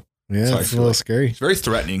me, bro. Yeah, it's a little scary. It's very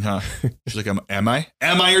threatening, huh? She's like, am I?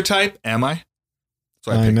 Am I your type? Am I?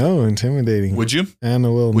 So I know, intimidating. Would you? And a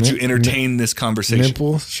little. Would you entertain this conversation?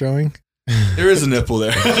 Nipple showing? There is a nipple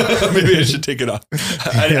there. Maybe I should take it off.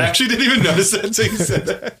 I actually didn't even notice that until you said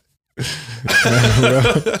that.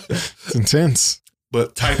 It's intense.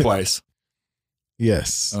 But type-wise.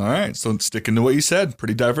 Yes. All right. So sticking to what you said.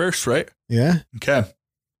 Pretty diverse, right? Yeah. Okay.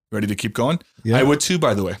 Ready to keep going? Yeah. I would too,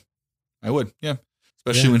 by the way. I would. Yeah.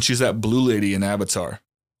 Especially when she's that blue lady in Avatar.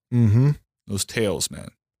 Mm-hmm. Those tails, man.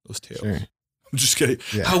 Those tails. Sure. I'm just kidding.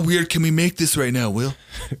 Yeah. How weird can we make this right now, Will?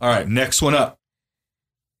 All right. Next one up.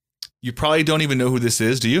 You probably don't even know who this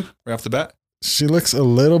is, do you? Right off the bat? She looks a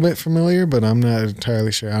little bit familiar, but I'm not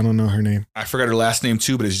entirely sure. I don't know her name. I forgot her last name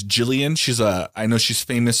too, but it's Jillian. I know she's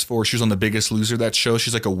famous for, she was on The Biggest Loser, that show.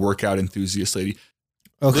 She's like a workout enthusiast lady.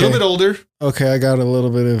 Okay. A little bit older. Okay, I got a little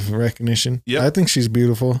bit of recognition. Yeah. I think she's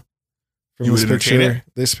beautiful. From You would entertain it?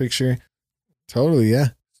 This picture. Totally, yeah.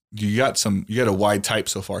 You got a wide type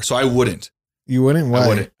so far. So I wouldn't. You wouldn't? Why? I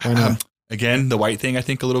wouldn't. Why not? Again, the white thing, I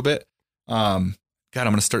think a little bit. God,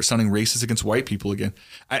 I'm going to start sounding racist against white people again.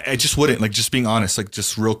 I just wouldn't, like, just being honest, like,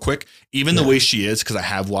 just real quick. Even the way she is, because I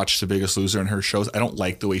have watched The Biggest Loser and her shows, I don't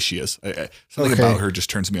like the way she is. Something about her just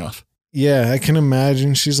turns me off. Yeah, I can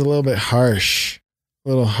imagine she's a little bit harsh. A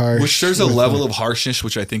little harsh. Which there's a level of harshness,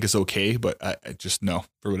 which I think is okay, but I just, no,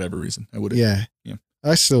 for whatever reason. I wouldn't. Yeah.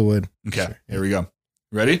 I still would. Okay, Sure. here we go.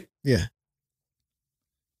 Ready? Yeah.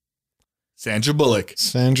 Sandra Bullock.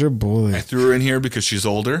 Sandra Bullock. I threw her in here because she's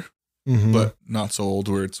older, Mhm. but not so old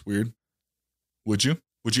where it's weird. Would you?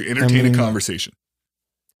 Would you entertain a conversation?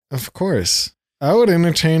 Of course. I would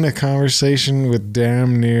entertain a conversation with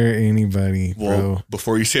damn near anybody, bro. Well,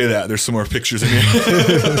 before you say that, there's some more pictures in here.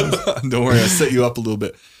 Don't worry, I'll set you up a little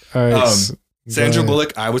bit. All right. Sandra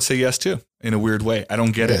Bullock, I would say yes too, in a weird way. I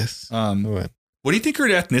don't get Yes. it. What do you think her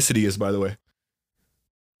ethnicity is, by the way?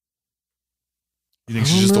 You think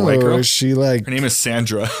she's just a white girl? Is she like Her name is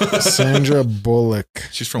Sandra. Sandra Bullock?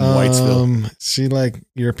 She's from Whitesville. She like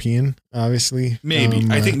European, obviously. Maybe.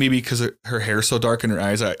 I think maybe because her hair is so dark in her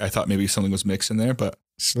eyes, I thought maybe something was mixed in there, but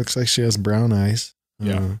she looks like she has brown eyes.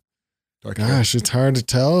 Yeah. Dark hair. Gosh, it's hard to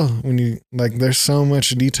tell when you like. There's so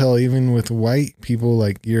much detail, even with white people,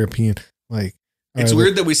 like European. Like it's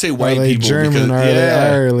weird that we say white are they people. German? Because, are they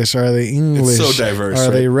Irish? Are they English? It's so diverse. Are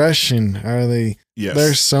right? they Russian? Are they? Yes.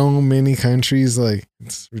 There's so many countries. Like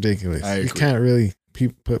it's ridiculous. I agree. You can't really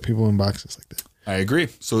put people in boxes like that. I agree.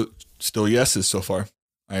 So still yeses so far.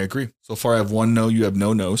 I agree. So far I have one no. You have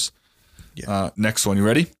no nos. Yeah. Next one. You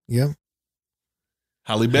ready? Yep.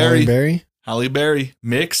 Halle Berry. Halle Berry. Halle Berry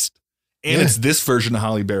mixed, and Yeah. it's this version of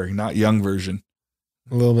Halle Berry, not young version.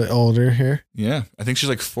 A little bit older here. Yeah, I think she's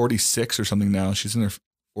like 46 or something now. She's in her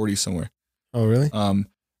 40s somewhere. Oh, really?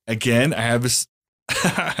 Again, I have this.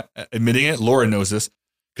 Admitting it, Laura knows this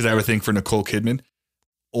because I have a thing for Nicole Kidman.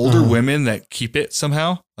 Older women that keep it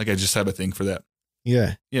somehow, like I just have a thing for that.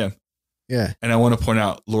 Yeah. Yeah. Yeah. And I want to point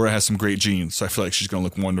out, Laura has some great genes, so I feel like she's going to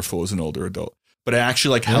look wonderful as an older adult. But I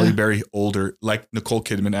actually like Halle Berry older, like Nicole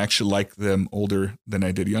Kidman. I actually like them older than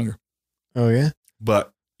I did younger. Oh, yeah?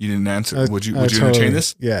 But you didn't answer. Would you totally, entertain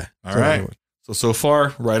this? Yeah. All right. So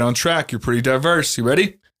far, right on track. You're pretty diverse. You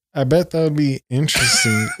ready? I bet that would be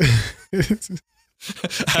interesting.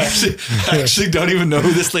 I actually don't even know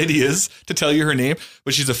who this lady is to tell you her name,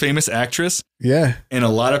 but she's a famous actress. Yeah. And a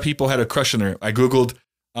lot of people had a crush on her. I Googled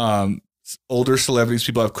older celebrities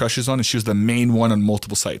people have crushes on, and she was the main one on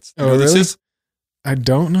multiple sites. You know who this is? I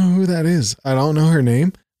don't know who that is. I don't know her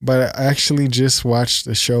name, but I actually just watched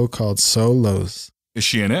a show called Solos. Is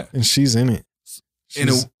she in it? And she's in it.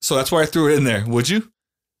 So that's why I threw it in there. Would you?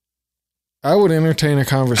 I would entertain a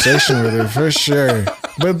conversation with her for sure.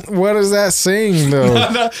 But what is that saying though?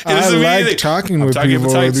 I like talking with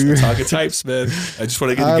people. I'm talking types, man. I just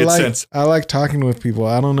want to get a good sense. I like talking with people.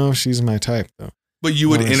 I don't know if she's my type though. But you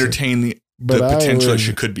would entertain the potential that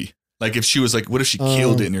she could be. Like if she was like, what if she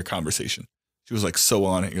killed it in your conversation? She was like so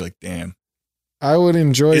on it. You're like, damn. I would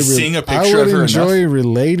enjoy seeing a picture of her. I would enjoy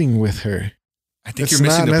relating with her. I think you're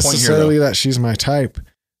missing the point here. It's not necessarily that she's my type,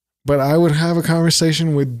 but I would have a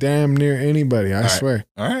conversation with damn near anybody. I swear.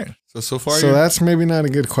 All right. So far. So that's maybe not a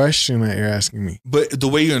good question that you're asking me. But the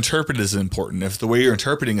way you interpret it is important. If the way you're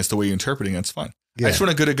interpreting is the way you're interpreting, that's fine. Yeah. I just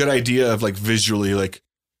want to get a good idea of like visually, like.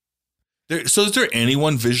 So is there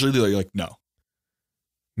anyone visually that you're like, no?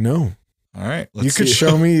 No. All right. You could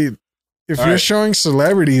show me. If you're showing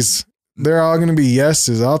celebrities, they're all going to be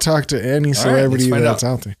yeses. I'll talk to any celebrity that's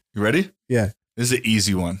out there. You ready? Yeah. This is an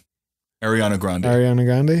easy one. Ariana Grande. Ariana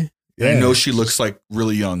Grande? Yeah. I know she looks like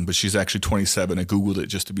really young, but she's actually 27. I Googled it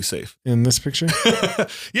just to be safe. In this picture?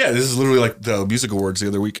 Yeah. This is literally like the music awards the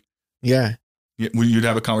other week. Yeah. You'd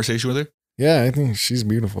have a conversation with her? Yeah. I think she's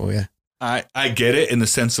beautiful. Yeah. I get it in the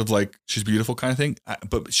sense of like she's beautiful kind of thing,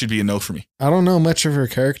 but she'd be a no for me. I don't know much of her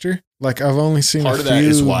character. Like I've only seen part a of that few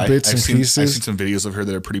is why bits and pieces. I've seen some videos of her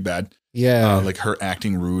that are pretty bad. Yeah, like her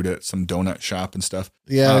acting rude at some donut shop and stuff.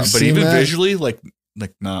 Yeah, but even visually, like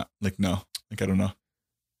no, like I don't know.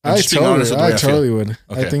 I totally would.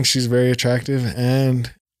 Okay. I think she's very attractive,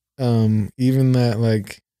 and even that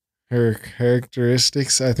like her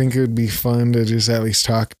characteristics. I think it would be fun to just at least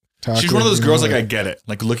talk. She's one of those girls like I get it.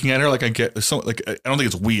 Like looking at her, like I get so like I don't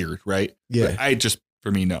think it's weird, right? Yeah. But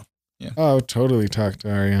for me, no. Yeah. Oh, totally talk to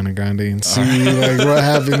Ariana Grande and see like what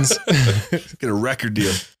happens. Get a record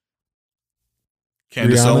deal.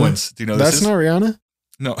 Candace Owens. Do you know that's not Rihanna?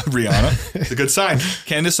 No, Rihanna. It's a good sign.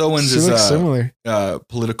 Candace Owens is similar.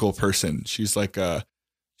 Political person. She's like I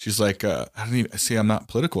don't even see. I'm not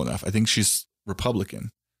political enough. I think she's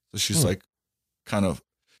Republican. So she's like kind of.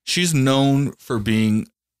 She's known for being.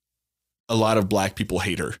 A lot of black people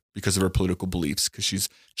hate her because of her political beliefs. Because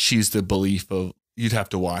she's the belief of you'd have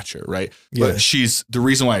to watch her, right? Yeah. But she's the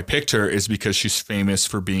reason why I picked her is because she's famous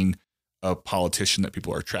for being a politician that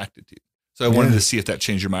people are attracted to. So I wanted to see if that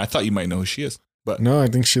changed your mind. I thought you might know who she is, but no, I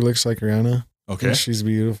think she looks like Rihanna. Okay, she's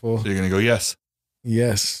beautiful. So you're gonna go yes.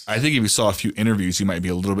 Yes. I think if you saw a few interviews, you might be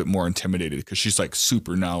a little bit more intimidated because she's like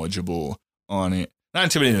super knowledgeable on it. Not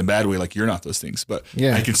intimidated in a bad way, like you're not those things, but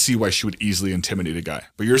I can see why she would easily intimidate a guy.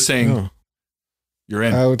 But you're saying You're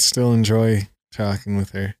in. I would still enjoy talking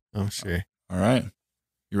with her. I'm sure. All right.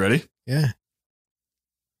 You ready? Yeah.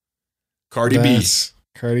 Cardi That's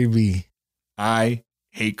Cardi B. I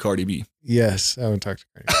hate Cardi B. Yes, I would talk to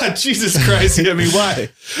Cardi B. Jesus Christ, Yemi, why?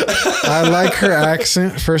 I like her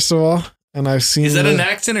accent, first of all. And I've seen Is that an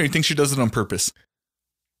accent or you think she does it on purpose?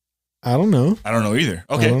 I don't know. I don't know either.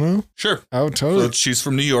 Okay. I don't know. Sure. I would totally. So she's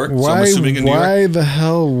from New York. Why, so I'm assuming in New York. why the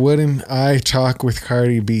hell wouldn't I talk with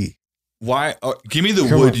Cardi B? Why? Give me the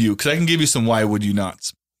Come would on. you, because I can give you some why would you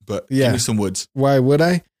nots, but Yeah. give me some woods. Why would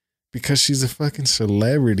I? Because she's a fucking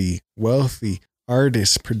celebrity, wealthy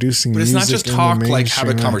artist producing But it's music. not just in the talk, like have a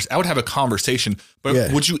mainstream. conversation. I would have a conversation, but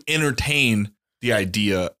Yeah. would you entertain the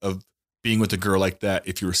idea of being with a girl like that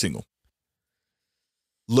if you were single?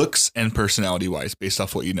 Looks and personality wise, based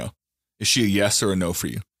off what you know. Is she a yes or a no for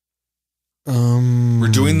you? We're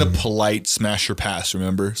doing the polite smash or pass,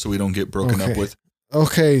 remember? So we don't get broken up Okay. with.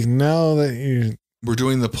 Okay, now that you're We're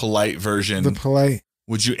doing the polite version. the polite,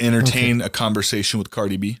 Would you entertain a conversation with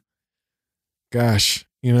Cardi B? gosh,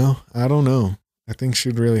 I don't know. I think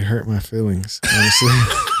she'd really hurt my feelings, honestly.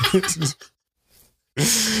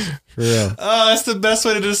 For real. Oh, that's the best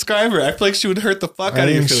way to describe her. I feel like she would hurt the fuck out I of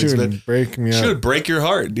your think she feelings, would man. break me She up, would break your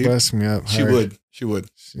heart, dude. bust me up. She hard. would. She would.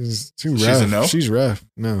 She's too rough. She's a no? She's rough.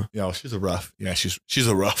 No. Yeah, she's a rough. Yeah, she's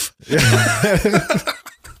a rough. All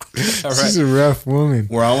All She's right. a rough woman.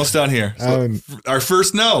 We're almost done here. I So would- our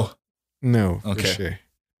first no. No, Okay. for sure.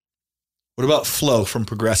 What about Flo from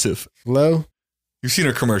Progressive? Flo? You've seen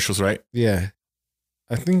her commercials, right? Yeah.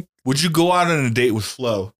 I think Would you go out on a date with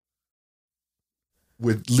Flo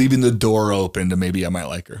with leaving the door open to maybe I might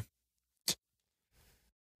like her?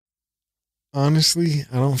 honestly,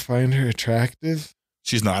 I don't find her attractive.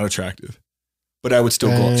 She's not attractive, but I would still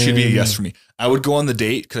go. She'd be a yes for me. I would go on the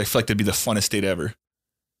date because I feel like that'd be the funnest date ever.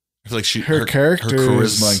 I feel like Her character, her charisma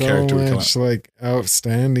is and so character would come out. much like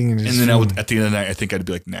outstanding, And then I would, at the end of the night, I think I'd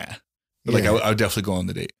be like, nah. But like, Yeah. I would definitely go on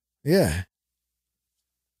the date. yeah.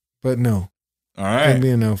 But no, All it'd right.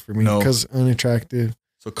 be a no for me No. because unattractive.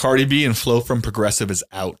 So Cardi B and Flo from Progressive is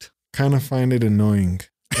out. Kind of find it annoying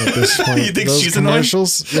at this point. You think Those she's annoying?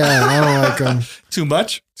 commercials? Yeah, I don't like them Too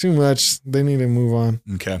much? too much. They need to move on.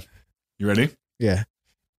 Okay. You ready? Yeah.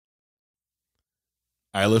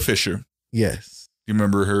 Isla Fisher. Yes. You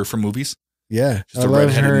remember her from movies? Yeah. She's a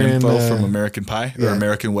redheaded nympho from American Pie or yeah.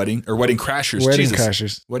 American Wedding or Wedding Crashers. Wedding Jesus.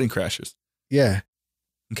 Crashers. Wedding Crashers. Yeah.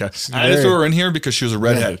 Okay. She's I had to very- throw her in here because she was a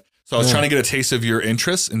redhead. So I was Yeah. trying to get a taste of your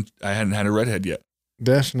interests and I hadn't had a redhead yet.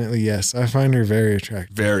 Definitely yes. I find her very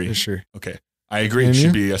attractive. Very. For sure. Okay. I agree. And She'd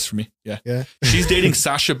you? be a yes for me. Yeah. Yeah. She's dating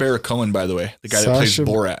Sacha Baron Cohen, by the way, the guy that plays Sacha-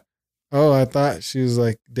 Borat. Oh, I thought she was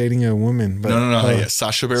like dating a woman. But No. Oh, Yeah.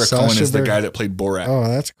 Sacha Baron Sacha Cohen is the Baron- guy that played Borat. Oh,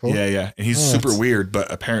 that's cool. Yeah. And he's Oh, super that's- weird, but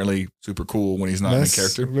apparently super cool when he's not in That's the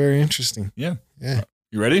character. very interesting. Yeah. Yeah.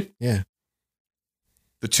 You ready? Yeah.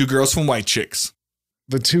 The two girls from White Chicks.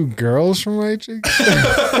 The two girls from White Chicks?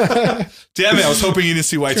 Damn it. I was hoping you didn't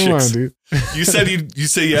see White Come Chicks. on, dude. You said you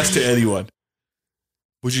say yes to anyone.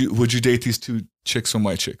 Would you date these two chicks from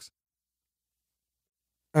White Chicks?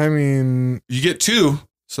 I mean, You get two,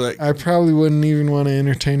 so that, I probably wouldn't even want to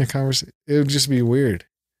entertain a conversation. It would just be weird.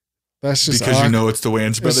 That's just because you know it's the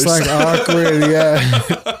Wayans brothers. It's like awkward,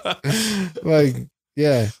 yeah. Like,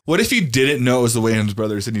 yeah. What if you didn't know it was the Wayans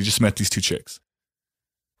brothers and you just met these two chicks?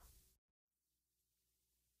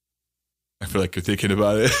 I feel like you're thinking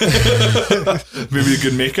about it. Maybe a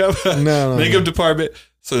good makeup. No. Makeup department.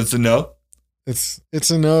 So it's a no. It's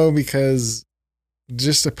a no because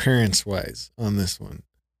just appearance wise on this one.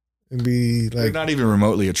 It'd be They're like, not even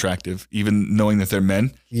remotely attractive, even knowing that they're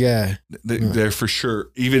men. yeah, They're for sure.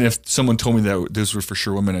 Even if someone told me that those were for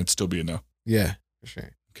sure women, I'd still be a no. yeah, for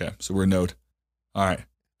sure. Okay, so we're noed. All right.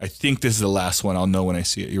 I think this is the last one. I'll know when I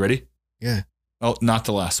see it. You ready? Yeah. Oh, not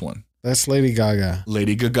the last one. That's Lady Gaga.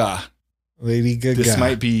 Lady Gaga. Lady Gaga. This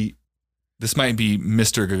might be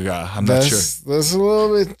Mr. Gaga. I'm not sure. That's a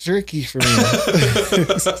little bit tricky for me.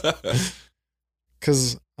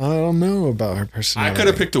 Because I don't know about her I personality. could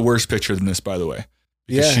have picked a worse picture than this, by the way,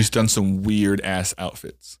 because Yeah. she's done some weird ass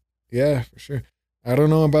outfits. Yeah, for sure. I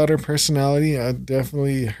don't know about her personality. I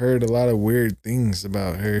definitely heard a lot of weird things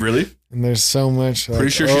about her. Really? And there's so much. Like,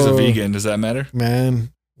 Pretty sure she's a vegan. Does that matter?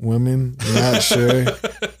 Man, woman, not sure.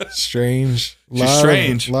 Strange. She's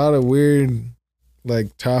strange. A lot of weird,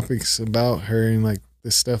 like, topics about her and like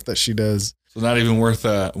the stuff that she does. So not even worth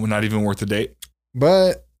a date.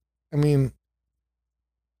 But I mean,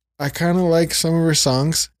 I kind of like some of her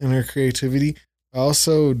songs and her creativity. I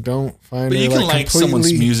also don't find But her you can like completely.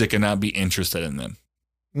 someone's music and not be interested in them.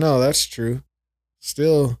 No, that's true.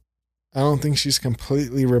 Still, I don't think she's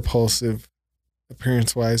completely repulsive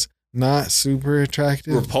appearance wise. Not super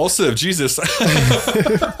attractive. Repulsive, Jesus.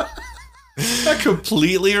 Not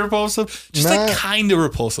completely repulsive, just like kind of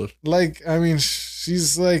repulsive. Like, I mean,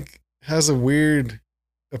 she's like has a weird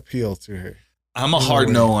appeal to her. I'm a hard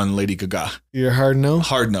no on Lady Gaga. You're a hard no?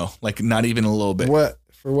 Hard no, like not even a little bit.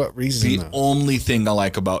 For what reason? The only thing I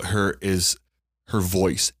like about her is her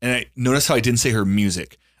voice. And I notice how I didn't say her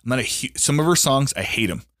music. I'm not some of her songs, I hate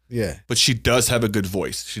them. Yeah. But she does have a good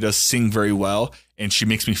voice. She does sing very well, and she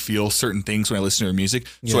makes me feel certain things when I listen to her music.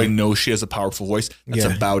 So I know she has a powerful voice. That's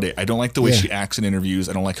about it. I don't like the way she acts in interviews.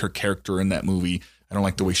 I don't like her character in that movie. I don't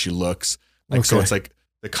like the way she looks. Like so it's like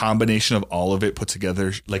the combination of all of it put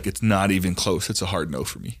together, like it's not even close. It's a hard no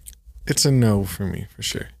for me. It's a no for me, for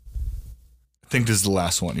sure. I think this is the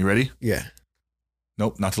last one. You ready? Yeah.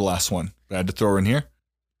 Nope, not the last one. But I had to throw her in here.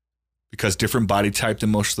 Because different body type than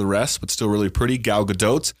most of the rest, but still really pretty. Gal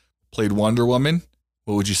Gadot played Wonder Woman.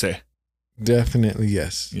 What would you say? Definitely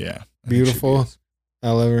yes. Yeah. Beautiful.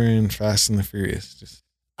 I love her in Fast and the Furious.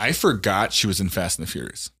 I forgot she was in Fast and the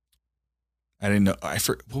Furious. I didn't know.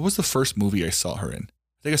 What was the first movie I saw her in?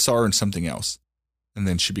 I think I saw her in something else. And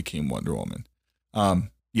then she became Wonder Woman.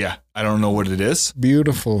 Yeah, I don't know what it is.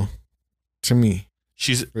 Beautiful to me.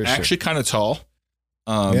 She's actually kind of tall.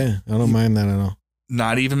 Yeah, I don't mind that at all.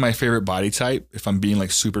 Not even my favorite body type, if I'm being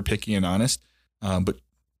like super picky and honest. But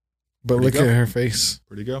look at her face.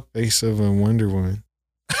 Pretty go. Face of a Wonder Woman.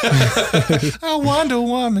 A Wonder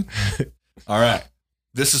Woman. All right.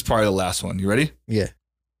 This is probably the last one. You ready? Yeah.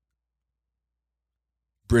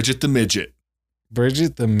 Bridget the Midget.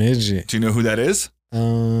 Bridget the Midget. Do you know who that is?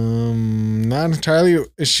 Not entirely.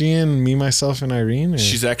 Is she in Me, Myself, and Irene? Or?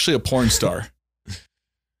 She's actually a porn star.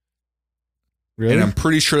 Really? And I'm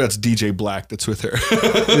pretty sure that's DJ Black that's with her.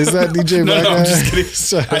 Is that DJ Black? No, I'm just kidding.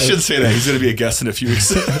 I shouldn't say that. He's going to be a guest in a few weeks.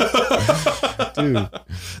 Dude.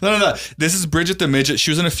 No. This is Bridget the Midget. She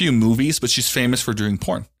was in a few movies, but she's famous for doing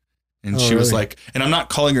porn. And she was like, and I'm not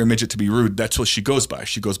calling her a midget to be rude. That's what she goes by.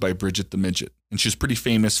 She goes by Bridget the Midget. And she's pretty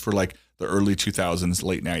famous for like the early 2000s,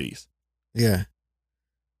 late 90s. Yeah.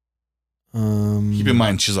 Keep in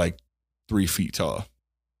mind, she's like 3 feet tall.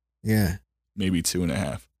 Yeah. Maybe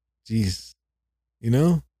 2.5. Jeez. You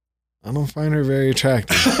know, I don't find her very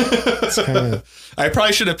attractive. It's I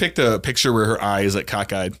probably should have picked a picture where her eye is like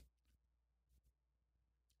cockeyed.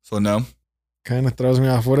 So no. Kind of throws me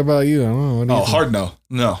off. What about you? I don't know. What do you think? Hard no.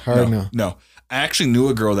 No. Hard no. No. I actually knew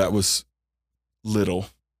a girl that was little.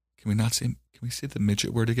 Can we say the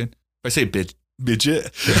midget word again? If I say midget.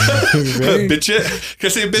 Midget? Can I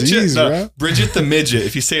say midget? Jeez, no. Bridget the Midget.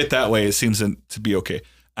 If you say it that way, it seems to be okay.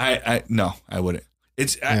 No, I wouldn't.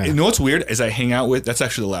 You know what's weird is I hang out with, that's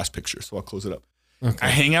actually the last picture, so I'll close it up. Okay. I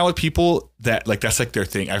hang out with people that like, that's like their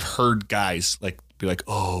thing. I've heard guys like be like,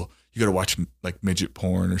 oh, you got to watch like midget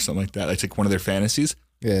porn or something like that. That's like one of their fantasies.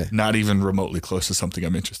 Yeah. Not even remotely close to something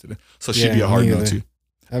I'm interested in. So she'd be a hard no too.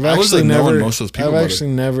 I've actually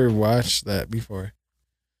never watched that before.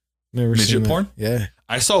 Never midget seen porn? Yeah.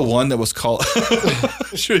 I saw one that was called,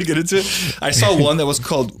 should we get into it? I saw one that was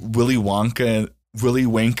called Willy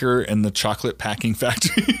Wanker and the Chocolate Packing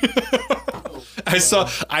Factory. I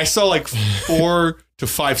saw like 4 to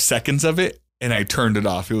 5 seconds of it and I turned it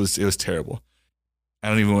off. It was terrible. I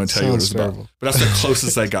don't even want to tell you what it was about. But that's the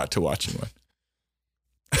closest I got to watching one.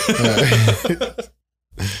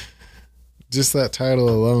 Just that title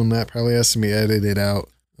alone, that probably has to be edited out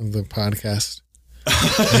of the podcast.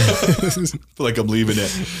 Feel like I'm leaving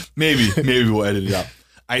it. Maybe we'll edit it out.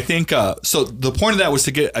 I think so. The point of that was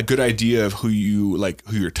to get a good idea of who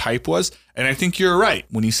your type was, and I think you're right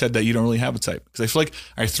when you said that you don't really have a type, because I feel like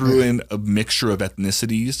I threw in a mixture of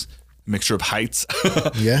ethnicities, a mixture of heights,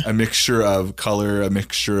 a mixture of color, a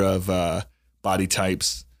mixture of body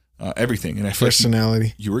types, everything, and I feel personality.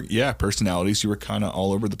 Like you were personalities. You were kind of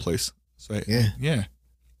all over the place. So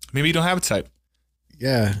maybe you don't have a type.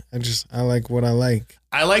 Yeah, I like what I like.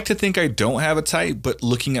 I like to think I don't have a type, but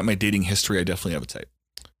looking at my dating history, I definitely have a type.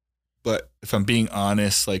 But if I'm being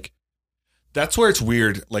honest, like that's where it's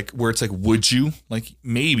weird, like where it's like, would you? Like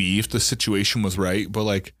maybe if the situation was right, but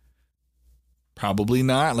like probably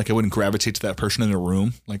not. Like I wouldn't gravitate to that person in a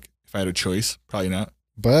room. Like if I had a choice, probably not.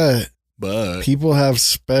 But people have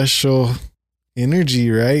special energy,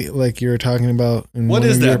 right? Like you were talking about. What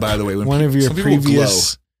is that, by the way? One of your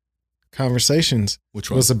previous conversations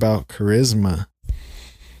was about charisma,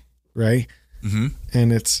 right? Mm-hmm.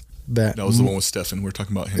 And it's that was the one with Stefan. We're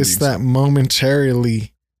talking about him. It's that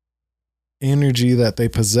momentarily energy that they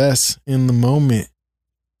possess in the moment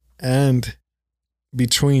and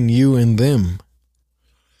between you and them.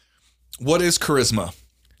 What is charisma?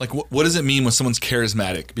 Like, what does it mean when someone's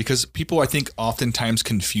charismatic? Because people, I think, oftentimes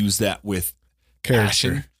confuse that with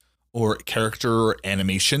passion or character or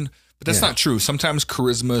animation, but that's not true. Sometimes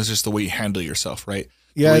charisma is just the way you handle yourself, right?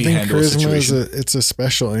 Yeah, I think charisma it's a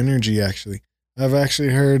special energy, actually. I've actually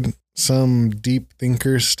heard some deep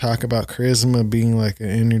thinkers talk about charisma being like an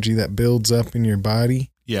energy that builds up in your body.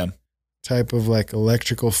 Yeah. Type of like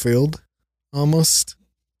electrical field, almost.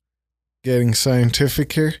 Getting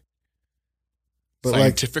scientific here. But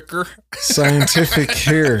scientificer? Scientific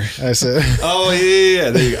here, I said. Oh,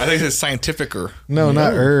 yeah. There you go. I think it's scientificer. No,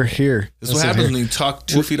 not here. This is what happens when you talk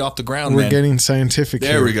 2 feet off the ground, We're man. getting scientific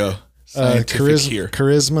there here. We go.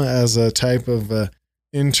 Charisma as a type of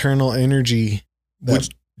internal energy.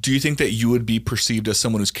 Do you think that you would be perceived as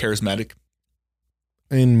someone who's charismatic?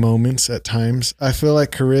 In moments at times. I feel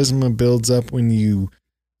like charisma builds up when you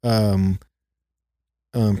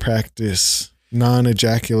practice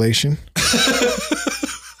non-ejaculation.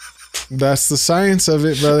 That's the science of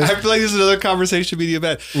it, brother. I feel like this is another conversation media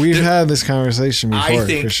bad. We've had this conversation before, I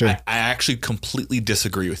think for sure. I actually completely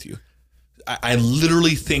disagree with you. I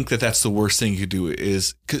literally think that that's the worst thing you could do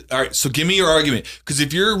is, all right, so give me your argument. Because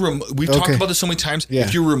if you're, we've talked about this so many times. Yeah.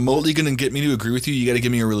 If you're remotely going to get me to agree with you, you got to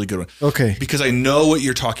give me a really good one. Okay. Because I know what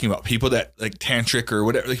you're talking about. People that like tantric or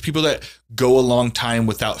whatever, like people that go a long time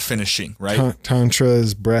without finishing, right? Tantra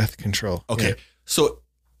is breath control. Okay. Yeah. So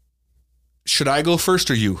should I go first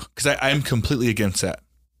or you? Because I'm completely against that.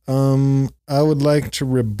 I would like to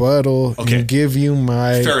rebuttal and give you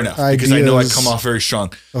my fair enough ideas. Because I know I come off very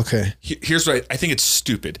strong. Okay. Here's what I think it's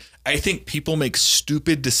stupid. I think people make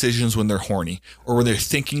stupid decisions when they're horny or when they're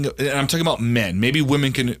thinking, and I'm talking about men. Maybe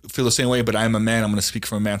women can feel the same way, but I'm a man. I'm going to speak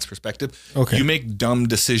from a man's perspective. Okay. You make dumb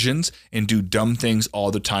decisions and do dumb things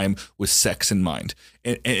all the time with sex in mind.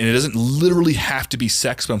 And it doesn't literally have to be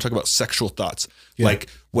sex, but I'm talking about sexual thoughts. Yeah. Like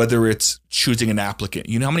whether it's choosing an applicant.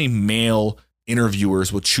 You know how many male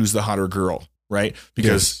interviewers will choose the hotter girl, right?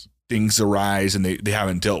 Because things arise and they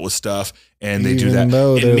haven't dealt with stuff and they do that.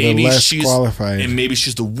 And maybe she's qualified. And maybe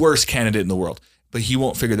she's the worst candidate in the world, but he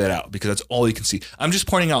won't figure that out because that's all he can see. I'm just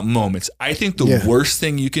pointing out moments. I think the worst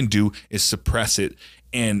thing you can do is suppress it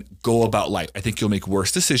and go about life. I think you'll make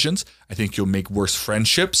worse decisions. I think you'll make worse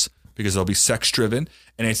friendships because they'll be sex driven.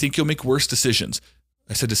 And I think you'll make worse decisions.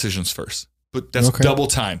 I said decisions first, but that's double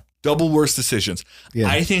time. Double worse decisions. Yeah.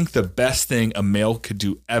 I think the best thing a male could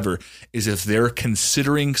do ever is if they're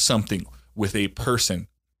considering something with a person,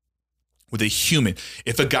 with a human.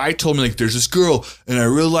 If a guy told me like, there's this girl and I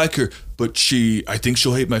really like her, but I think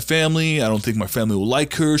she'll hate my family. I don't think my family will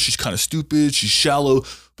like her. She's kind of stupid. She's shallow,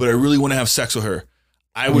 but I really want to have sex with her.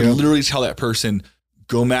 I would literally tell that person,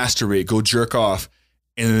 go masturbate, go jerk off,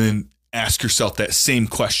 and then ask yourself that same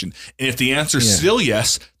question. And if the answer is still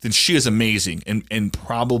yes, then she is amazing and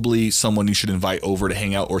probably someone you should invite over to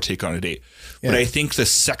hang out or take on a date. Yeah. But I think the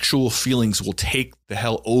sexual feelings will take the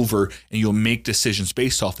hell over and you'll make decisions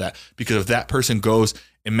based off that. Because if that person goes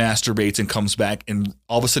and masturbates and comes back and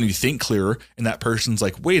all of a sudden you think clearer and that person's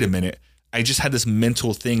like, wait a minute, I just had this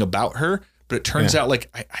mental thing about her, but it turns out like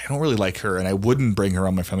I don't really like her and I wouldn't bring her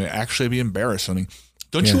on my family. Actually, I'd be embarrassed. I mean,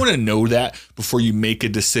 don't you want to know that before you make a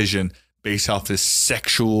decision based off this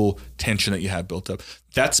sexual tension that you have built up?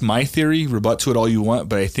 That's my theory. Rebut to it all you want,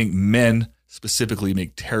 but I think men specifically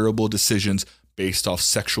make terrible decisions based off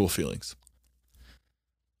sexual feelings.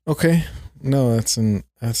 Okay. No, that's an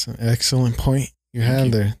excellent point you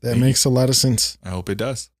have there. That makes a lot of sense. I hope it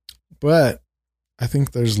does. But I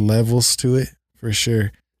think there's levels to it for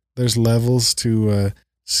sure. There's levels to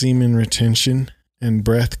semen retention and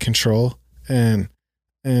breath control. And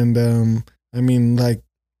I mean, like,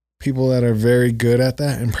 people that are very good at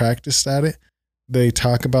that and practiced at it, they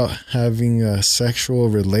talk about having sexual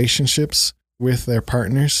relationships with their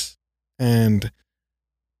partners and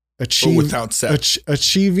without sex.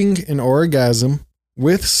 Achieving an orgasm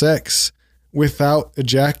with sex without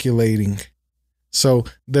ejaculating. So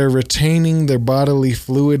they're retaining their bodily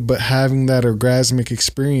fluid, but having that orgasmic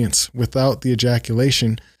experience without the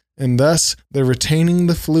ejaculation. And thus they're retaining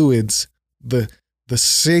the fluids, the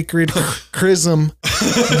sacred chrism,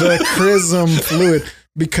 the chrism fluid,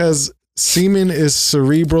 because semen is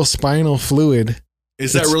cerebral spinal fluid.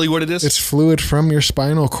 Is that really what it is? It's fluid from your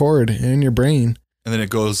spinal cord and your brain. And then it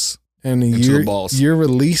goes into the balls. You're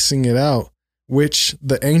releasing it out, which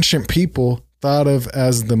the ancient people thought of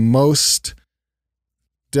as the most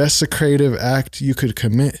desecrative act you could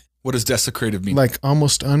commit. What does desecrative mean? Like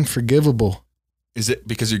almost unforgivable. Is it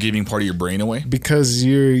because you're giving part of your brain away? Because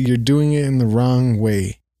you're doing it in the wrong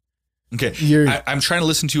way. Okay. I'm trying to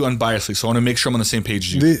listen to you unbiasedly, so I want to make sure I'm on the same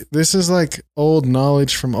page as you. This is like old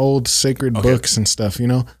knowledge from old sacred books and stuff, you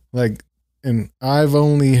know? Like, and I've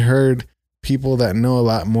only heard people that know a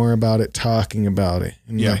lot more about it talking about it.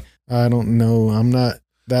 And like, I don't know. I'm not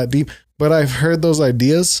that deep, but I've heard those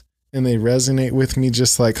ideas and they resonate with me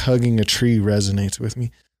just like hugging a tree resonates with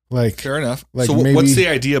me. Like, fair enough. Like so maybe, what's the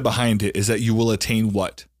idea behind it? Is that you will attain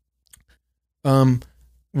what?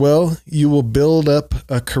 Well, you will build up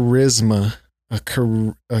a charisma,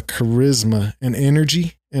 an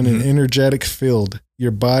energy and an energetic field.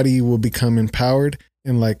 Your body will become empowered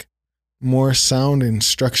and like more sound and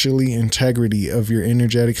structurally integrity of your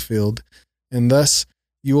energetic field. And thus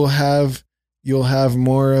you'll have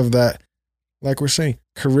more of that, like we're saying,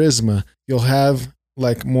 charisma. You'll have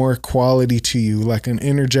like more quality to you, like an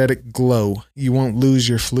energetic glow. You won't lose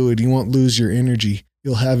your fluid. You won't lose your energy.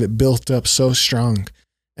 You'll have it built up so strong.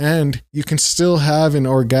 And you can still have an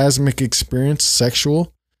orgasmic experience,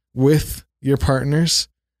 sexual, with your partners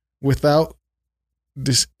without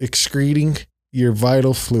excreting your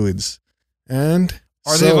vital fluids. And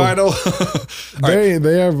are they vital?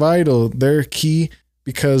 They are vital. They're key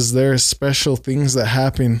because there are special things that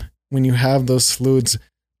happen when you have those fluids,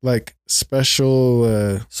 like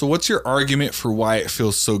special. So what's your argument for why it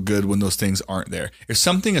feels so good when those things aren't there? If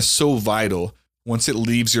something is so vital, once it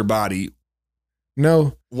leaves your body,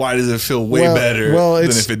 no. Why does it feel way better than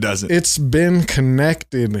if it doesn't? It's been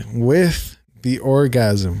connected with the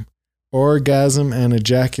orgasm and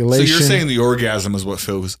ejaculation. So you're saying the orgasm is what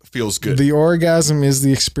feels good. The orgasm is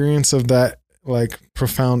the experience of that like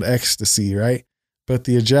profound ecstasy, right? But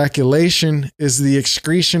the ejaculation is the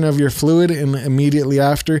excretion of your fluid and immediately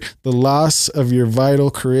after the loss of your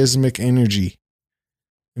vital charismatic energy.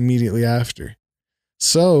 Immediately after.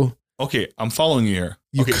 So. Okay, I'm following you here.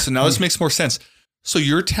 Okay, so now this makes more sense. So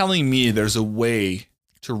you're telling me there's a way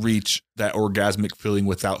to reach that orgasmic feeling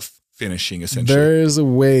without finishing, essentially. There is a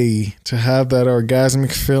way to have that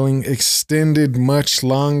orgasmic feeling extended much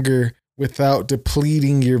longer without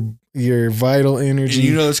depleting your vital energy. And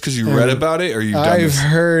you know this because you read about it or you've done this? I've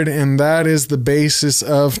heard, and that is the basis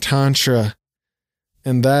of Tantra.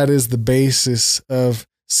 And that is the basis of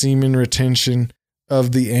semen retention,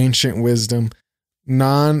 of the ancient wisdom.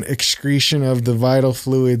 Non-excretion of the vital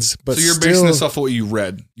fluids, but so you're basing this off of what you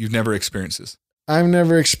read. You've never experienced this. I've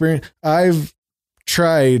never experienced. I've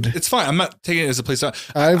tried. It's fine. I'm not taking it as a place out.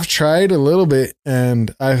 I've tried a little bit,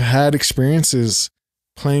 and I've had experiences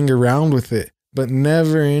playing around with it, but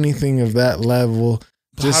never anything of that level.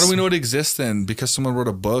 How do we know it exists then? Because someone wrote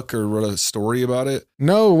a book or wrote a story about it?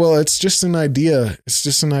 No, well, it's just an idea. It's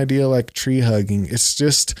just an idea like tree hugging. It's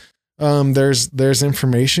just. There's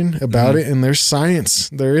information about it and there's science.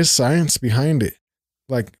 There is science behind it,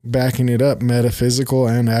 like backing it up, metaphysical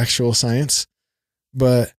and actual science.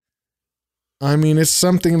 But I mean, it's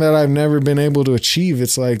something that I've never been able to achieve.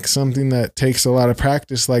 It's like something that takes a lot of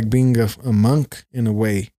practice, like being a monk in a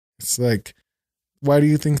way. It's like, why do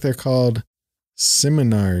you think they're called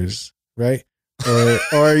seminars, right?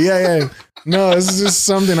 Or yeah. No, this is just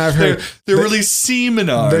something I've heard. They're really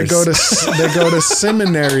seminars. They go to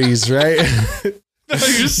seminaries, right? No,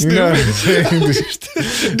 you're stupid.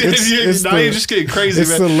 You're just getting crazy.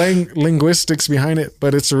 It's man. the linguistics behind it,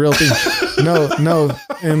 but it's a real thing. No.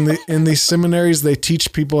 In these seminaries, they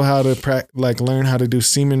teach people how to learn how to do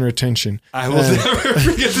semen retention. I will never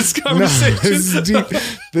forget this conversation. No,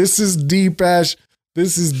 this is deep, Ash.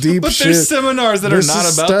 This is deep but shit. There's seminars that this are not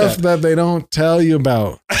is about stuff that they don't tell you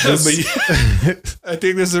about. I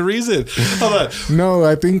think there's a reason. Hold on. No,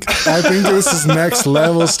 I think this is next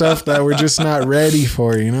level stuff that we're just not ready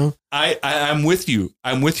for, you know? I'm with you.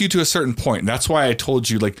 I'm with you to a certain point. That's why I told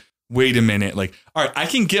you, like, wait a minute. Like, all right, I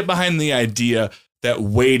can get behind the idea that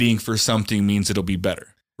waiting for something means it'll be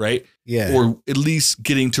better, right? Yeah. Or at least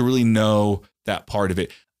getting to really know that part of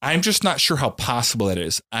it. I'm just not sure how possible that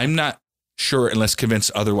is. I'm not sure, unless convinced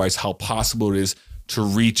otherwise, how possible it is to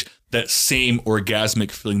reach that same orgasmic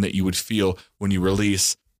feeling that you would feel when you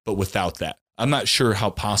release, but without that. I'm not sure how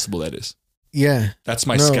possible that is. Yeah. That's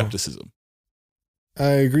my skepticism. I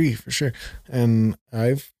agree for sure. And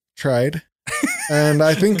I've tried. And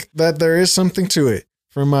I think that there is something to it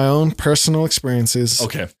from my own personal experiences.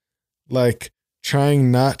 Okay. Like trying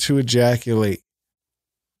not to ejaculate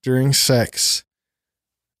during sex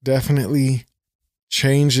definitely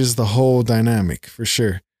changes the whole dynamic for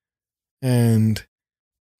sure. And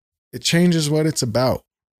it changes what it's about.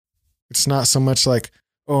 It's not so much like,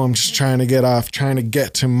 oh, I'm just trying to get off, trying to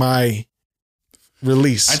get to my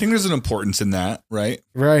release. I think there's an importance in that, right?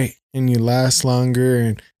 Right. And you last longer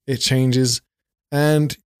and it changes.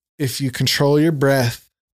 And if you control your breath,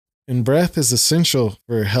 and breath is essential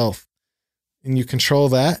for health, and you control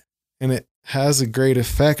that, and it has a great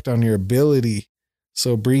effect on your ability.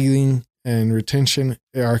 So breathing and retention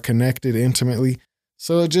are connected intimately.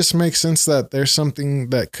 So it just makes sense that there's something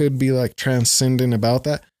that could be like transcendent about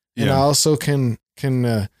that. Yeah. And I also can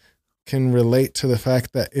can relate to the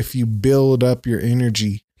fact that if you build up your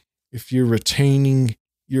energy, if you're retaining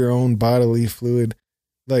your own bodily fluid,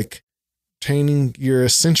 like retaining your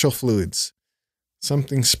essential fluids,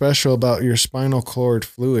 something special about your spinal cord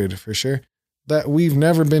fluid for sure that we've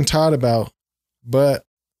never been taught about. But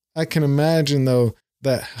I can imagine though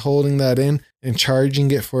that holding that in and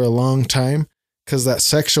charging it for a long time, because that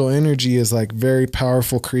sexual energy is like very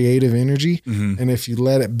powerful creative energy. Mm-hmm. And if you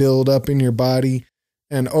let it build up in your body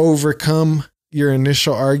and overcome your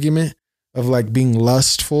initial argument of like being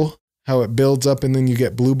lustful, how it builds up and then you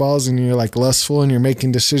get blue balls and you're like lustful and you're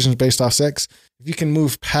making decisions based off sex. If you can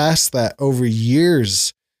move past that over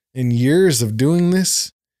years and years of doing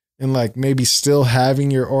this and like maybe still having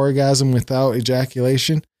your orgasm without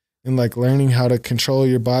ejaculation and like learning how to control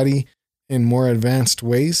your body in more advanced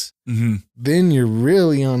ways, Mm-hmm. then you're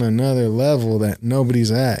really on another level that nobody's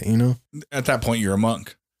at, you know? At that point, you're a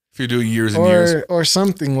monk. If you're doing years and years. Or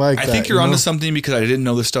something like that. I think you're you onto know? something, because I didn't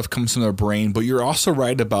know this stuff comes from their brain, but you're also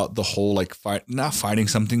right about the whole like not fighting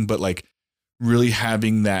something, but like really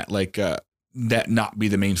having that like that not be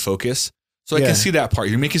the main focus. So I Yeah. can see that part.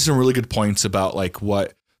 You're making some really good points about like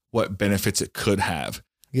what benefits it could have.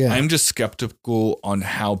 Yeah. I'm just skeptical on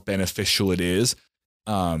how beneficial it is,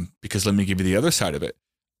 because let me give you the other side of it.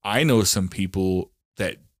 I know some people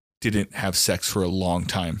that didn't have sex for a long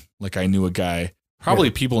time. Like I knew a guy, probably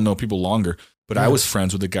people know people longer, but I was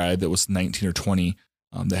friends with a guy that was 19 or 20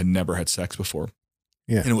 that had never had sex before.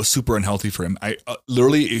 Yeah. And it was super unhealthy for him. I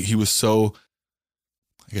literally, he was so,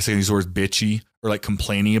 I guess I can use the word bitchy or like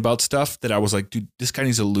complaining about stuff that I was like, dude, this guy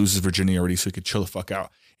needs to lose his virginity already so he could chill the fuck out.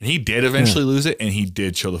 And he did eventually lose it, and he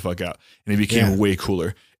did chill the fuck out, and it became way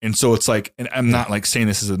cooler. And so it's like, and I'm not like saying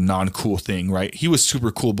this is a non-cool thing, right? He was super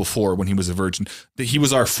cool before when he was a virgin. That he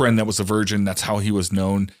was our friend that was a virgin. That's how he was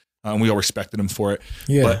known. We all respected him for it.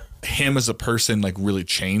 Yeah. But him as a person like really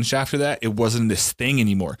changed after that. It wasn't this thing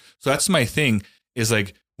anymore. So that's my thing, is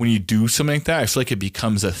like when you do something like that, I feel like it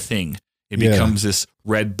becomes a thing. It becomes this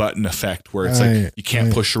red button effect where it's like you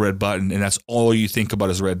can't push a red button, and that's all you think about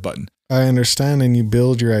is a red button. I understand, and you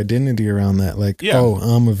build your identity around that. Like, oh,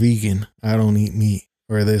 I'm a vegan. I don't eat meat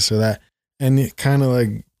or this or that. And it kind of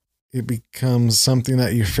like, it becomes something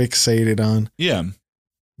that you're fixated on. Yeah.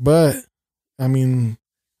 But, I mean,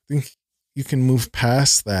 I think you can move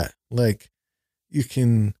past that. Like, you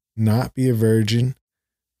can not be a virgin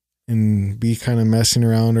and be kind of messing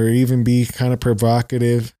around, or even be kind of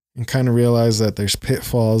provocative, and kind of realize that there's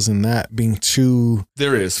pitfalls in that, being too,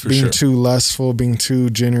 there is for being sure. too lustful, being too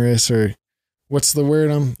generous, or what's the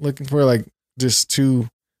word I'm looking for? Like just too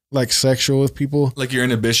like sexual with people. Like your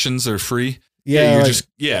inhibitions are free. Yeah. You're like, just,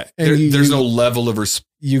 there's no level of respect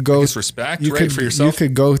for yourself. You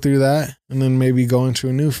could go through that and then maybe go into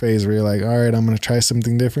a new phase where you're like, all right, I'm going to try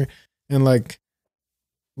something different. And like,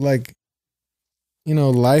 you know,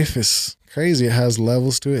 life is crazy. It has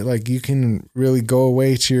levels to it. Like you can really go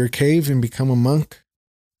away to your cave and become a monk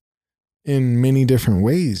in many different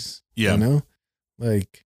ways. Yeah. You know,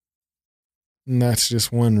 like, and that's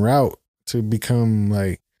just one route to become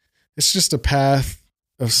like, it's just a path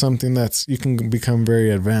of something that's, you can become very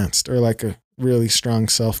advanced, or like a really strong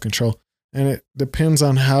self-control. And it depends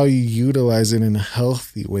on how you utilize it in a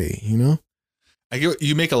healthy way, you know?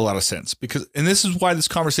 You make a lot of sense, because, and this is why this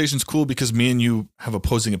conversation is cool, because me and you have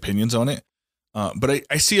opposing opinions on it. But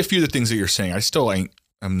I see a few of the things that you're saying.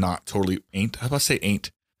 I'm not totally ain't. I was about to say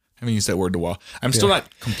ain't. I haven't used that word in a while. I'm still not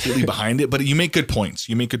completely behind it, but you make good points.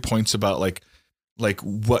 You make good points about like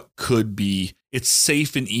what could be. It's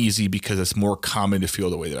safe and easy because it's more common to feel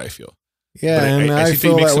the way that I feel. Yeah, but and I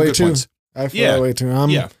feel that way too. I feel that way too.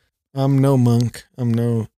 I'm no monk. I'm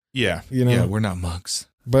no. Yeah. You know. Yeah, we're not monks.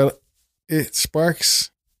 But it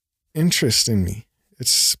sparks interest in me. It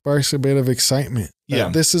sparks a bit of excitement. Yeah.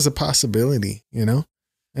 This is a possibility, you know?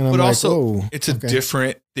 And I'm but like, also, oh, it's a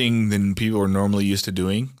different thing than people are normally used to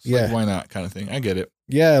doing. So like, why not kind of thing? I get it.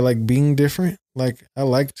 Yeah, like being different. Like, I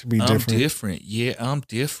like to be different. I'm different. Yeah, I'm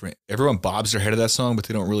different. Everyone bobs their head of that song, but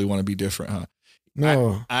they don't really want to be different, huh?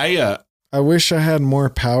 No. I wish I had more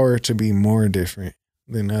power to be more different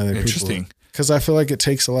than other people. Interesting. Because I feel like it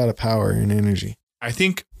takes a lot of power and energy. I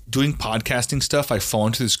think doing podcasting stuff, I fall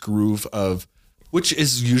into this groove of, which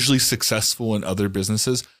is usually successful in other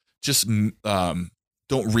businesses, just don't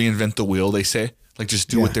reinvent the wheel, they say. Like, just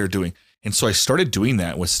do what they're doing. And so I started doing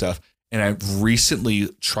that with stuff. And I've recently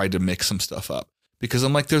tried to mix some stuff up, because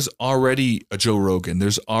I'm like, there's already a Joe Rogan.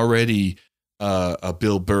 There's already a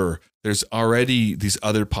Bill Burr. There's already these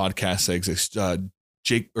other podcasts that exist.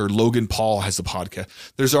 Jake or Logan Paul has a podcast.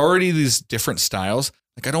 There's already these different styles.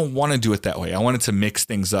 Like, I don't want to do it that way. I wanted to mix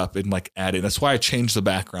things up and like add it. That's why I changed the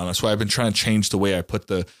background. That's why I've been trying to change the way I put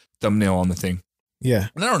the thumbnail on the thing. Yeah.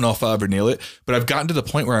 And I don't know if I'll ever nail it, but I've gotten to the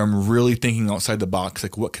point where I'm really thinking outside the box.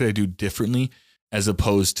 Like, what could I do differently as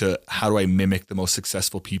opposed to how do I mimic the most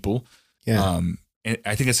successful people? Yeah. And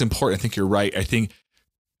I think it's important. I think you're right. I think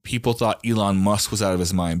people thought Elon Musk was out of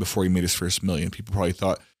his mind before he made his first million. People probably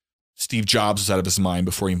thought Steve Jobs was out of his mind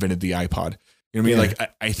before he invented the iPod. You know what I mean?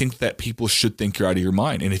 Like, I think that people should think you're out of your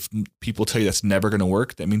mind. And if people tell you that's never going to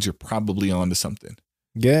work, that means you're probably onto something.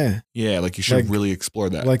 Yeah. Yeah. Like, you should really explore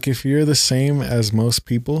that. Like, if you're the same as most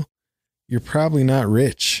people, you're probably not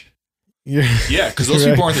rich. Yeah. Because those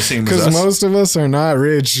people aren't the same as us. Because most of us are not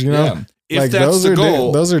rich, you know? Yeah. If like, that's those the are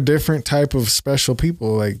goal. those are different type of special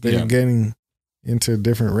people. Like, they're getting into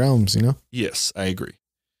different realms, you know? Yes, I agree.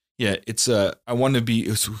 Yeah, it's I want to be. It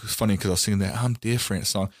was funny because I was singing that "I'm Different"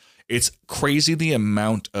 song. It's crazy the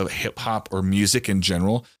amount of hip hop or music in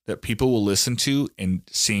general that people will listen to and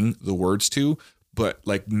sing the words to, but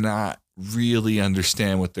like not really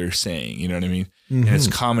understand what they're saying. You know what I mean? Mm-hmm. And it's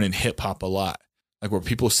common in hip hop a lot, like where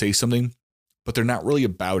people say something, but they're not really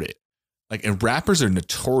about it. Like, and rappers are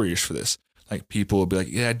notorious for this. Like, people will be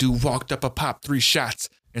like, "Yeah, dude walked up a pop 3 shots."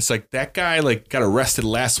 It's like, that guy like got arrested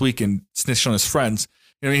last week and snitched on his friends.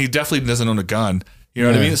 You know, he definitely doesn't own a gun. You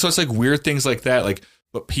know what I mean? So it's like weird things like that. Like,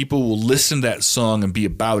 but people will listen to that song and be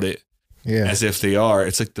about it as if they are.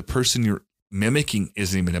 It's like the person you're mimicking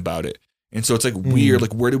isn't even about it. And so it's like weird.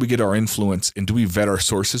 Like, where do we get our influence? And do we vet our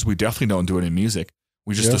sources? We definitely don't do it in music.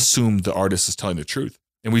 We just assume the artist is telling the truth.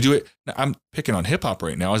 And we do it. Now, I'm picking on hip hop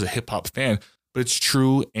right now as a hip hop fan, but it's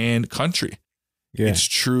true in country. Yeah. It's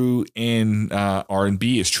true in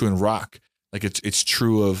R&B. It's true in rock. Like, it's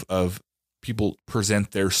true of people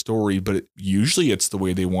present their story, but usually it's the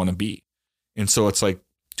way they want to be. And so it's like,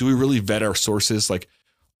 do we really vet our sources? Like,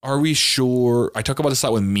 are we sure? I talk about this a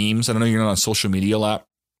lot with memes. I don't know, you're not on social media a lot.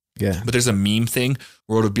 Yeah. But there's a meme thing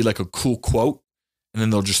where it'll be like a cool quote and then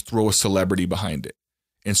they'll just throw a celebrity behind it.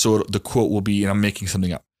 And so the quote will be, and I'm making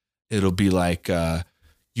something up, it'll be like,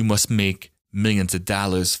 you must make millions of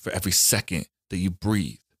dollars for every second that you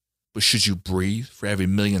breathe. But should you breathe for every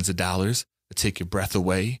millions of dollars to take your breath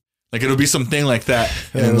away? Like, it'll be something like that.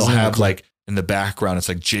 And then they'll have like in the background, it's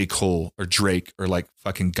like J. Cole or Drake or like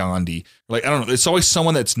fucking Gandhi. Like, I don't know. It's always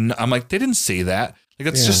someone that's, I'm like, they didn't say that. Like,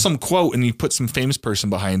 it's just some quote and you put some famous person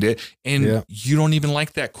behind it and you don't even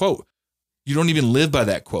like that quote. You don't even live by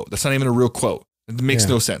that quote. That's not even a real quote. It makes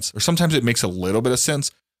no sense. Or sometimes it makes a little bit of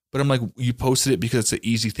sense, but I'm like, you posted it because it's an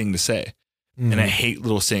easy thing to say. And I hate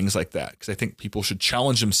little sayings like that because I think people should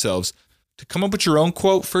challenge themselves to come up with your own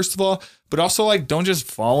quote, first of all, but also like, don't just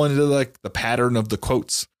fall into like the pattern of the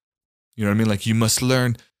quotes. You know what I mean? Like, you must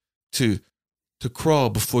learn to crawl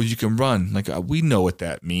before you can run. Like, we know what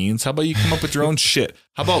that means. How about you come up with your own shit?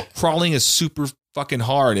 How about crawling is super fucking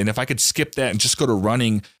hard? And if I could skip that and just go to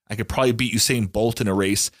running, I could probably beat Usain Bolt in a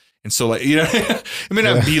race. And so, like, you know, it may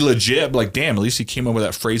not be legit, but like, damn, at least he came up with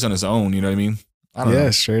that phrase on his own. You know what I mean? I don't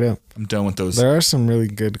know. Straight up. I'm done with those. There are some really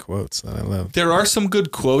good quotes that I love. There are some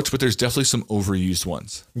good quotes, but there's definitely some overused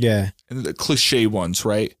ones. Yeah. And the cliche ones,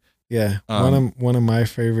 right? Yeah. One of my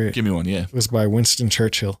favorite. Give me one, yeah. Was by Winston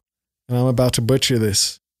Churchill. And I'm about to butcher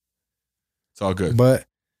this. It's all good. But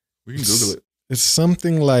we can Google it. It's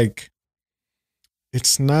something like,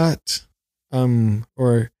 it's not,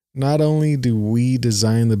 or not only do we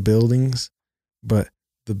design the buildings, but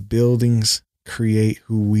the buildings create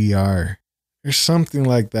who we are. There's something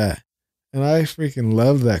like that. And I freaking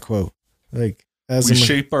love that quote. Like, as we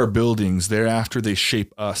shape our buildings, thereafter they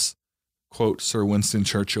shape us. Quote Sir Winston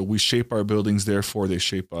Churchill, we shape our buildings, therefore they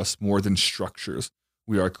shape us. More than structures,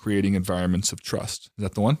 we are creating environments of trust. Is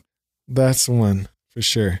that the one? That's the one, for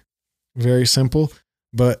sure. Very simple.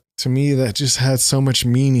 But to me, that just had so much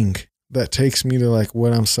meaning that takes me to like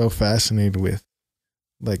what I'm so fascinated with.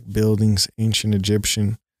 Like buildings, ancient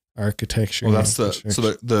Egyptian architecture. Well, that's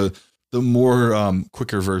the more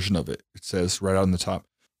quicker version of it. It says right on the top,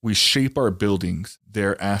 we shape our buildings,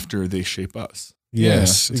 thereafter they shape us.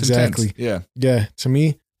 Yes, exactly. Intense. Yeah. To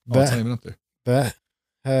me, it's not even up there. That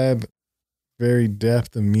had very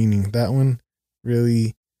depth of meaning. That one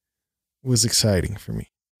really was exciting for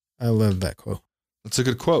me. I love that quote. That's a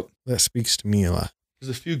good quote. That speaks to me a lot. There's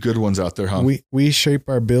a few good ones out there, huh? We shape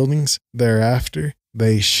our buildings, thereafter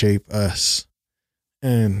they shape us.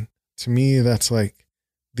 And to me, that's like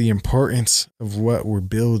the importance of what we're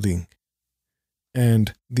building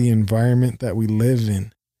and the environment that we live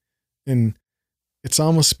in. And it's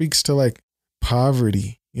almost speaks to like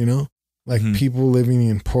poverty, you know, like people living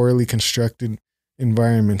in poorly constructed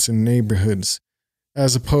environments and neighborhoods,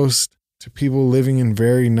 as opposed to people living in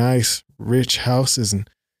very nice, rich houses,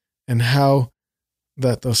 and how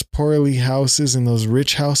that those poorly houses and those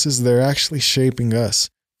rich houses, they're actually shaping us.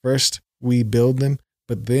 First, we build them,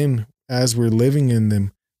 but then as we're living in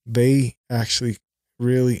them, they actually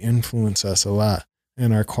really influence us a lot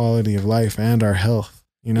in our quality of life and our health,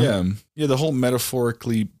 you know? Yeah. The whole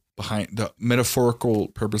metaphorical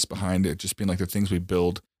purpose behind it, just being like the things we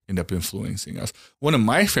build end up influencing us. One of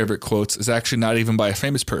my favorite quotes is actually not even by a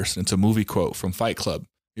famous person. It's a movie quote from Fight Club.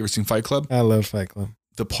 You ever seen Fight Club? I love Fight Club.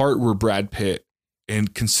 The part where Brad Pitt,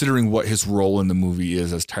 and considering what his role in the movie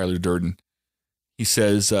is as Tyler Durden, he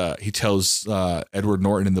says, he tells Edward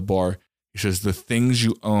Norton in the bar, he says, the things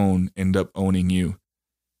you own end up owning you.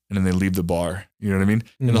 And then they leave the bar. You know what I mean?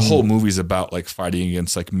 Mm-hmm. And the whole movie is about like fighting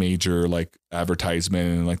against like major like advertisement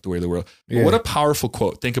and like the way the world. Yeah. What a powerful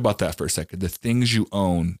quote. Think about that for a second. The things you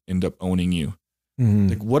own end up owning you. Mm-hmm.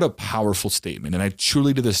 Like what a powerful statement. And I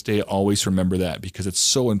truly to this day always remember that because it's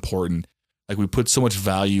so important. Like we put so much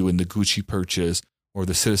value in the Gucci purchase or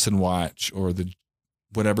the Citizen watch or the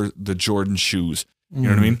whatever, the Jordan shoes. You know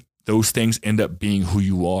what I mean? Those things end up being who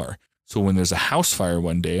you are. So when there's a house fire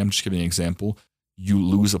one day, I'm just giving an example, you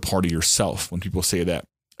lose a part of yourself when people say that.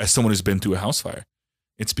 As someone who's been through a house fire,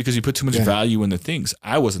 it's because you put too much value in the things.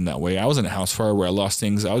 I wasn't that way. I was in a house fire where I lost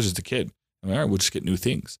things. I was just a kid. I'm like, all right, we'll just get new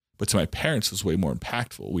things. But to my parents, it was way more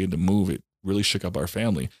impactful. We had to move. It really shook up our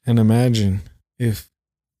family. And imagine if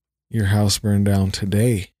your house burned down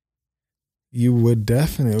today, you would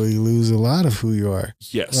definitely lose a lot of who you are.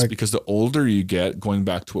 Yes, because the older you get, going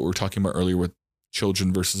back to what we were talking about earlier with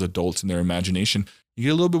children versus adults and their imagination, you get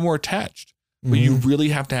a little bit more attached. But you really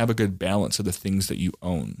have to have a good balance of the things that you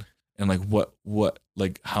own and like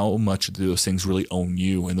like how much do those things really own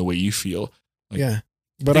you and the way you feel. Like, yeah.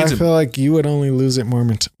 But I feel like you would only lose it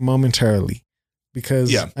momentarily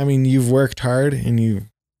because, I mean, you've worked hard and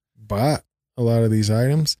you've bought a lot of these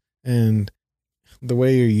items and the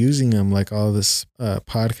way you're using them, like all this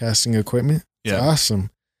podcasting equipment, it's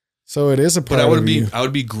awesome. So it is a part of you. I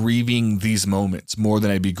would be grieving these moments more than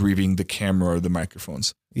I'd be grieving the camera or the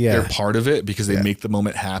microphones. Yeah. They're part of it because they make the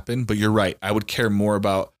moment happen. But you're right. I would care more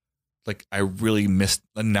about like I really missed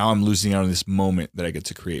and now I'm losing out on this moment that I get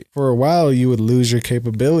to create. For a while you would lose your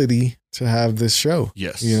capability to have this show.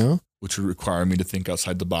 Yes. You know? Which would require me to think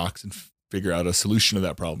outside the box and figure out a solution to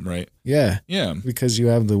that problem, right? Yeah. Yeah. Because you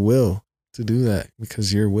have the will to do that.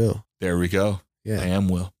 Because you're Will. There we go. Yeah. I am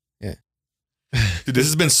Will. Yeah. Dude, this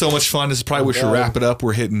has been so much fun. This is probably we should wrap it up.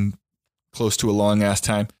 We're hitting close to a long ass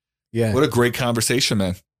time. Yeah. What a great conversation,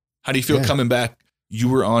 man. How do you feel coming back? You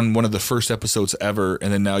were on one of the first episodes ever,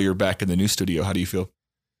 and then now you're back in the new studio. How do you feel?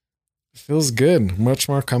 It feels good. Much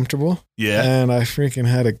more comfortable. Yeah. And I freaking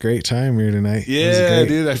had a great time here tonight. Yeah,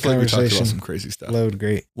 dude. I feel like we talked about some crazy stuff. Flowed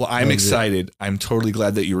great. Well, I'm excited. I'm totally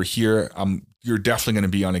glad that you were here. You're definitely going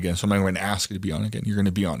to be on again. So I'm not going to ask you to be on again. You're going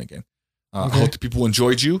to be on again. I hope the people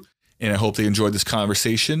enjoyed you, and I hope they enjoyed this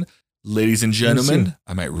conversation. Ladies and gentlemen,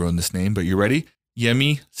 I might ruin this name, but you ready?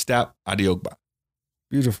 Yemi Stapp-Adeogba.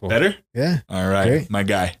 Beautiful. Better? Yeah. All right. Great. My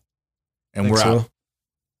guy. And Thanks, we're out. Will.